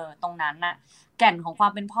อย่างตรงนั้นน่ะแก่นของควา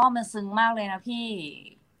มเป็นพ่อมันซึ้งมากเลยนะพี่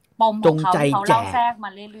ปมของเขาที่เขาเล่าแทรกมา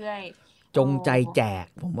เรื่อยๆ จงใจแจก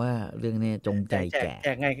ผมว่าเรื่องนี้จงใจแจก แจ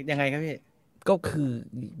กยังไงครับพี่ ก็คือ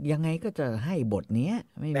ยังไงก็จะให้บทเนี้ย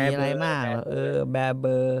ไม่มีอะไรมากแล้วแบเบ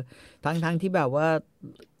อร์ทั้งที่แบบว่า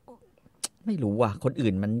ไม่รู้ว่ะคน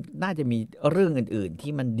อื่นมันน่าจะมีเรื่องอื่นๆ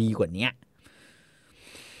ที่มันดีกว่าเนี้ย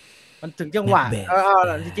มันถึงจังหวะ แ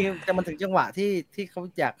บบ จริงๆแต่มันถึงจังหวะที่เขา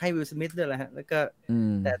อยากให้วิลสมิธด้วยแหละฮะแล้วก็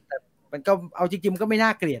แต่มันก็เอาจริงๆมันก็ไม่น่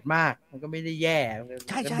าเกลียดมากมันก็ไม่ได้แย่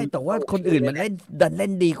ใช่แต่ว่าคนอื่นมันเล่นดันเล่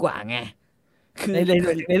นดีกว่าไงคือ ในเ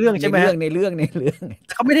รื่องใช่ไหม ในเรื่อง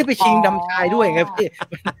เขาไม่ได้ไปชิงนำชายด้วยไงพี่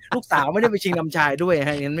ลูกสาวไม่ได้ไปชิงนำชายด้วยฮ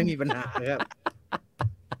ะงั้นไม่มีปัญหาครับ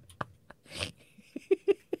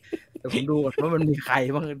แต่ผมดูก่อนว่ามันมีใคร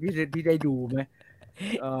บ้างพี่ได้ดูไหม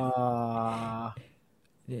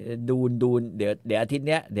ดูนเดี๋ยวอาทิตย์เ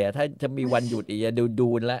นี้ยเดี๋ยวถ้าจะมีวันหยุดอีกจะดู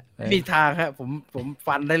นละ ไม่มีทางครับผม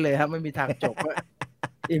ฟันได้เลยครับไม่มีทางจบว่า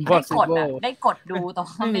ได้กด impossible ได้กดดูแต่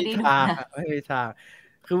ว่าไม่ได้ดูนะ ไม่มีทาง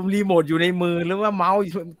คือรีโมทอยู่ในมือหรือว่าเมาส์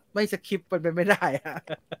ไม่สคริปต์ไปไม่ได้ฮะ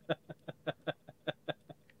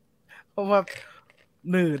เพราะว่า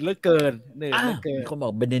หนืดเหลือเกิน คนบอ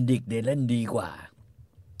กเบเนดิกเดเล่นดีกว่า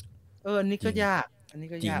อันนี้ก็ยาก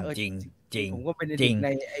จริง ผมก็เป็นเด็กใน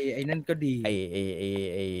ไอ้นั่นก็ดี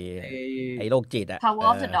ไอ้โรคจิตอะ Power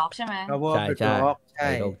of the Dog ใช่ไหม Power of the Dog ใช่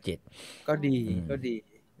ไอ้โรคจิตก็ดี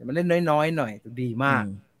แต่มันเล่นน้อยๆหน่อยดีมาก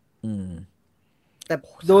แต่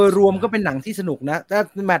โดยรวมก็เป็นหนังที่สนุกนะแต่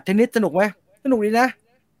แมตช์เทนนิสสนุกไหมสนุกดีนะ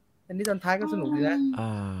เทนนิสตอนท้ายก็สนุกดีนะ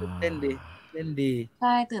เล่นดีใ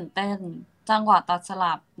ช่ตื่นเต้นจังหวะตัดส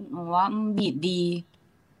ลับว่าบีดดี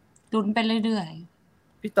ลุ้นไปเรื่อย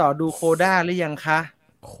ๆพี่ต่อดูโคด้าหรือยังคะ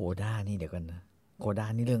โคด้านี่เดี๋ยวกันนะโคด้า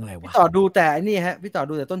นี่เรื่องอะไรวะพี่ต่อดูแต่อันนี้ฮะพี่ต่อ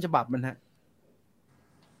ดูแต่ต้นฉบับมันฮะ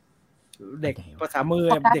เด็กภาษามือ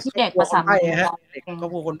เด็กภาษาใบ้ฮะเด็กเขา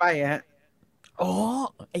พูดคนใบ้ฮะอ๋อ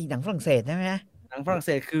ไอหนังฝรั่งเศสใช่ไหมหนังฝรั่งเศ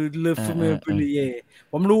สคือ Le Fameux Boulier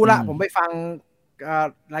ผมรู้ละผมไปฟัง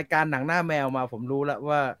รายการหนังหน้าแมวมาผมรู้ละ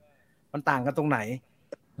ว่ามันต่างกันตรงไหน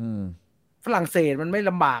ฝรั่งเศสมันไม่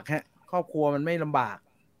ลำบากฮะครอบครัวมันไม่ลำบาก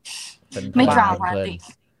ไม่ดราม่าติก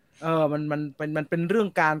มันเป็นเรื่อง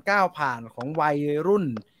การก้าวผ่านของวัยรุ่น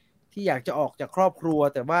ที่อยากจะออกจากครอบครัว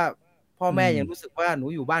แต่ว่าพ่อแม่ยังรู้สึกว่าหนู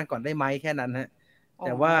อยู่บ้านก่อนได้ไหมแค่นั้นฮะแ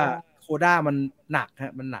ต่ว่าโคด้ามันหนักฮ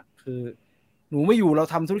ะมันหนักคือหนูไม่อยู่เรา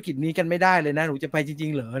ทำธุรกิจนี้กันไม่ได้เลยนะหนูจะไปจริ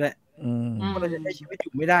งๆเหรอเนี่ยเราจะใช้ชีวิตอ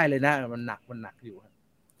ยู่ไม่ได้เลยนะมันหนักอยู่ครับ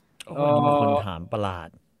มีคนถามประหลาด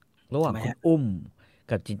ระหว่างคุณอุ้ม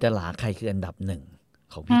กับจินตลาใครคืออันดับหนึ่ง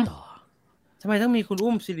ของพี่ต่อทำไมต้องมีคุณ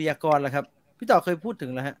อุ้มศิริยากรล่ะครับพี่ต่อเคยพูดถึ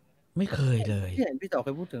งแล้วฮะไม่เคยเลยพี่เห็นพี่ต่อเค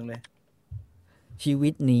ยพูดถึงเลยชีวิ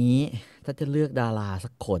ตนี้ถ้าจะเลือกดาราสั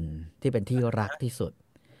กคนที่เป็นที่รักที่สุด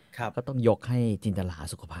ก็ต้องยกให้จินตลา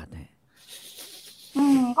สุขภาพแน่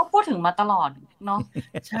ก็พูดถึงมาตลอดเนาะ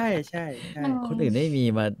ใช่คนอื่นไม่มี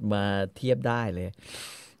มาเทียบได้เลย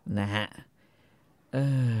นะฮะเ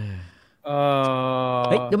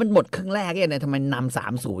ฮ้ยแล้วมันหมดครึ่งแรกเนี่ยทำไมนำ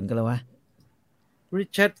 3-0 กันแล้ววะริ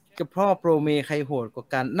ชาร์ดกับพ่อโปรเมใครโหดกว่า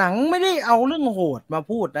กันหนังไม่ได้เอาเรื่องโหดมา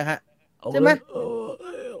พูดนะฮะใช่ไหม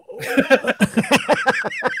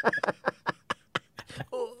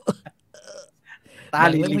ตา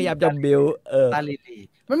ลีพยายามจะบิวตาลี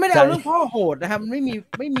มันไม่ได้เอาเรื่องพ่อโหดนะครับมันไม่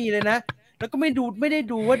มีเลยนะแล้วก็ไม่ได้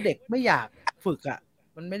ดูว่าเด็กไม่อยากฝึกอ่ะ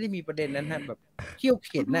มันไม่ได้มีประเด็นนั้นฮะแบบเขี่ยวเ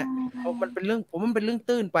ข็นน่ะเพราะมันเป็นเรื่องผมมันเป็นเรื่อง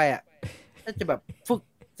ตื้นไปอ่ะถ้าจะแบบฝึ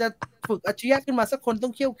กอัจฉริยะขึ้นมาสักคนต้อ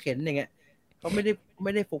งเขี่ยวเข็นอย่างเงี้ย เขาไม่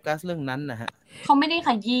ได้โฟกัสเรื่องนั้นนะฮะเขาไม่ได้ข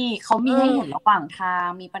ยี้เขามีให้เห็นระหว่างทาง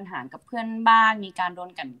มีปัญหากับเพื่อนบ้านมีการโดน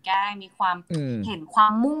กลั่นแกล้งมีความเห็นควา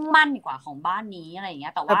มมุ่งมั่นดีกว่าของบ้านนี้อะไรอย่างเงี้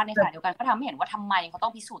ยแต่ว่าในขณะเดียวกันก็ทำให้เห็นว่าทำไมเขาต้อ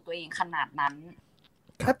งพิสูจน์ตัวเองขนาดนั้น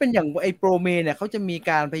ถ้าเป็นอย่างไอ้โปรเมเนี่ยเขาจะมี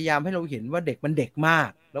การพยายามให้เราเห็นว่าเด็กมันเด็กมาก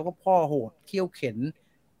แล้วก็พ่อโหดเคี่ยวเข็น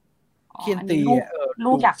เคี่ยนตี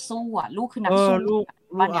ลูกอยากสู้อ่ะลูกคือนักสู้ลูก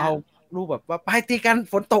เอาลูกแบบว่าไปตีกัน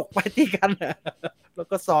ฝนตกไปตีกันแล้ว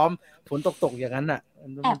ก็ซ้อมฝนตกอย่างนั้นอ่ะ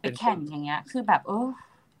แอบไปแข่งอย่างเงี้ยคือแบบ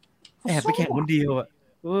แอบไปแข่งคนเดียวอ่ะ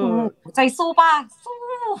ใจสู้ป่ะสู้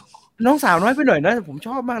น้องสาวน้อยไปหน่อยนะผมช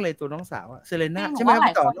อบมากเลยตัวน้องสาวอะเซเลน่าใช่ไหม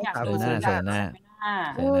พี่ต่อน้องสาวเซเลน่า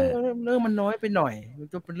เรื่องมันน้อยไปหน่อยมัน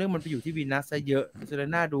ก็เป็นเรื่องมันไปอยู่ที่วีนัสซะเยอะเซเล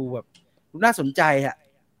น่าดูแบบดูน่าสนใจอ่ะ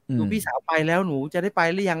ดูพี่สาวไปแล้วหนูจะได้ไป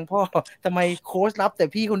หรือยังพ่อทำไมโค้ชรับแต่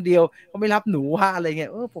พี่คนเดียวเขาไม่รับหนูฮะอะไรเงี้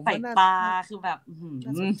ยผมว่าน่าตาคือแบบน่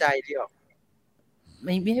าสนใจดีออกไ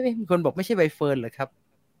ม่มีคนบอกไม่ใช่ใบเฟิร์นเหรอครับ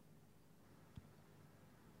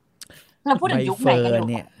เราพูดถึงยุคไหนกัน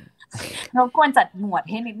เนี่ยเราควรจัดหมวด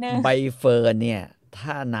ให้นิดนึงใบเฟิร์นเนี่ยถ้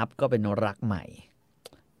านับก็เป็นรักใหม่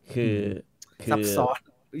คือซับซ้อน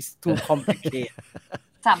too complicated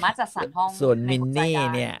สามารถจัดสรรห้องส่วนมินนี่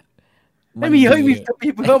เนี่ยไม่มีมี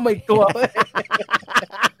เพิ่มอีกตัว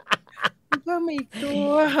เพิ่มอีกตัว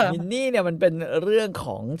มินนี่เนี่ยมันเป็นเรื่องข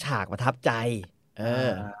องฉากประทับใจ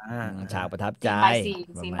ฉากประทับใจ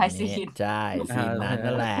ซีนใช่ซีนนั้น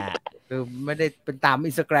นั่นแหละคือไม่ได้เป็นตาม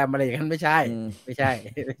Instagram อะไรอย่างนั้นไม่ใช่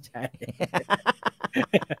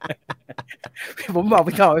ผมบอกไป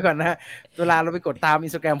ก่อนนะเวลาเราไปกดตาม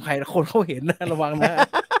Instagram ใครคนเขาเห็นนะระวังนะ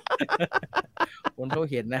คนเขา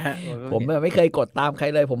เห็นนะฮะผมไม่เคยกดตามใคร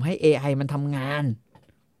เลยผมให้ AI มันทำงาน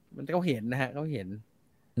มันเขาเห็นนะฮะเขาเห็น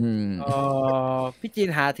พี่จีน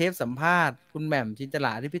หาเทปสัมภาษณ์คุณแหม่มจินตล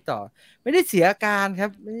าที่พี่ต่อไม่ได้เสียการครับ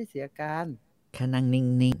ไม่ได้เสียการแค่นั่งนิ่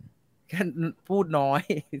งๆแค่พูดน้อย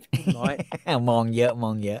มองเยอะ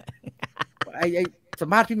ไอ้สัม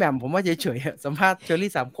ภาษณ์พี่แหม่มผมว่าเฉยๆสัมภาษณ์เชอ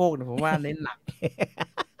รี่สามโคกเนี่ยผมว่าเน้นหนัก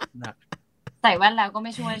ใส่แว่นแล้วก็ไ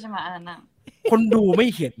ม่ช่วยใช่ไหมอันนั้นน่ะคนดูไม่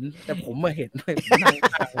เห็นแต่ผมมาเห็นเลยนั่ง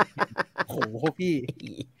โห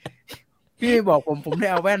พี่บอกผมได้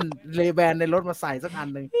เอาแว่นเลแบนในรถมาใส่สักอัน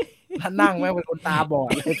หนึ่งถ้านั่งแม่งเป็นคนตาบอด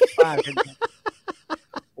เลยป้าเป็น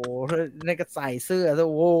โอ้ในก็ใส่เสื้อซะ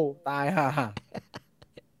โอ้ตายห่า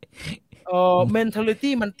mentality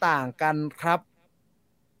มันต่างกันครับ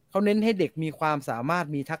เขาเน้นให้เด็กมีความสามารถ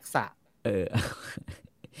มีทักษะ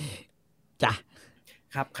จ้ะ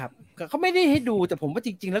ครับเขาไม่ได้ให้ดูแต่ผมว่าจ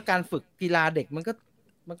ริงๆแล้วการฝึกกีฬาเด็กมัน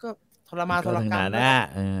ก็ทรมานทรกรรมนะ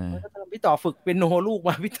พี่ต่อฝึกเป็นโนลูกม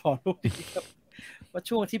าพี่ต่อลูกดีครับว่า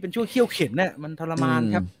ช่วงที่เป็นช่วงเขี้ยวเข็นเนี่ยมันทรมาน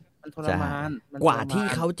ครับมันทรมานกว่าที่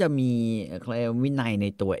เขาจะมีวินัยใน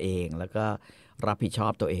ตัวเองแล้วก็รับผิดชอ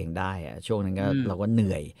บตัวเองได้อะช่วงนั้นก็เราก็เห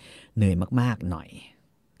นื่อยมากๆหน่อย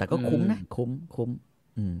แต่ก็คุ้มนะคุ้ม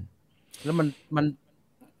แล้วมัน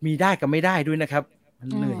มีได้กับไม่ได้ด้วยนะครับมัน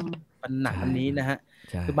เหนื่อยมันหนักอันนี้นะฮะ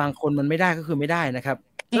คือบางคนมันไม่ได้ก็คือไม่ได้นะครับ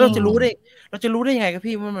เราจะรู้ได้ยังไงครับ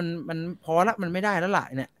พี่ว่ามันพอละมันไม่ได้แล้วล่ะ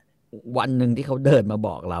เนี่ยวันหนึ่งที่เขาเดินมาบ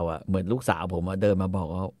อกเราอ่ะเหมือนลูกสาวผมเดินมาบอก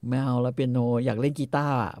ว่าไม่เอาแล้วเปียโนอยากเล่นกีตา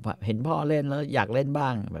ร์เห็นพ่อเล่นแล้วอยากเล่นบ้า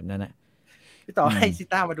งแบบนั้นนะพี่ต่อให้กี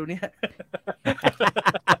ตาร์มาดูเนี่ย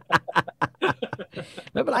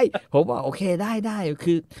ไม่เป็นไรผมบอกโอเคได้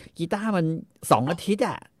คือกีตาร์มัน2 อาทิตย์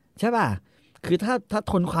อ่ะใช่ป่ะคือถ้า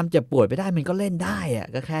ทนความเจ็บปวดไปได้มันก็เล่นได้อ่ะ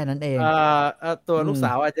ก็แค่นั้นเองตัวลูกส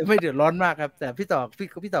าวอาจจะไม่เดือดร้อนมากครับแต่พี่ต่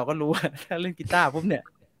อก็รู้ถ้าเล่นกีตาร์ปุ๊บเนี่ย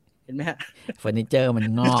เห็นไหมฮะเฟอร์นิเจอร์มัน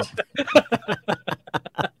งอก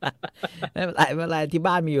ไม่เป็นไรที่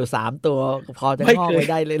บ้านมีอยู่3 ตัวพอจะงอกไป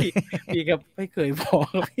ได้เลยพี่ครับไม่เคยพอ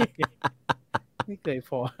พี่ไม่เคย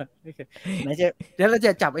พอไม่เคยไหนจะเดี๋ยวเราจ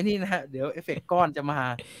ะจับไอ้นี่นะฮะเดี๋ยวเอฟเฟกต์ก้อนจะมา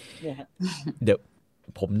เนี่ยฮะเดี๋ยว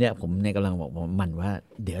ผมเนี่ยกำลังบอกมันว่า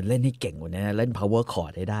เดี๋ยวเล่นให้เก่งกว่านี้เล่น power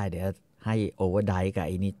chord ได้เดี๋ยวให้ overdrive กับไ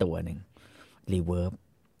อ้นี่ตัวหนึ่ง reverb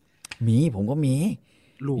ผมก็มี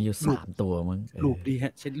อยู่3 ตัวมั้งลูกดีฮ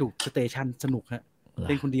ะเช่นลูกสเตชันสนุกฮะเ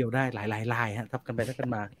ล่นคนเดียวได้หลายลายฮะทับกันไปทับกัน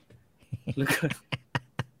มาแล้วก็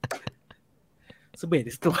ซื้อเบ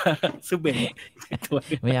สตัว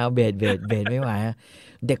ไม่เอาเบสไม่ไหว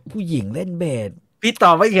เด็กผู้หญิงเล่นเบสพี่ต่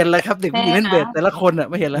อไม่เห็นเลยครับเด็กผู้หญิงเล่นเบสแต่ละคนอ่ะ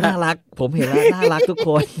ไม่เห็นแล้วน่ารักผมเห็นแล้วน่ารักทุกค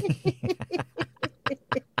น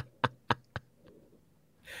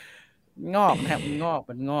งอกครับมันงอก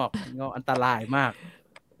อันตรายมาก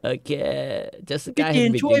โอเคพี่จี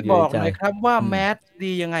นช่วยบอกหน่อยครับว่าแมท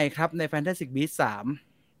ดียังไงครับใน Fantastic Beasts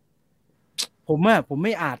 3ผมไ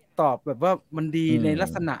ม่อาจตอบแบบว่ามันดีในลัก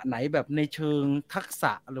ษณะไหนแบบในเชิงทักษ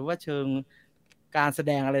ะหรือว่าเชิงการแส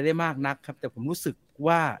ดงอะไรได้มากนักครับแต่ผมรู้สึก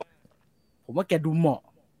ว่าแกดูเหมาะ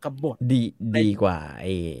กับบทดีกว่าไ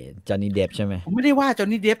อ้จอห์นนี่เดฟใช่ไหมผมไม่ได้ว่าจอห์น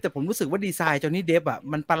นี่เดฟแต่ผมรู้สึกว่าดีไซน์จอห์นนี่เดฟอ่ะ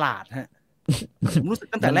มันประหลาดฮะผมรู้สึก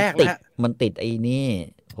ตั้งแต่แรกแล้วมันติดไอ้นี่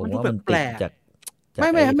ผมว่ามันติดจากไ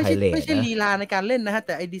ม่ใช่ลีลาในการเล่นนะฮะแ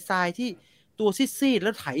ต่ไอ้ดีไซน์ที่ตัวซีดๆแล้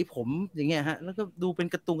วไถผมอย่างเงี้ยฮะแล้วก็ดูเป็น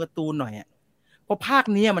การ์ตูนหน่อยอ่ะเพราะภาค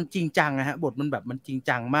นี้มันจริงจังนะฮะบทมันแบบมันจริง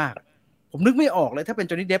จังมากผมนึกไม่ออกเลยถ้าเป็น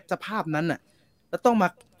จอห์นนี่เดฟสภาพนั้นน่ะแล้วต้องมา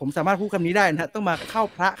ผมสามารถพูดคำนี้ได้นะฮะต้องมาเข้า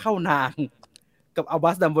พระเข้านางกับอัลบั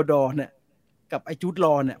สดัมเบิลดอร์เนี่ยกับไอ้จูดล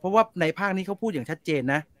อเนี่ยเพราะว่าในภาคนี้เขาพูดอย่างชัดเจน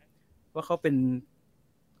นะว่าเขาเป็น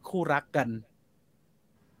คู่รักกัน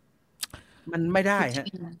มันไม่ได้ฮะ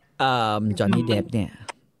จอห์นนี่เดฟเนี่ย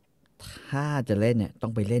ถ้าจะเล่นเนี่ยต้อ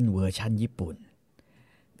งไปเล่นเวอร์ชั่นญี่ปุ่น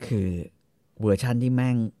คือเวอร์ชั่นที่แ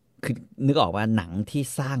ม่งคือนึกออกว่าหนังที่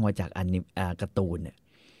สร้างมาจากการ์ตูนเนี่ย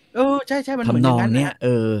ใช่มันเหมือนอย่างนั้นเนี่ย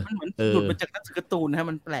มันเหมือนหลุดมาจากหนังสือการ์ตูนฮะ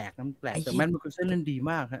มันแปลกแต่แม่นมันคือเส้นเล่นดี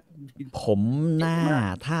มากฮะผมหน้า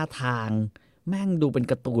ท่าทางแม่งดูเป็น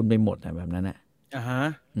การ์ตูนไปหมดนะแบบนั้นอ่ะฮะ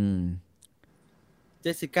เจ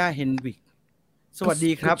สสิก้าเฮนวิกสวัส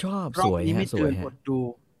ดีครับชอบสวยนี้ไม่เตือนกดดู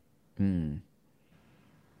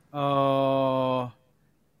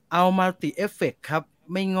เอามัลติเอฟเฟกต์ครับ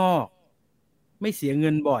ไม่งอกไม่เสียเงิ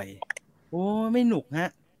นบ่อยโอ้ไม่หนุกฮะ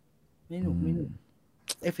ไม่หนุก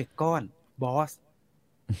เอฟเฟกต์ก้อนบอส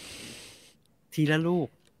ทีละลูก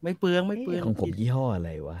ไม่เปลืองของผมยี่ห้ออะไร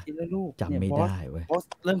วะทีละลูกจำไม่ได้เว้ยบอส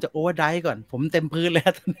เริ่มจากโอเวอร์ไดก่อนผมเต็มพื้นแล้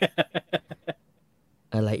ว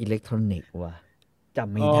อะไรอิเล็กทรอนิกส์วะจ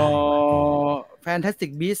ำไม่ได้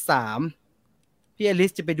Fantastic Beasts 3พี่อลิ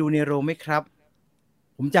สจะไปดูเนโรไหมครับ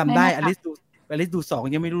ผมจำได้อลิสดู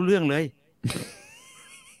2ยังไม่รู้เรื่องเลย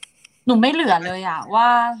หนูไม่เหลือเลยอ่ะว่า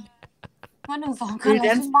1 2คืออะไร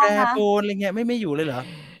ขึ้นบ้างนะอะไรเงี้ยไม่อยู่เลยเหรอ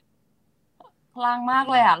พลางมาก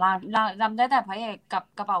เลยอ่ะจำได้แต่พระเอกกับ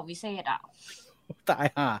กระเป๋าวิเศษอ่ะตาย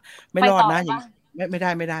ห่าไม่รอดนะอย่างไม่ไ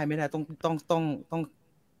ด้ต้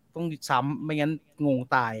องซ้ำไม่งั้นงง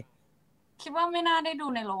ตายคิดว่าไม่น่าได้ดู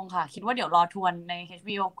ในโรงค่ะคิดว่าเดี๋ยวรอทวนใน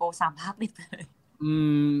HBO Go 3 ภาคติดเลย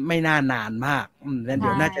ไม่น่านานมากแล้วเดี๋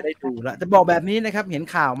ยวน่าจะได้ดูแล้วจะบอกแบบนี้นะครับเห็น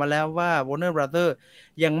ข่าวมาแล้วว่า Warner Brothers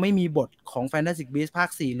ยังไม่มีบทของ Fantastic Beasts ภาค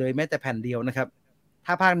4เลยแม้แต่แผ่นเดียวนะครับ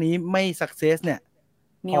ถ้าภาคนี้ไม่ success เนี่ย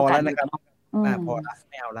พอแล้วนะครับพอละ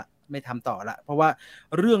ไม่เอาละไม่ทำต่อละเพราะว่า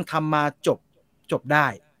เรื่องทำมาจบได้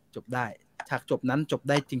ฉากจบนั้นจบ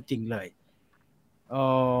ได้จริงๆเลย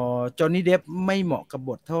จอห์นนี่เดฟไม่เหมาะกับบ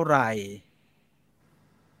ทเท่าไหร่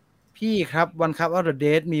พี่ครับ One Cup of the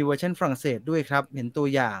Dead มีเวอร์ชันฝรั่งเศสด้วยครับเห็นตัว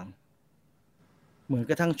อย่างเหมือน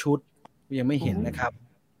กระทั่งชุดยังไม่เห็นนะครับ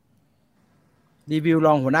รีวิวร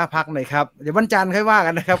องหัวหน้าพักหน่อยครับเดี๋ยววันจันทร์ค่อยว่ากั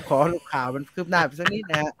นนะครับขอลูกข่าวมันคืบหน้าไปสักนิด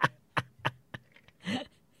นะฮะ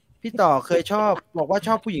พี่ต่อเคยบอกว่าช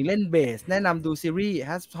อบผู้หญิงเล่นเบสแนะนำดูซีรีส์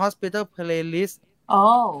Hospital Playlist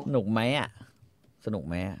สนุกไหม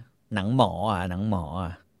หนังหมอ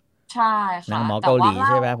ใช่ค่ะหนังหมอเกาหลีใ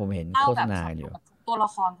ช่ไหมผมเห็นโฆษณาอยู่ตัวละ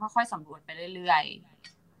ครค่อยๆสำรวจไปเรื่อย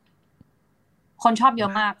ๆคนชอบเยอ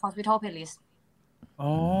ะมาก Hospital Playlist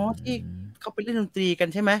ที่เขาไปเล่นดนตรีกัน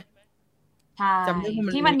ใช่ไหมใช่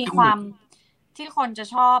ที่มันมีความที่คนจะ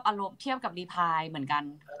ชอบอารมณ์เทียบกับรีพายเหมือนกัน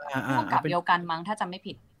พวกกับเดียวกันมั้งถ้าจำไม่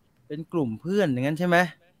ผิดเป็นกลุ่มเพื่อนอย่างนั้นใช่ไหม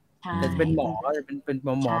แต่จะเป็นหมอจะเป็นห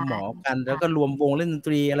มอกันแล้วก็รวมวงเล่นดนต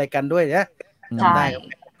รีอะไรกันด้วยนะจำได้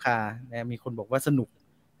ค่ะมีคนบอกว่าสนุก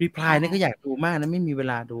รีพายนี่ก็อยากดูมากนะไม่มีเว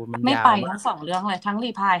ลาดูมันยาวไม่ไปทั้ง2เรื่องเลยทั้ง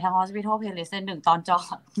รีพายทั้ง Hospital Playlist 1ตอนจอ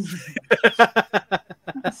ด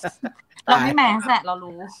เราไม่แมสแหละเรา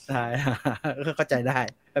รู้ใช่เข้าใจได้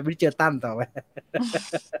แล้ววิเจอตั้นต่อไป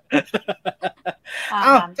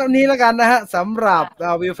เท่านี้แล้วกันนะฮะสำหรับ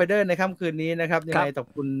วิวไฟเดอร์ในค่ำคืนนี้นะครับยังไงขอบ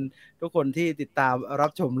คุณทุกคนที่ติดตามรั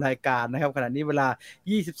บชมรายการนะครับขณะนี้เวลา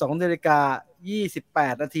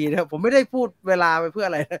 22:28 นาทีนะครับผมไม่ได้พูดเวลาไปเพื่ออ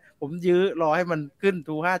ะไรนะผมยื้อรอให้มันขึ้น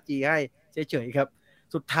True 5G ให้เฉยๆครับ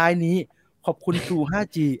สุดท้ายนี้ขอบคุณ True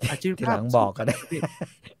 5G อาชีพภาพบอกก็ได้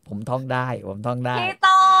ผมท่องได้พี่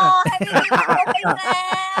ต่อให้พี่แซ่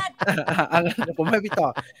ดผมให้พี่ต่อ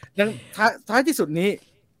งั้นท้ายที่สุดนี้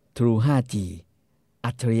True 5G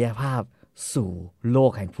อัจฉริยภาพสู่โล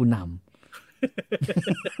กแห่งผู้นำ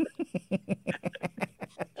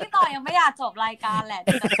พี่ต่อยังไม่อยากจบรายการแหละจ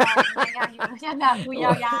ะจบรายการอยู่ยังคุยย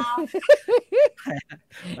าว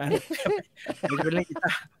ๆผม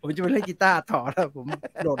จะไปเล่นกีตาร์ต่อแล้วผม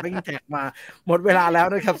โดดเล่นแท็กมาหมดเวลาแล้ว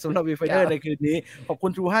นะครับสำหรับวีไฟเดอร์ในคืนนี้ขอบคุ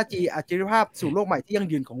ณ True 5G อัจฉริยภาพสู่โลกใหม่ที่ยั่ง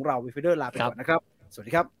ยืนของเราวีไฟเดอร์ลาไปก่อนนะครับสวัส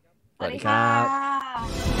ดีครับสวัสดีครั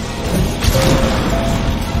บ